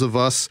those of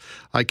us?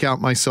 I count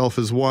myself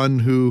as one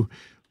who,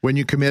 when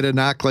you commit an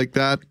act like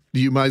that,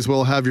 you might as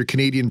well have your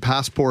Canadian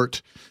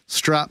passport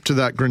strapped to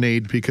that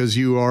grenade, because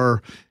you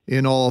are,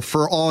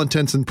 for all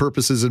intents and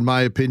purposes, in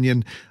my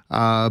opinion,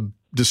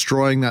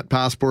 destroying that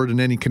passport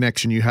and any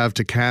connection you have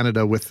to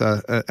Canada with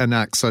an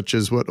act such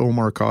as what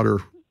Omar Khadr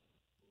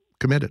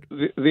committed.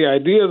 The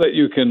idea that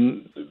you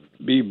can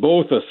be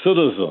both a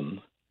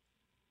citizen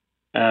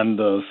and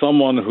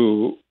someone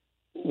who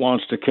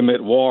wants to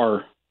commit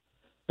war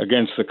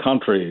against the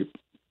country,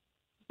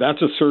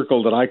 that's a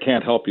circle that I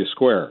can't help you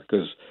square.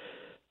 Because,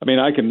 I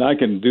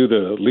can do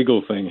the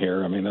legal thing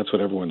here. That's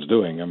what everyone's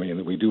doing.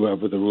 We do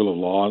have the rule of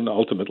law, and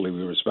ultimately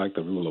we respect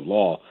the rule of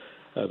law.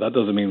 That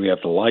doesn't mean we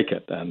have to like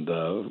it. And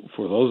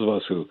for those of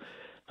us who,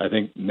 I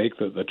think, make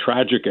the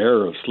tragic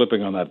error of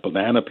slipping on that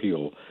banana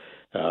peel,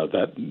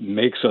 that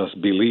makes us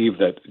believe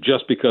that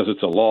just because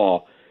it's a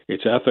law,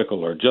 it's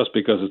ethical, or just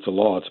because it's a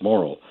law, it's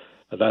moral.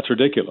 That's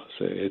ridiculous.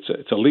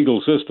 It's a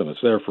legal system. It's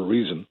there for a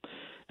reason,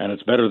 and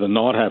it's better than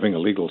not having a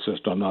legal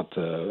system. I'm not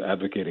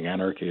advocating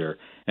anarchy or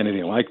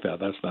anything like that.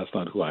 That's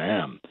not who I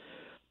am.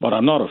 But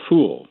I'm not a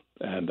fool,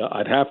 and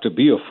I'd have to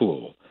be a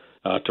fool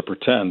to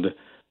pretend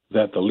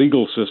that the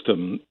legal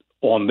system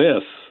on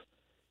this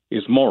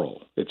is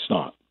moral. It's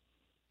not.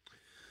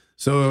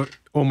 So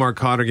Omar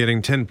Khadr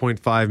getting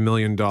 $10.5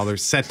 million,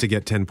 set to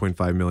get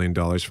 $10.5 million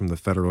from the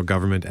federal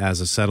government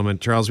as a settlement.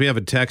 Charles, we have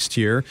a text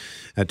here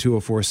at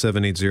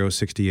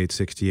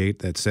 204-780-6868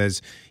 that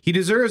says, he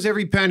deserves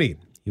every penny.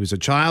 He was a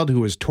child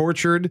who was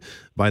tortured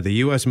by the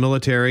U.S.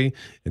 military,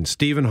 and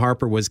Stephen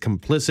Harper was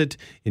complicit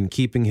in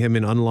keeping him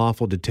in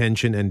unlawful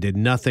detention and did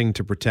nothing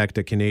to protect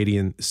a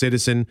Canadian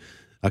citizen.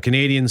 A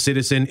Canadian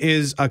citizen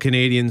is a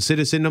Canadian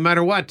citizen no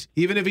matter what.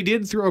 Even if he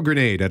did throw a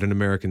grenade at an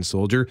American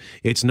soldier,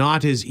 it's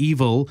not as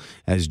evil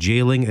as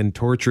jailing and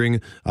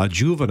torturing a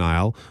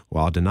juvenile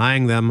while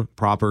denying them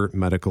proper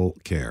medical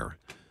care.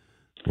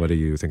 What do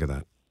you think of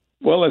that?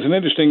 Well, it's an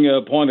interesting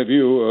point of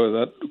view.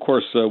 That, of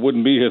course,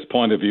 wouldn't be his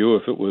point of view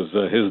if it was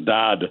his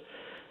dad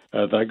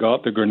that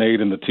got the grenade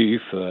in the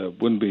teeth.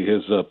 Wouldn't be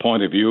his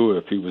point of view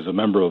if he was a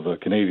member of a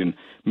Canadian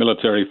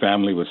military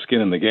family with skin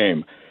in the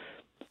game.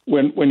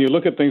 When you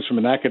look at things from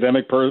an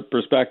academic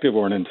perspective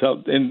or in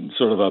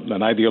sort of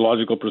an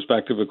ideological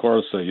perspective, of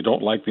course, you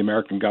don't like the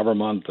American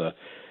government,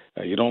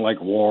 you don't like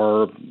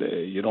war,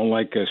 you don't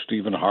like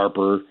Stephen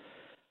Harper.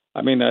 I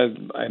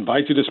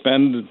invite you to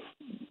spend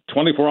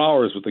 24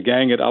 hours with the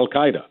gang at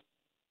Al-Qaeda.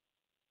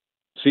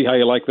 See how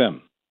you like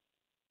them.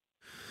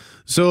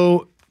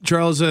 So,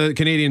 Charles,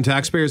 Canadian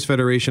Taxpayers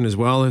Federation as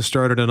well has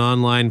started an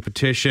online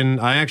petition.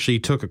 I actually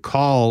took a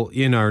call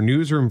in our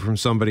newsroom from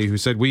somebody who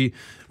said we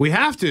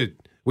have to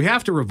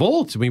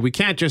revolt. We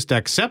can't just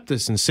accept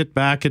this and sit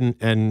back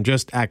and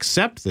just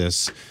accept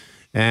this.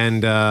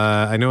 And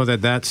I know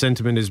that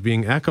sentiment is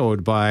being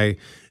echoed by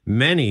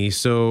many.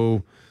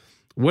 So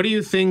what do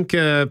you think?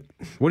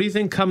 What do you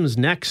think comes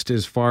next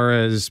as far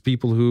as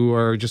people who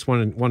are just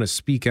want to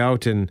speak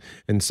out and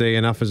say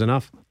enough is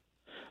enough?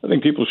 I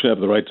think people should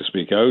have the right to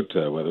speak out,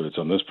 whether it's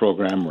on this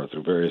program or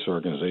through various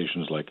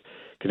organizations like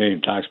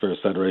Canadian Taxpayers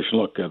Federation.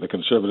 Look, the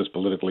Conservatives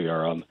politically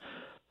are on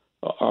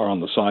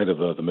the side of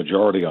the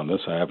majority on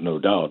this, I have no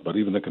doubt. But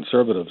even the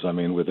Conservatives,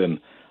 within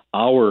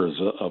hours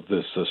of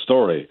this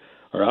story,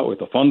 are out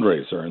with a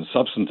fundraiser. And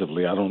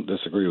substantively, I don't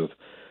disagree with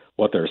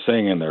what they're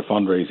saying in their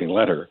fundraising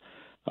letter.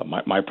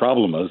 My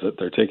problem is that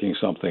they're taking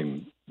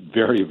something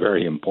very,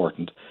 very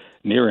important,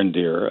 near and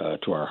dear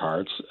to our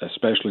hearts,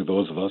 especially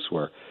those of us who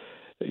are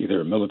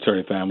either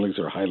military families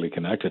or highly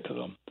connected to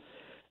them,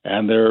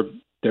 and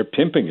they're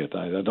pimping it.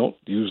 I don't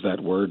use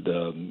that word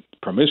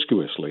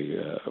promiscuously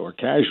or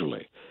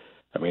casually.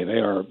 I mean,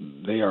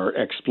 they are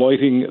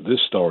exploiting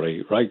this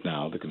story right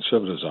now. The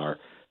Conservatives are,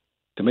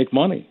 to make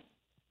money.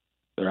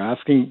 They're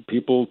asking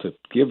people to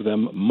give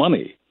them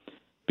money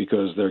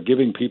because they're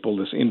giving people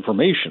this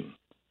information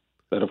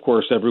that, of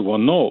course,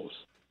 everyone knows.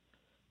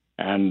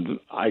 And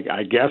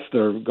I guess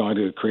they're going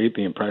to create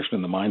the impression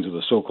in the minds of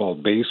the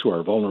so-called base who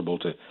are vulnerable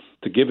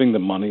to giving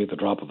them money at the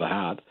drop of a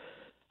hat.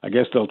 I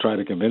guess they'll try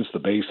to convince the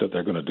base that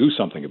they're going to do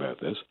something about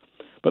this.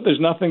 But there's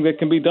nothing that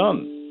can be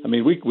done. I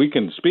mean, we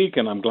can speak,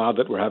 and I'm glad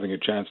that we're having a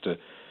chance to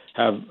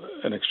have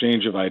an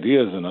exchange of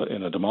ideas in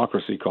a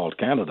democracy called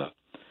Canada.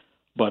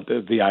 But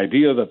the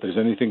idea that there's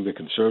anything the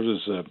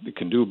Conservatives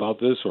can do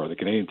about this, or the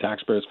Canadian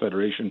Taxpayers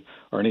Federation,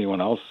 or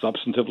anyone else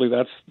substantively,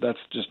 that's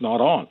just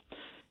not on.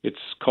 It's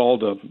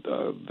called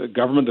the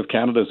Government of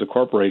Canada is a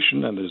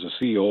corporation, and there's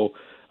a CEO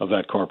of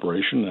that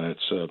corporation, and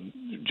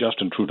it's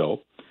Justin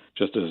Trudeau,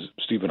 just as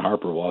Stephen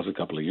Harper was a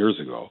couple of years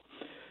ago.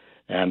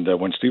 And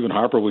when Stephen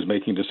Harper was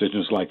making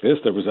decisions like this,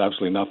 there was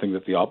absolutely nothing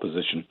that the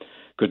opposition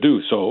could do.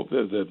 So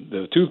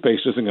the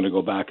toothpaste isn't going to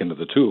go back into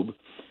the tube.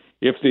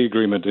 If the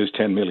agreement is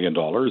 $10 million,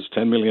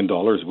 $10 million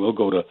will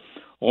go to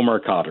Omar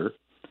Khadr,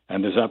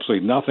 and there's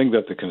absolutely nothing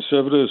that the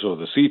Conservatives or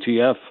the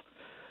CTF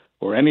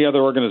or any other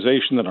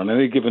organization that on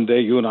any given day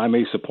you and I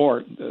may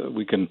support,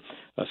 we can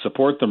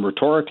support them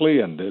rhetorically,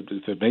 and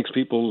if it makes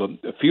people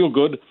feel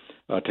good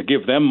to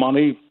give them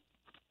money,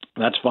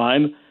 that's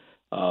fine.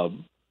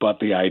 But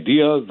the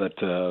idea that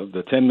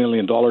the $10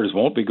 million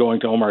won't be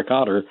going to Omar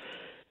Khadr,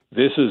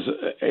 this is,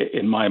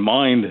 in my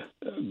mind,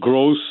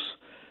 gross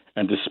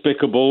and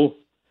despicable.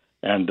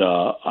 And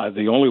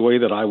the only way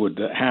that I would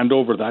hand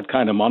over that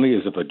kind of money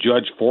is if a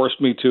judge forced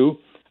me to.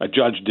 A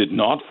judge did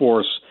not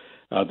force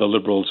the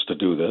Liberals to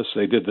do this.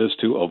 They did this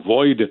to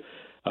avoid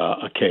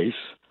a case.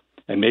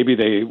 And maybe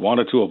they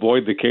wanted to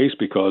avoid the case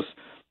because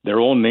their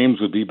own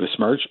names would be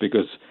besmirched,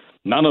 because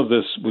none of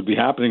this would be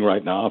happening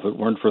right now if it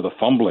weren't for the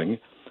fumbling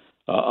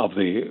of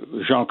the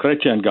Jean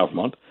Chrétien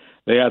government.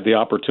 They had the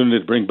opportunity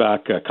to bring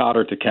back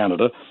Khadr to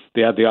Canada.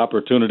 They had the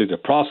opportunity to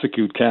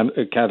prosecute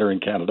Khadr in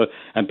Canada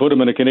and put him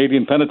in a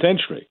Canadian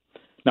penitentiary.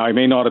 Now, he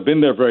may not have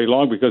been there very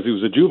long because he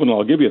was a juvenile,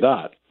 I'll give you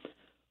that.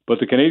 But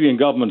the Canadian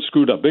government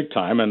screwed up big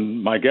time,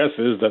 and my guess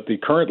is that the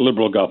current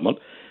Liberal government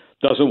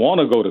doesn't want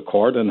to go to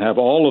court and have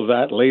all of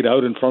that laid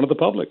out in front of the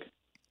public.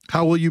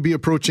 How will you be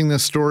approaching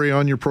this story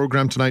on your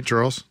program tonight,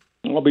 Charles?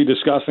 I'll be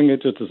discussing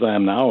it just as I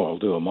am now. I'll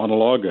do a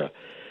monologue.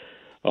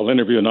 I'll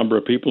interview a number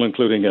of people,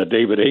 including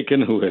David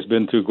Akin, who has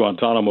been to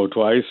Guantanamo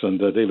twice. And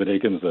David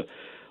Akin is one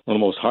of the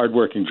most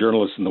hardworking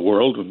journalists in the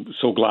world. I'm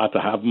so glad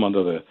to have him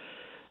under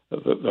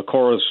the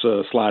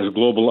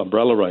Chorus/Global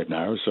umbrella right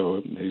now.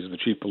 So he's the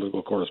chief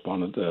political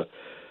correspondent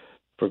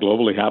for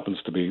Global. He happens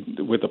to be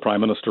with the Prime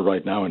Minister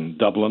right now in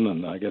Dublin,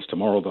 and I guess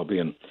tomorrow they'll be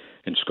in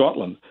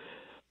Scotland.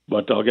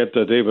 But I'll get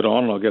David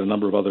on, and I'll get a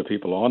number of other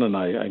people on, and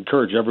I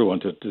encourage everyone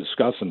to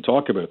discuss and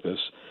talk about this.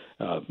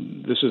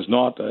 This is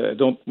not, I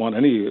don't want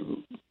any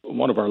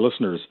one of our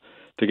listeners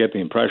to get the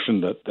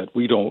impression that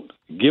we don't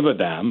give a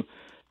damn.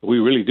 We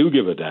really do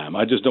give a damn.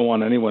 I just don't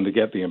want anyone to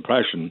get the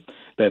impression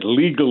that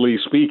legally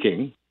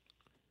speaking,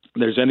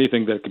 there's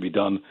anything that can be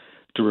done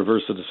to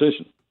reverse the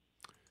decision.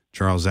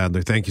 Charles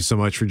Adler, thank you so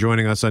much for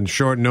joining us on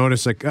short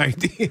notice. I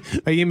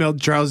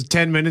emailed Charles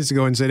 10 minutes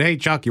ago and said, hey,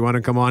 Chuck, you want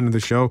to come on to the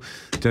show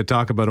to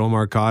talk about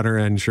Omar Khadr?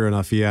 And sure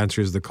enough, he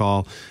answers the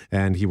call,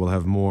 and he will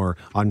have more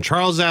on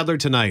Charles Adler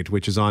tonight,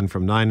 which is on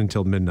from 9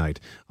 until midnight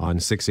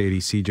on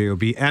 680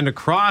 CJOB and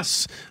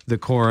across the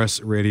Chorus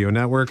Radio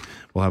Network.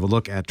 We'll have a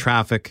look at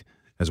traffic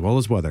as well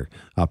as weather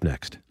up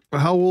next.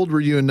 How old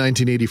were you in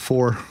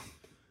 1984?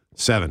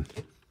 7.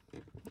 Do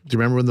you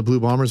remember when the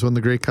Blue Bombers won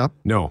the Grey Cup?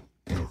 No.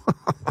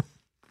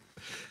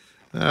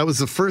 That was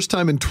the first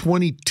time in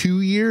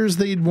 22 years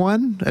they'd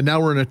won, and now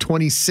we're in a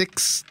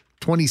 26,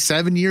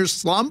 27-year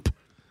slump.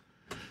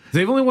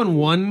 They've only won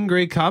one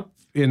Grey Cup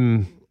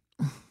in...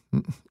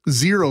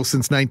 0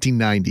 since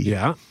 1990.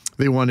 Yeah.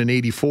 They won in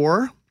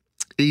 84,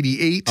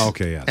 88,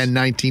 and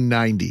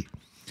 1990.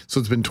 So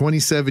it's been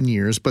 27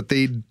 years, but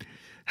they'd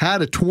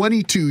had a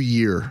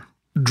 22-year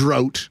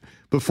drought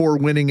before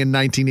winning in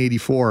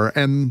 1984.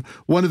 And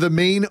one of the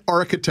main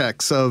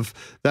architects of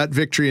that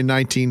victory in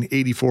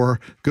 1984,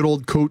 good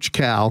old Coach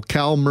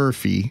Cal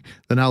Murphy,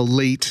 the now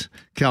late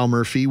Cal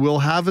Murphy, will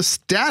have a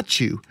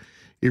statue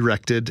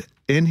erected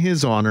in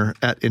his honor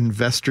at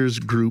Investors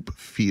Group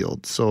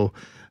Field. So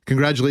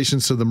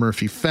congratulations to the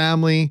Murphy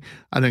family,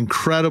 an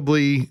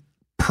incredibly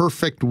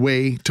perfect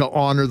way to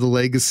honor the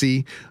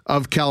legacy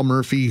of Cal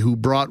Murphy, who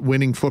brought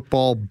winning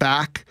football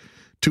back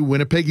to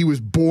Winnipeg. He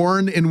was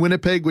born in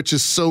Winnipeg, which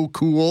is so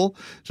cool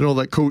to know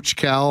that Coach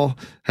Cal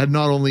had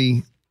not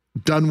only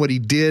done what he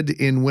did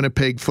in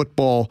Winnipeg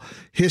football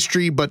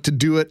history, but to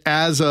do it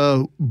as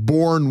a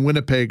born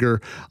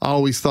Winnipegger, I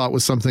always thought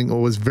was something that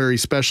was very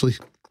special.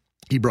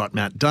 He brought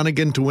Matt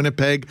Dunnigan to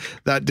Winnipeg.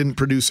 That didn't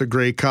produce a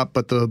Grey Cup,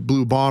 but the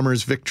Blue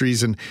Bombers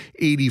victories in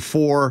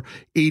 84,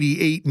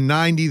 88, and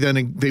 90.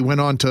 Then they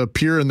went on to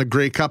appear in the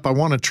Grey Cup. I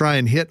want to try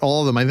and hit all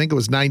of them. I think it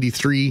was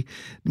 93,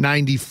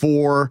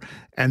 94,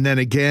 and then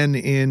again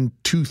in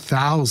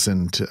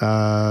 2000.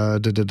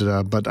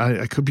 But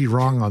I could be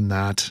wrong on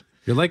that.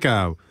 You're like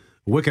a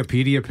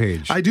Wikipedia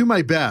page. I do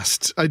my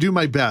best.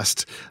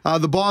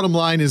 The bottom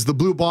line is the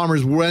Blue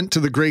Bombers went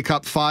to the Grey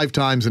Cup 5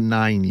 times in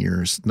 9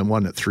 years and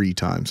won it 3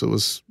 times. It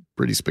was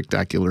pretty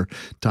spectacular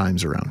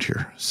times around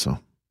here. So,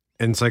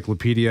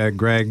 Encyclopedia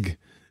Greg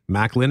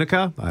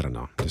Maklinica? I don't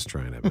know. Just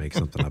trying to make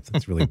something up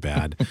that's really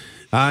bad.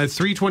 It's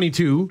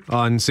 3:22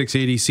 on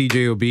 680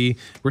 CJOB.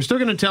 We're still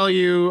going to tell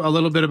you a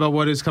little bit about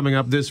what is coming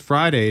up this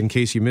Friday in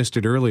case you missed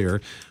it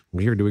earlier.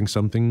 We are doing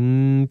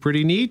something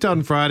pretty neat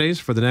on Fridays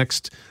for the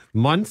next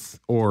month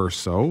or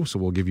so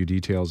we'll give you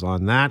details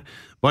on that.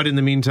 But in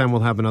the meantime,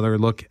 we'll have another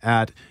look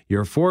at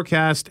your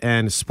forecast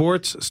and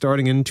sports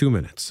starting in 2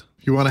 minutes.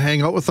 You want to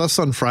hang out with us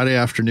on Friday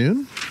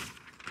afternoon?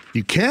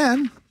 You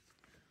can.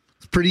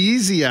 It's pretty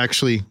easy,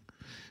 actually.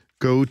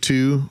 Go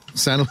to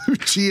Santa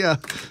Lucia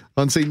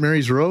on St.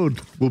 Mary's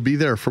Road. We'll be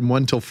there from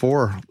 1 till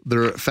 4.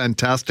 They're a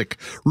fantastic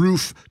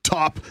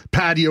rooftop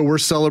patio. We're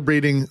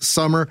celebrating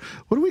summer.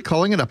 What are we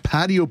calling it? A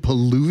patio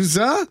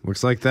palooza?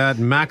 Looks like that.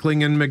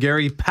 Mackling and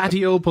McGarry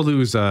Patio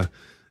Palooza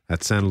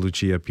at Santa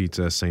Lucia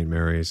Pizza, St.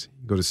 Mary's.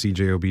 Go to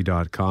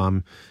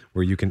cjob.com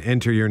where you can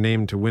enter your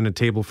name to win a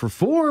table for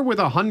 4 with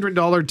a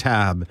 $100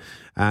 tab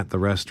at the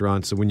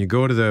restaurant. So when you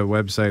go to the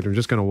website, I'm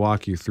just going to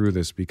walk you through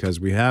this because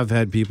we have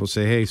had people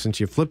say, hey, since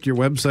you flipped your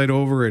website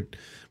over,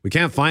 we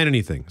can't find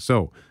anything.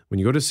 So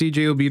when you go to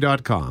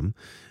cjob.com,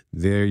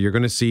 there you're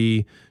going to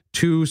see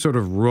 2 sort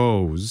of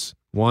rows.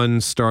 One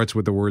starts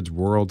with the words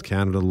World,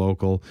 Canada,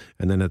 Local,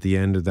 and then at the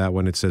end of that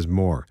one it says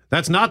More.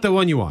 That's not the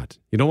one you want.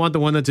 You don't want the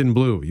one that's in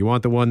blue. You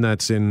want the one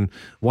that's in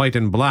white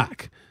and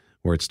black,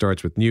 where it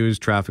starts with news,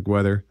 traffic,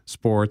 weather,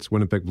 sports,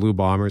 Winnipeg Blue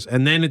Bombers,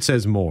 and then it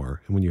says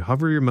More. And when you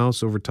hover your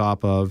mouse over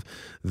top of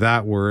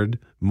that word,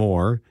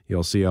 More,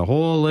 you'll see a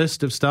whole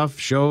list of stuff,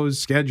 shows,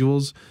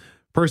 schedules,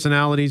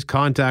 personalities,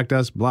 contact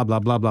us, blah, blah,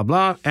 blah, blah,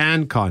 blah,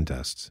 and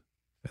contests.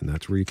 And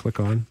that's where you click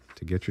on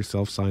to get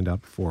yourself signed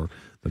up for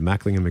the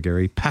Mackling and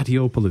McGarry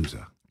Patio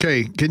Palooza.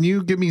 Okay, can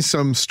you give me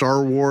some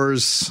Star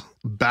Wars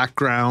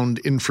background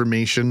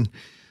information?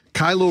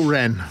 Kylo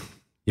Ren.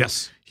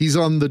 Yes. He's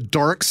on the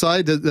dark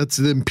side.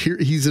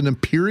 He's an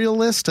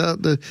imperialist.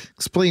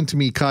 Explain to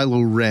me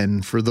Kylo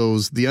Ren for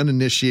the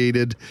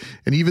uninitiated.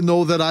 And even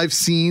though that I've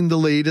seen the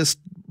latest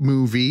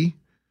movie,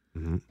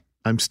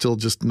 I'm still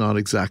just not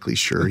exactly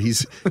sure.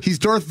 He's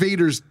Darth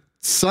Vader's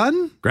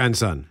son?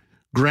 Grandson.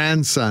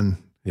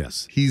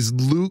 Yes. He's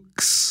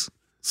Luke's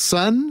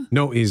son?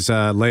 No, he's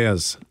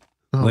Leia's.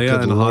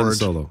 Leia and Han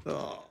Solo.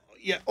 Oh,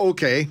 yeah,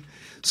 okay.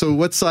 So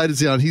what side is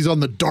he on? He's on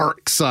the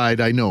dark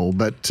side, I know,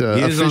 but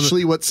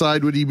officially, what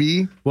side would he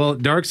be? Well,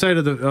 dark side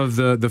of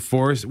the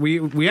Force.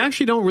 We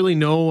actually don't really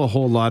know a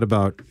whole lot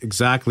about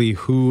exactly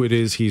who it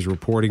is he's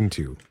reporting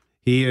to.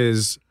 He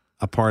is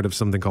a part of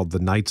something called the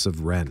Knights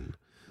of Ren.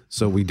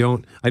 So we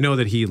don't. I know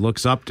that he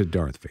looks up to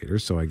Darth Vader,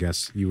 so I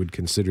guess you would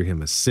consider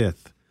him a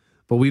Sith.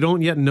 But we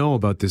don't yet know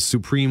about this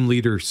Supreme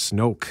Leader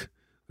Snoke.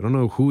 I don't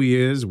know who he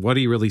is, what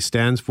he really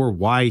stands for,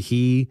 why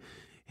he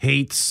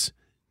hates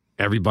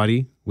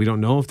everybody. We don't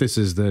know if this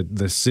is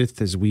the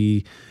Sith as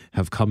we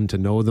have come to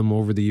know them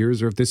over the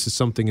years, or if this is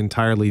something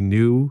entirely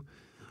new,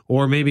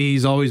 or maybe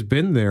he's always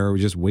been there,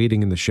 just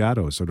waiting in the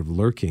shadows, sort of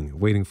lurking,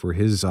 waiting for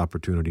his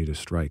opportunity to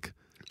strike.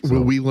 So,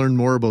 will we learn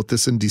more about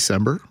this in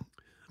December,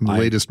 in the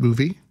latest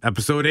movie?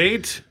 Episode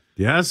 8,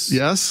 yes.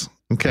 Yes?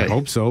 Okay. I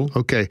hope so.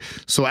 Okay,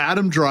 so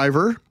Adam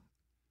Driver,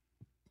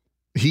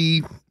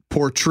 he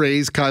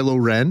portrays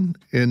Kylo Ren,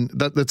 and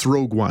that's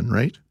Rogue One,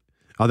 right?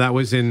 Oh, that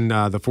was in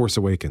The Force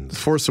Awakens.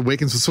 Force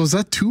Awakens. So was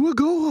that 2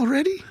 ago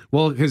already?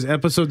 Well, because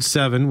episode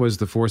 7 was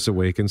The Force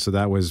Awakens, so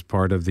that was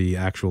part of the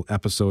actual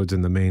episodes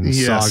in the main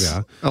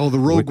saga. Oh, the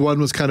Rogue One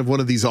was kind of one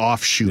of these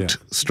offshoot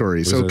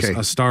stories. It was okay.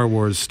 a Star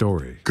Wars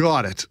story.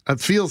 Got it.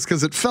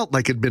 Because it felt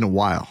like it'd been a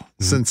while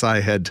since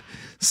I had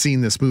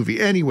seen this movie.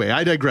 Anyway,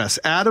 I digress.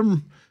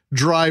 Adam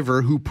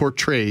Driver, who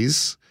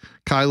portrays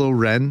Kylo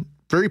Ren,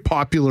 very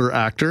popular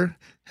actor,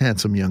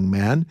 handsome young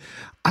man.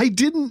 I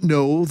didn't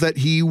know that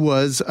he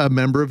was a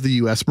member of the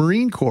U.S.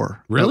 Marine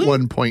Corps at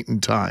one point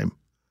in time.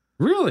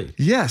 Really?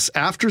 Yes.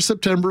 After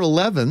September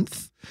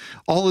 11th,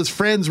 all his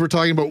friends were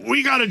talking about,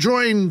 we got to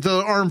join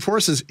the armed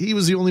forces. He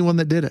was the only one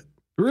that did it.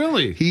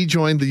 Really? He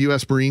joined the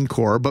U.S. Marine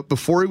Corps, but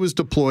before he was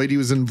deployed, he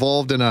was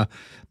involved in a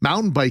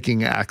mountain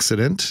biking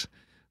accident,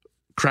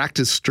 cracked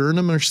his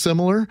sternum or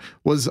similar,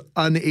 was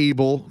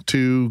unable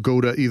to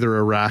go to either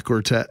Iraq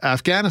or to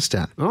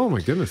Afghanistan. Oh,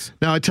 my goodness.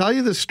 Now, I tell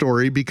you this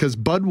story because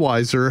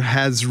Budweiser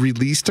has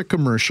released a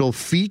commercial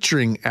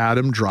featuring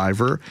Adam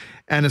Driver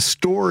and a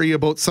story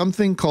about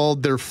something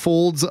called their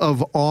Folds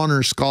of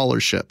Honor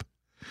Scholarship.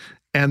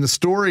 And the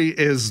story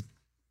is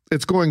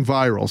it's going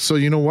viral. So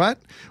you know what?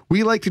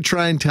 We like to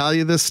try and tell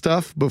you this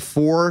stuff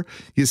before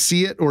you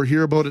see it or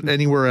hear about it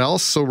anywhere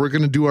else. So we're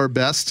going to do our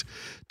best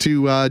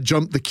to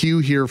jump the queue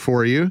here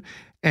for you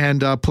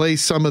and play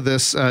some of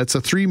this. It's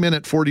a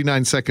 3-minute,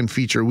 49-second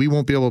feature. We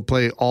won't be able to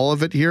play all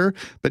of it here,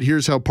 but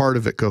here's how part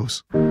of it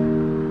goes.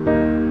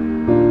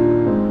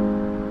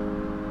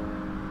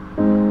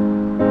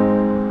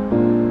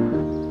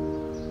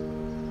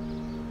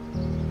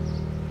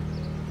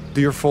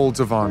 Dear Folds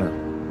of Honor,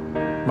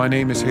 my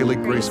name is Haley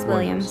Grace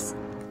Williams.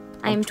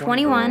 I am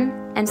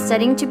 21 and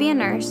studying to be a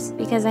nurse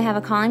because I have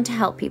a calling to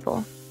help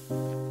people.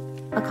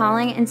 A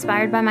calling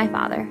inspired by my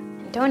father.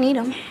 I don't need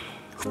him.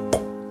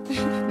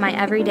 My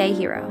everyday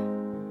hero,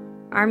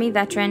 Army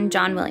veteran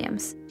John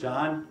Williams.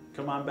 John,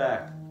 come on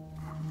back.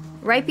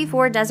 Right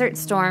before Desert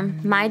Storm,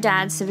 my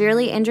dad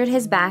severely injured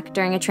his back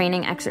during a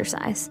training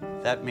exercise.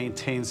 That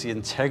maintains the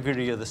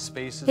integrity of the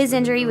spaces. His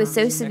injury was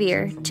so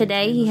severe,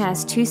 today he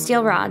has 2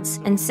 steel rods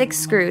and 6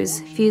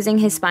 screws fusing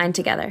his spine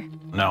together.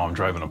 Now I'm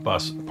driving a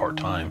bus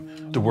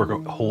part-time to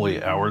work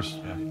holy hours.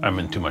 I'm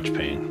in too much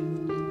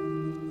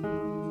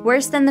pain.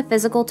 Worse than the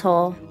physical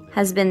toll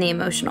has been the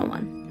emotional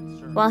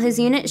one. While his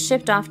unit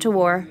shipped off to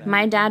war,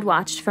 my dad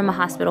watched from a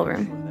hospital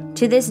room.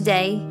 To this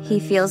day, he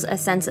feels a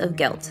sense of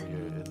guilt.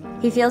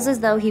 He feels as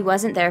though he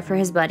wasn't there for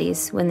his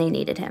buddies when they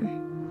needed him.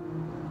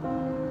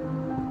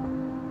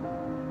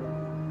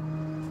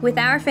 With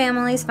our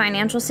family's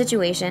financial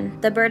situation,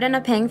 the burden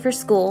of paying for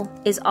school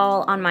is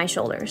all on my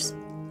shoulders.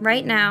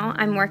 Right now,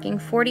 I'm working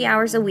 40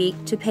 hours a week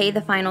to pay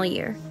the final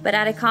year, but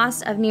at a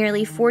cost of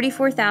nearly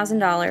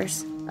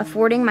 $44,000,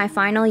 affording my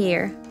final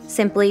year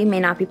simply may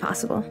not be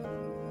possible.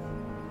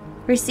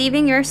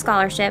 Receiving your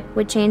scholarship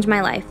would change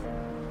my life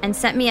and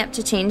set me up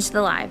to change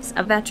the lives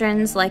of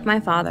veterans like my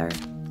father.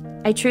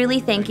 I truly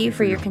thank you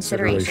for your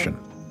consideration.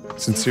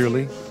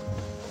 Sincerely,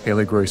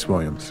 Haley Grace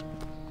Williams.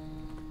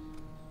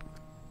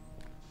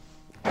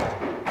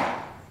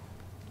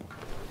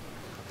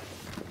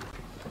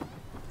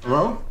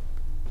 Hello?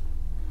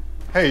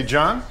 Hey,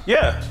 John?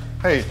 Yeah.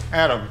 Hey,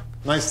 Adam.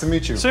 Nice to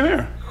meet you. Same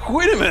here.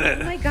 Wait a minute.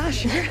 Oh my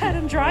gosh, you're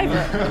Adam Driver.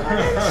 I'm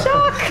in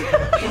shock.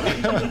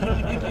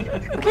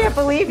 Can't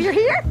believe you're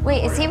here.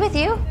 Wait, is he with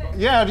you?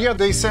 Yeah,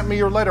 they sent me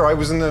your letter. I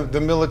was in the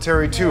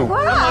military too.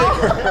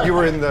 Wow. You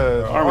were in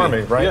the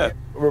Army, right? Yeah.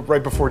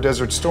 Right before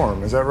Desert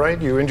Storm, is that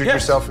right? You injured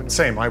yourself?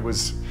 Same, I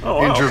was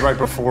injured right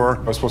before.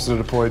 I was supposed to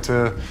deploy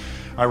to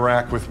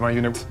Iraq with my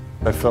unit.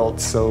 I felt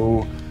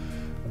so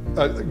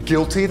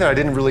guilty that I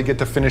didn't really get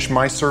to finish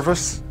my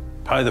service.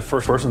 Probably the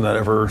first person that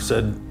ever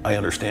said, I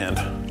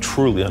understand,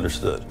 truly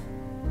understood.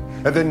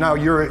 And then now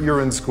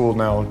you're in school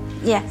now.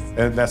 Yes.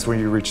 And that's when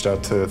you reached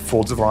out to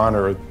Folds of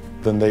Honor.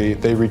 Then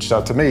they reached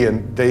out to me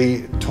and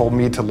they told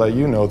me to let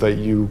you know that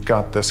you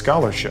got the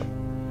scholarship.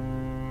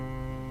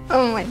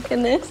 Oh my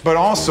goodness. But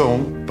also,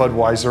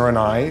 Budweiser and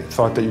I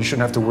thought that you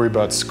shouldn't have to worry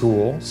about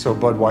school. So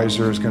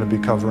Budweiser is going to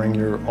be covering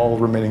your all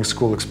remaining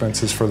school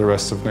expenses for the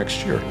rest of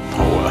next year.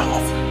 Oh,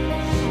 wow.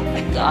 Oh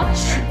my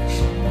gosh.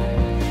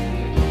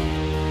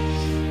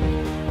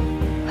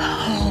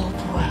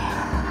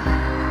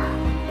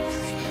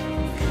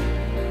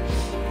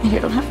 You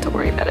don't have to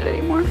worry about it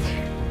anymore.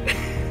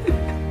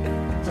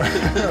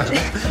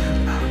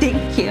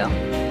 Thank you.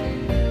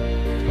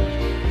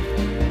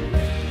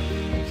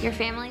 Your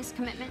family's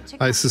commitment to...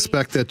 I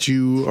suspect that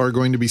you are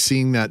going to be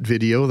seeing that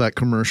video, that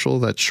commercial,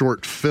 that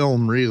short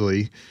film,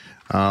 really,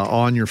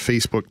 on your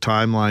Facebook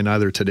timeline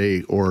either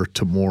today or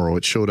tomorrow.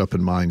 It showed up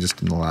in mine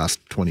just in the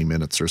last 20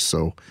 minutes or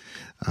so.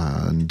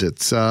 And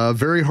it's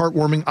very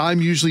heartwarming.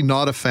 I'm usually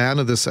not a fan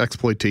of this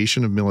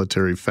exploitation of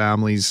military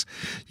families.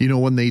 You know,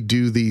 when they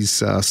do these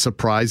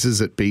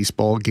surprises at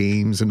baseball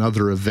games and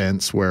other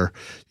events where,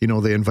 you know,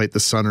 they invite the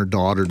son or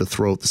daughter to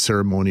throw out the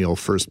ceremonial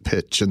first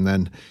pitch, and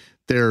then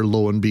there,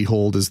 lo and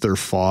behold, is their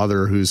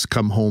father who's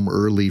come home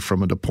early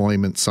from a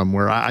deployment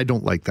somewhere. I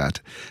don't like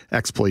that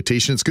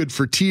exploitation. It's good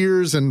for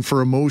tears and for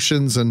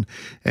emotions and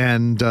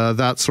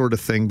that sort of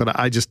thing, but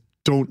I just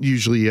don't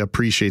usually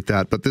appreciate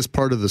that. But this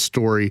part of the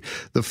story,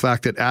 the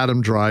fact that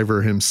Adam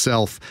Driver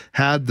himself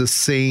had the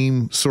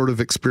same sort of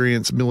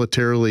experience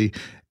militarily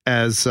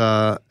as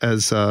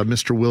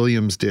Mr.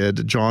 Williams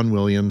did, John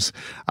Williams,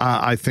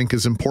 I think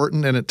is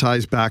important, and it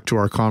ties back to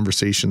our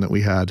conversation that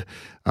we had,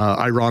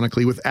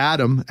 ironically, with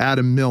Adam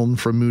Milne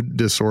from Mood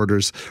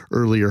Disorders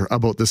earlier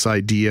about this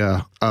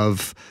idea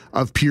of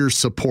peer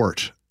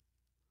support.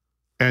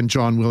 And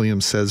John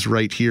Williams says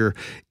right here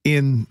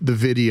in the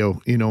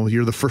video, you know,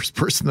 you're the first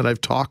person that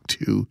I've talked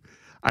to.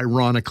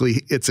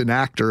 Ironically, it's an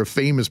actor, a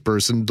famous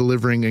person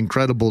delivering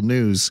incredible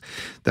news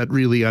that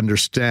really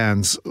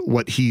understands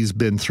what he's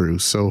been through.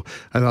 So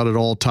I thought it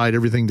all tied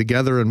everything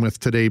together. And with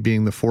today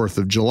being the 4th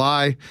of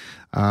July,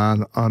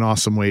 an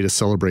awesome way to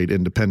celebrate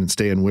Independence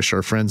Day and wish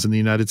our friends in the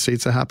United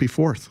States a happy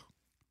 4th.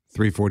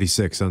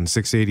 346 on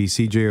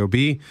 680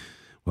 CJOB.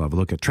 We'll have a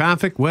look at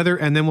traffic, weather,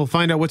 and then we'll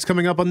find out what's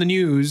coming up on the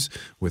news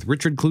with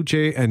Richard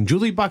Kluche and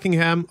Julie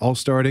Buckingham, all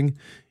starting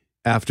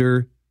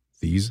after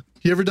these.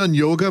 You ever done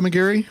yoga,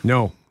 McGarry?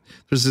 No.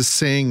 There's this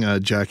saying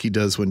Jackie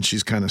does when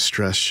she's kind of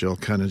stressed. She'll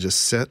kind of just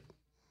sit,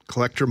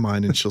 collect her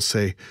mind, and she'll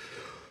say,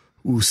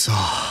 "USA,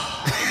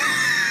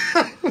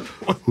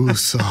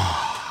 USA."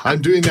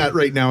 I'm doing that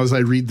right now as I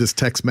read this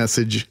text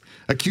message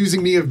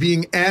accusing me of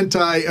being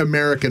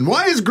anti-American.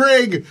 Why is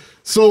Greg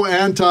so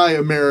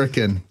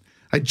anti-American?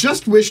 I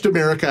just wished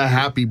America a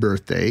happy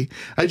birthday.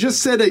 I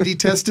just said I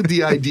detested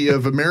the idea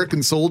of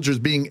American soldiers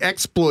being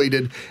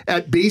exploited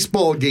at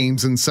baseball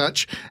games and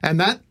such, and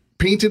that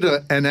painted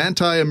an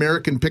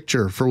anti-American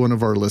picture for one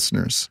of our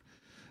listeners.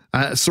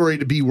 Sorry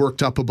to be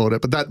worked up about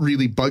it, but that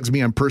really bugs me.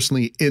 I'm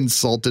personally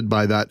insulted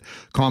by that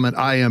comment.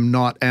 I am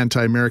not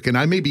anti-American.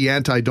 I may be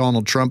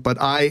anti-Donald Trump,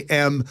 but I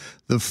am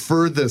the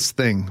furthest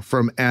thing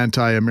from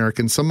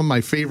anti-American. Some of my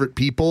favorite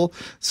people,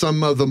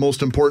 some of the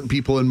most important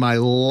people in my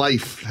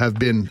life have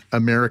been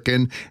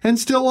American and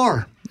still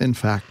are, in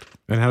fact.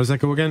 And how does that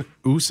go again?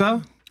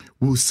 USA?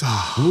 USA.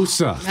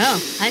 USA.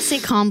 Oh, I say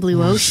calm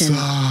blue ocean.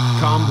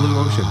 Calm blue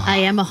ocean. I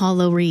am a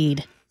hollow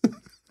reed.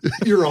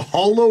 You're a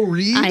hollow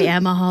reed? I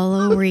am a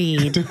hollow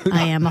reed.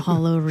 I am a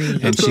hollow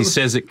reed. And she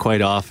says it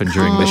quite often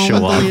during the Calm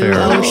show off blue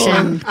air.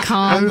 ocean.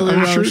 Calm blue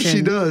I'm sure ocean.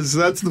 she does.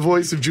 That's the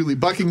voice of Julie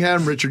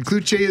Buckingham. Richard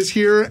Kluche is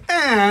here,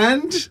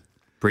 and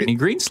Brittany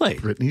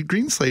Greenslade. Brittany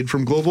Greenslade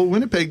from Global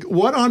Winnipeg.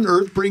 What on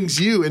earth brings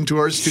you into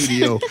our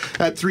studio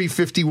at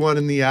 3:51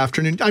 in the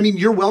afternoon? I mean,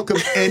 you're welcome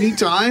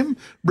anytime,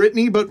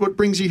 Brittany, but what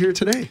brings you here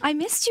today? I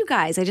missed you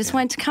guys. I just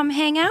wanted to come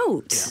hang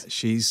out.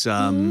 She's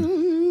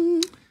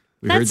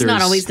That's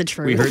not always the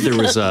truth. We heard there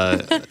was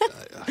a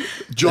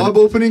job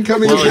opening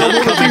coming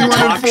upcoming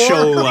talk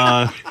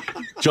show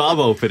job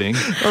opening.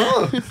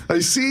 Oh, I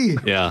see.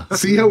 Yeah.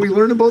 See how we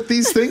learn about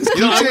these things?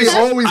 Kluche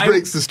always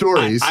breaks the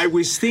stories. I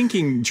was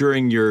thinking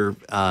during your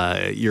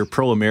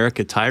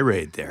pro-America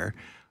tirade there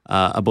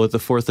about the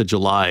 4th of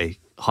July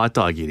hot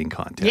dog eating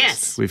contest.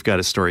 Yes. We've got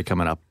a story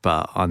coming up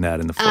on that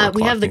in the 4 o'clock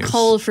We have the news.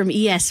 call from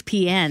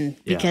ESPN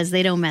because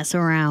they don't mess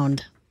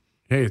around.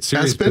 Hey, it's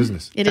serious Espen?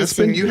 business. It is Espen,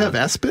 serious. you have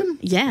Espen?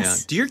 Yes.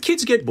 Yeah. Do your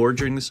kids get bored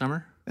during the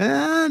summer?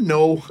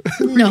 No.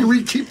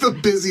 We keep them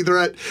busy. They're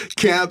at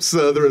camps.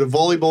 They're at a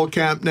volleyball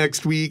camp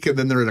next week, and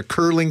then they're at a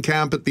curling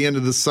camp at the end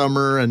of the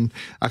summer, and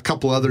a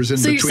couple others in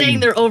So between. you're saying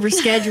they're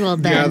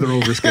overscheduled then? Yeah, they're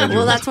overscheduled.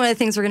 Well, that's one of the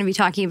things we're going to be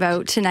talking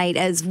about tonight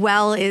as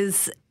well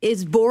is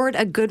bored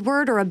a good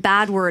word or a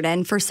bad word?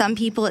 And for some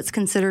people, it's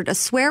considered a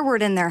swear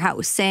word in their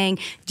house, saying,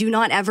 do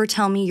not ever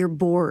tell me you're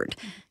bored.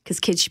 Because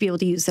kids should be able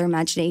to use their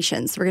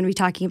imaginations. We're going to be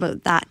talking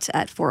about that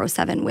at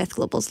 4:07 with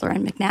Global's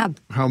Lauren McNabb.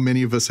 How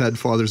many of us had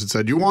fathers that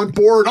said, "You want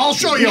bored? I'll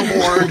show you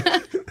bored."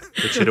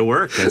 It should have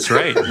worked. That's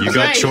right. You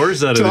got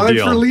chores out of the Time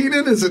deal. for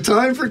leaning is a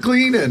time for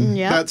cleaning.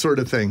 Yep. That sort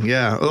of thing.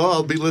 Yeah. Oh,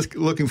 I'll be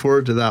looking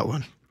forward to that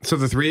one. So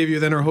the three of you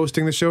then are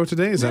hosting the show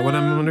today? Is that what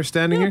I'm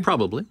understanding here?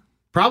 Probably.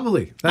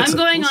 Probably. I'm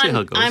going we'll see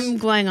how it on. goes. I'm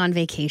going on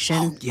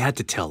vacation. You had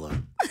to tell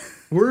them.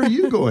 Where are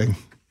you going?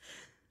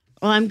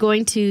 Well, I'm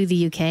going to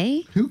the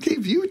UK. Who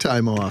gave you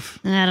time off?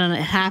 I don't know.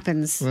 It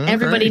happens. All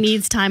Everybody right.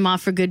 needs time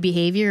off for good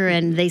behavior,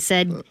 and they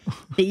said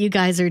that you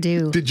guys are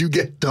due. Did you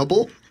get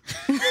double?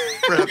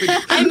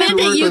 I meant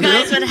that you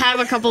guys would have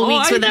a couple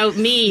weeks without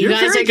me. You You're guys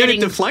very are good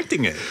getting at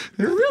deflecting it.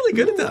 You're really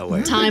good at that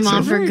way. time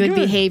off for good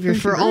behavior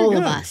for all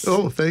of us.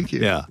 Oh, thank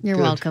you. Yeah. You're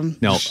welcome.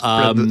 No,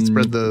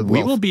 Spread the we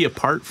wealth. will be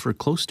apart for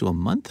close to a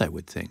month, I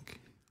would think.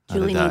 out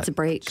of Julie that. needs a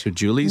break. So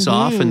Julie's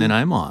off, and then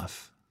I'm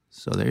off.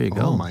 So there you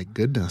go. Oh my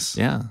goodness.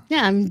 Yeah.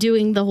 Yeah, I'm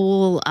doing the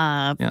whole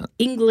Yeah.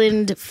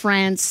 England,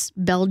 France,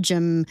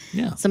 Belgium,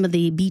 some of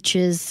the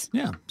beaches.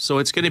 Yeah. So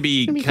it's going to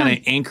be It's gonna be kind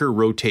of fun. anchor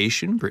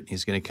rotation.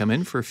 Brittany's going to come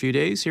in for a few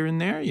days here and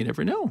there. You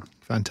never know.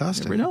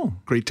 Fantastic. Never know.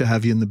 Great to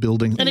have you in the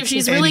building. And if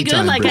she's really good,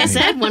 Anytime, like Brittany.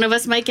 I said, one of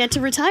us might get to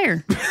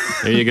retire.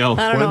 There you go.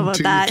 I don't know One, about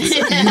two, that.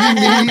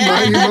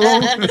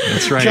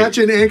 That's right. Catch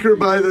an anchor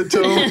by the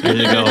toe. There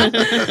you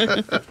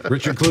go.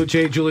 Richard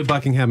Kluche, Julie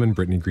Buckingham, and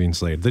Brittany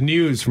Greenslade. The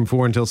news from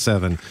 4 until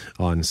 7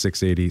 on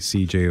 680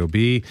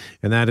 CJOB.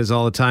 And that is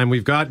all the time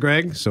we've got,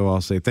 Greg. So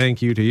I'll say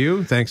thank you to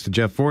you. Thanks to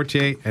Jeff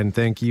Fortier. And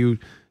thank you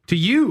to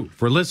you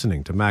for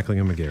listening to Mackling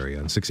and McGarry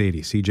on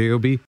 680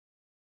 CJOB.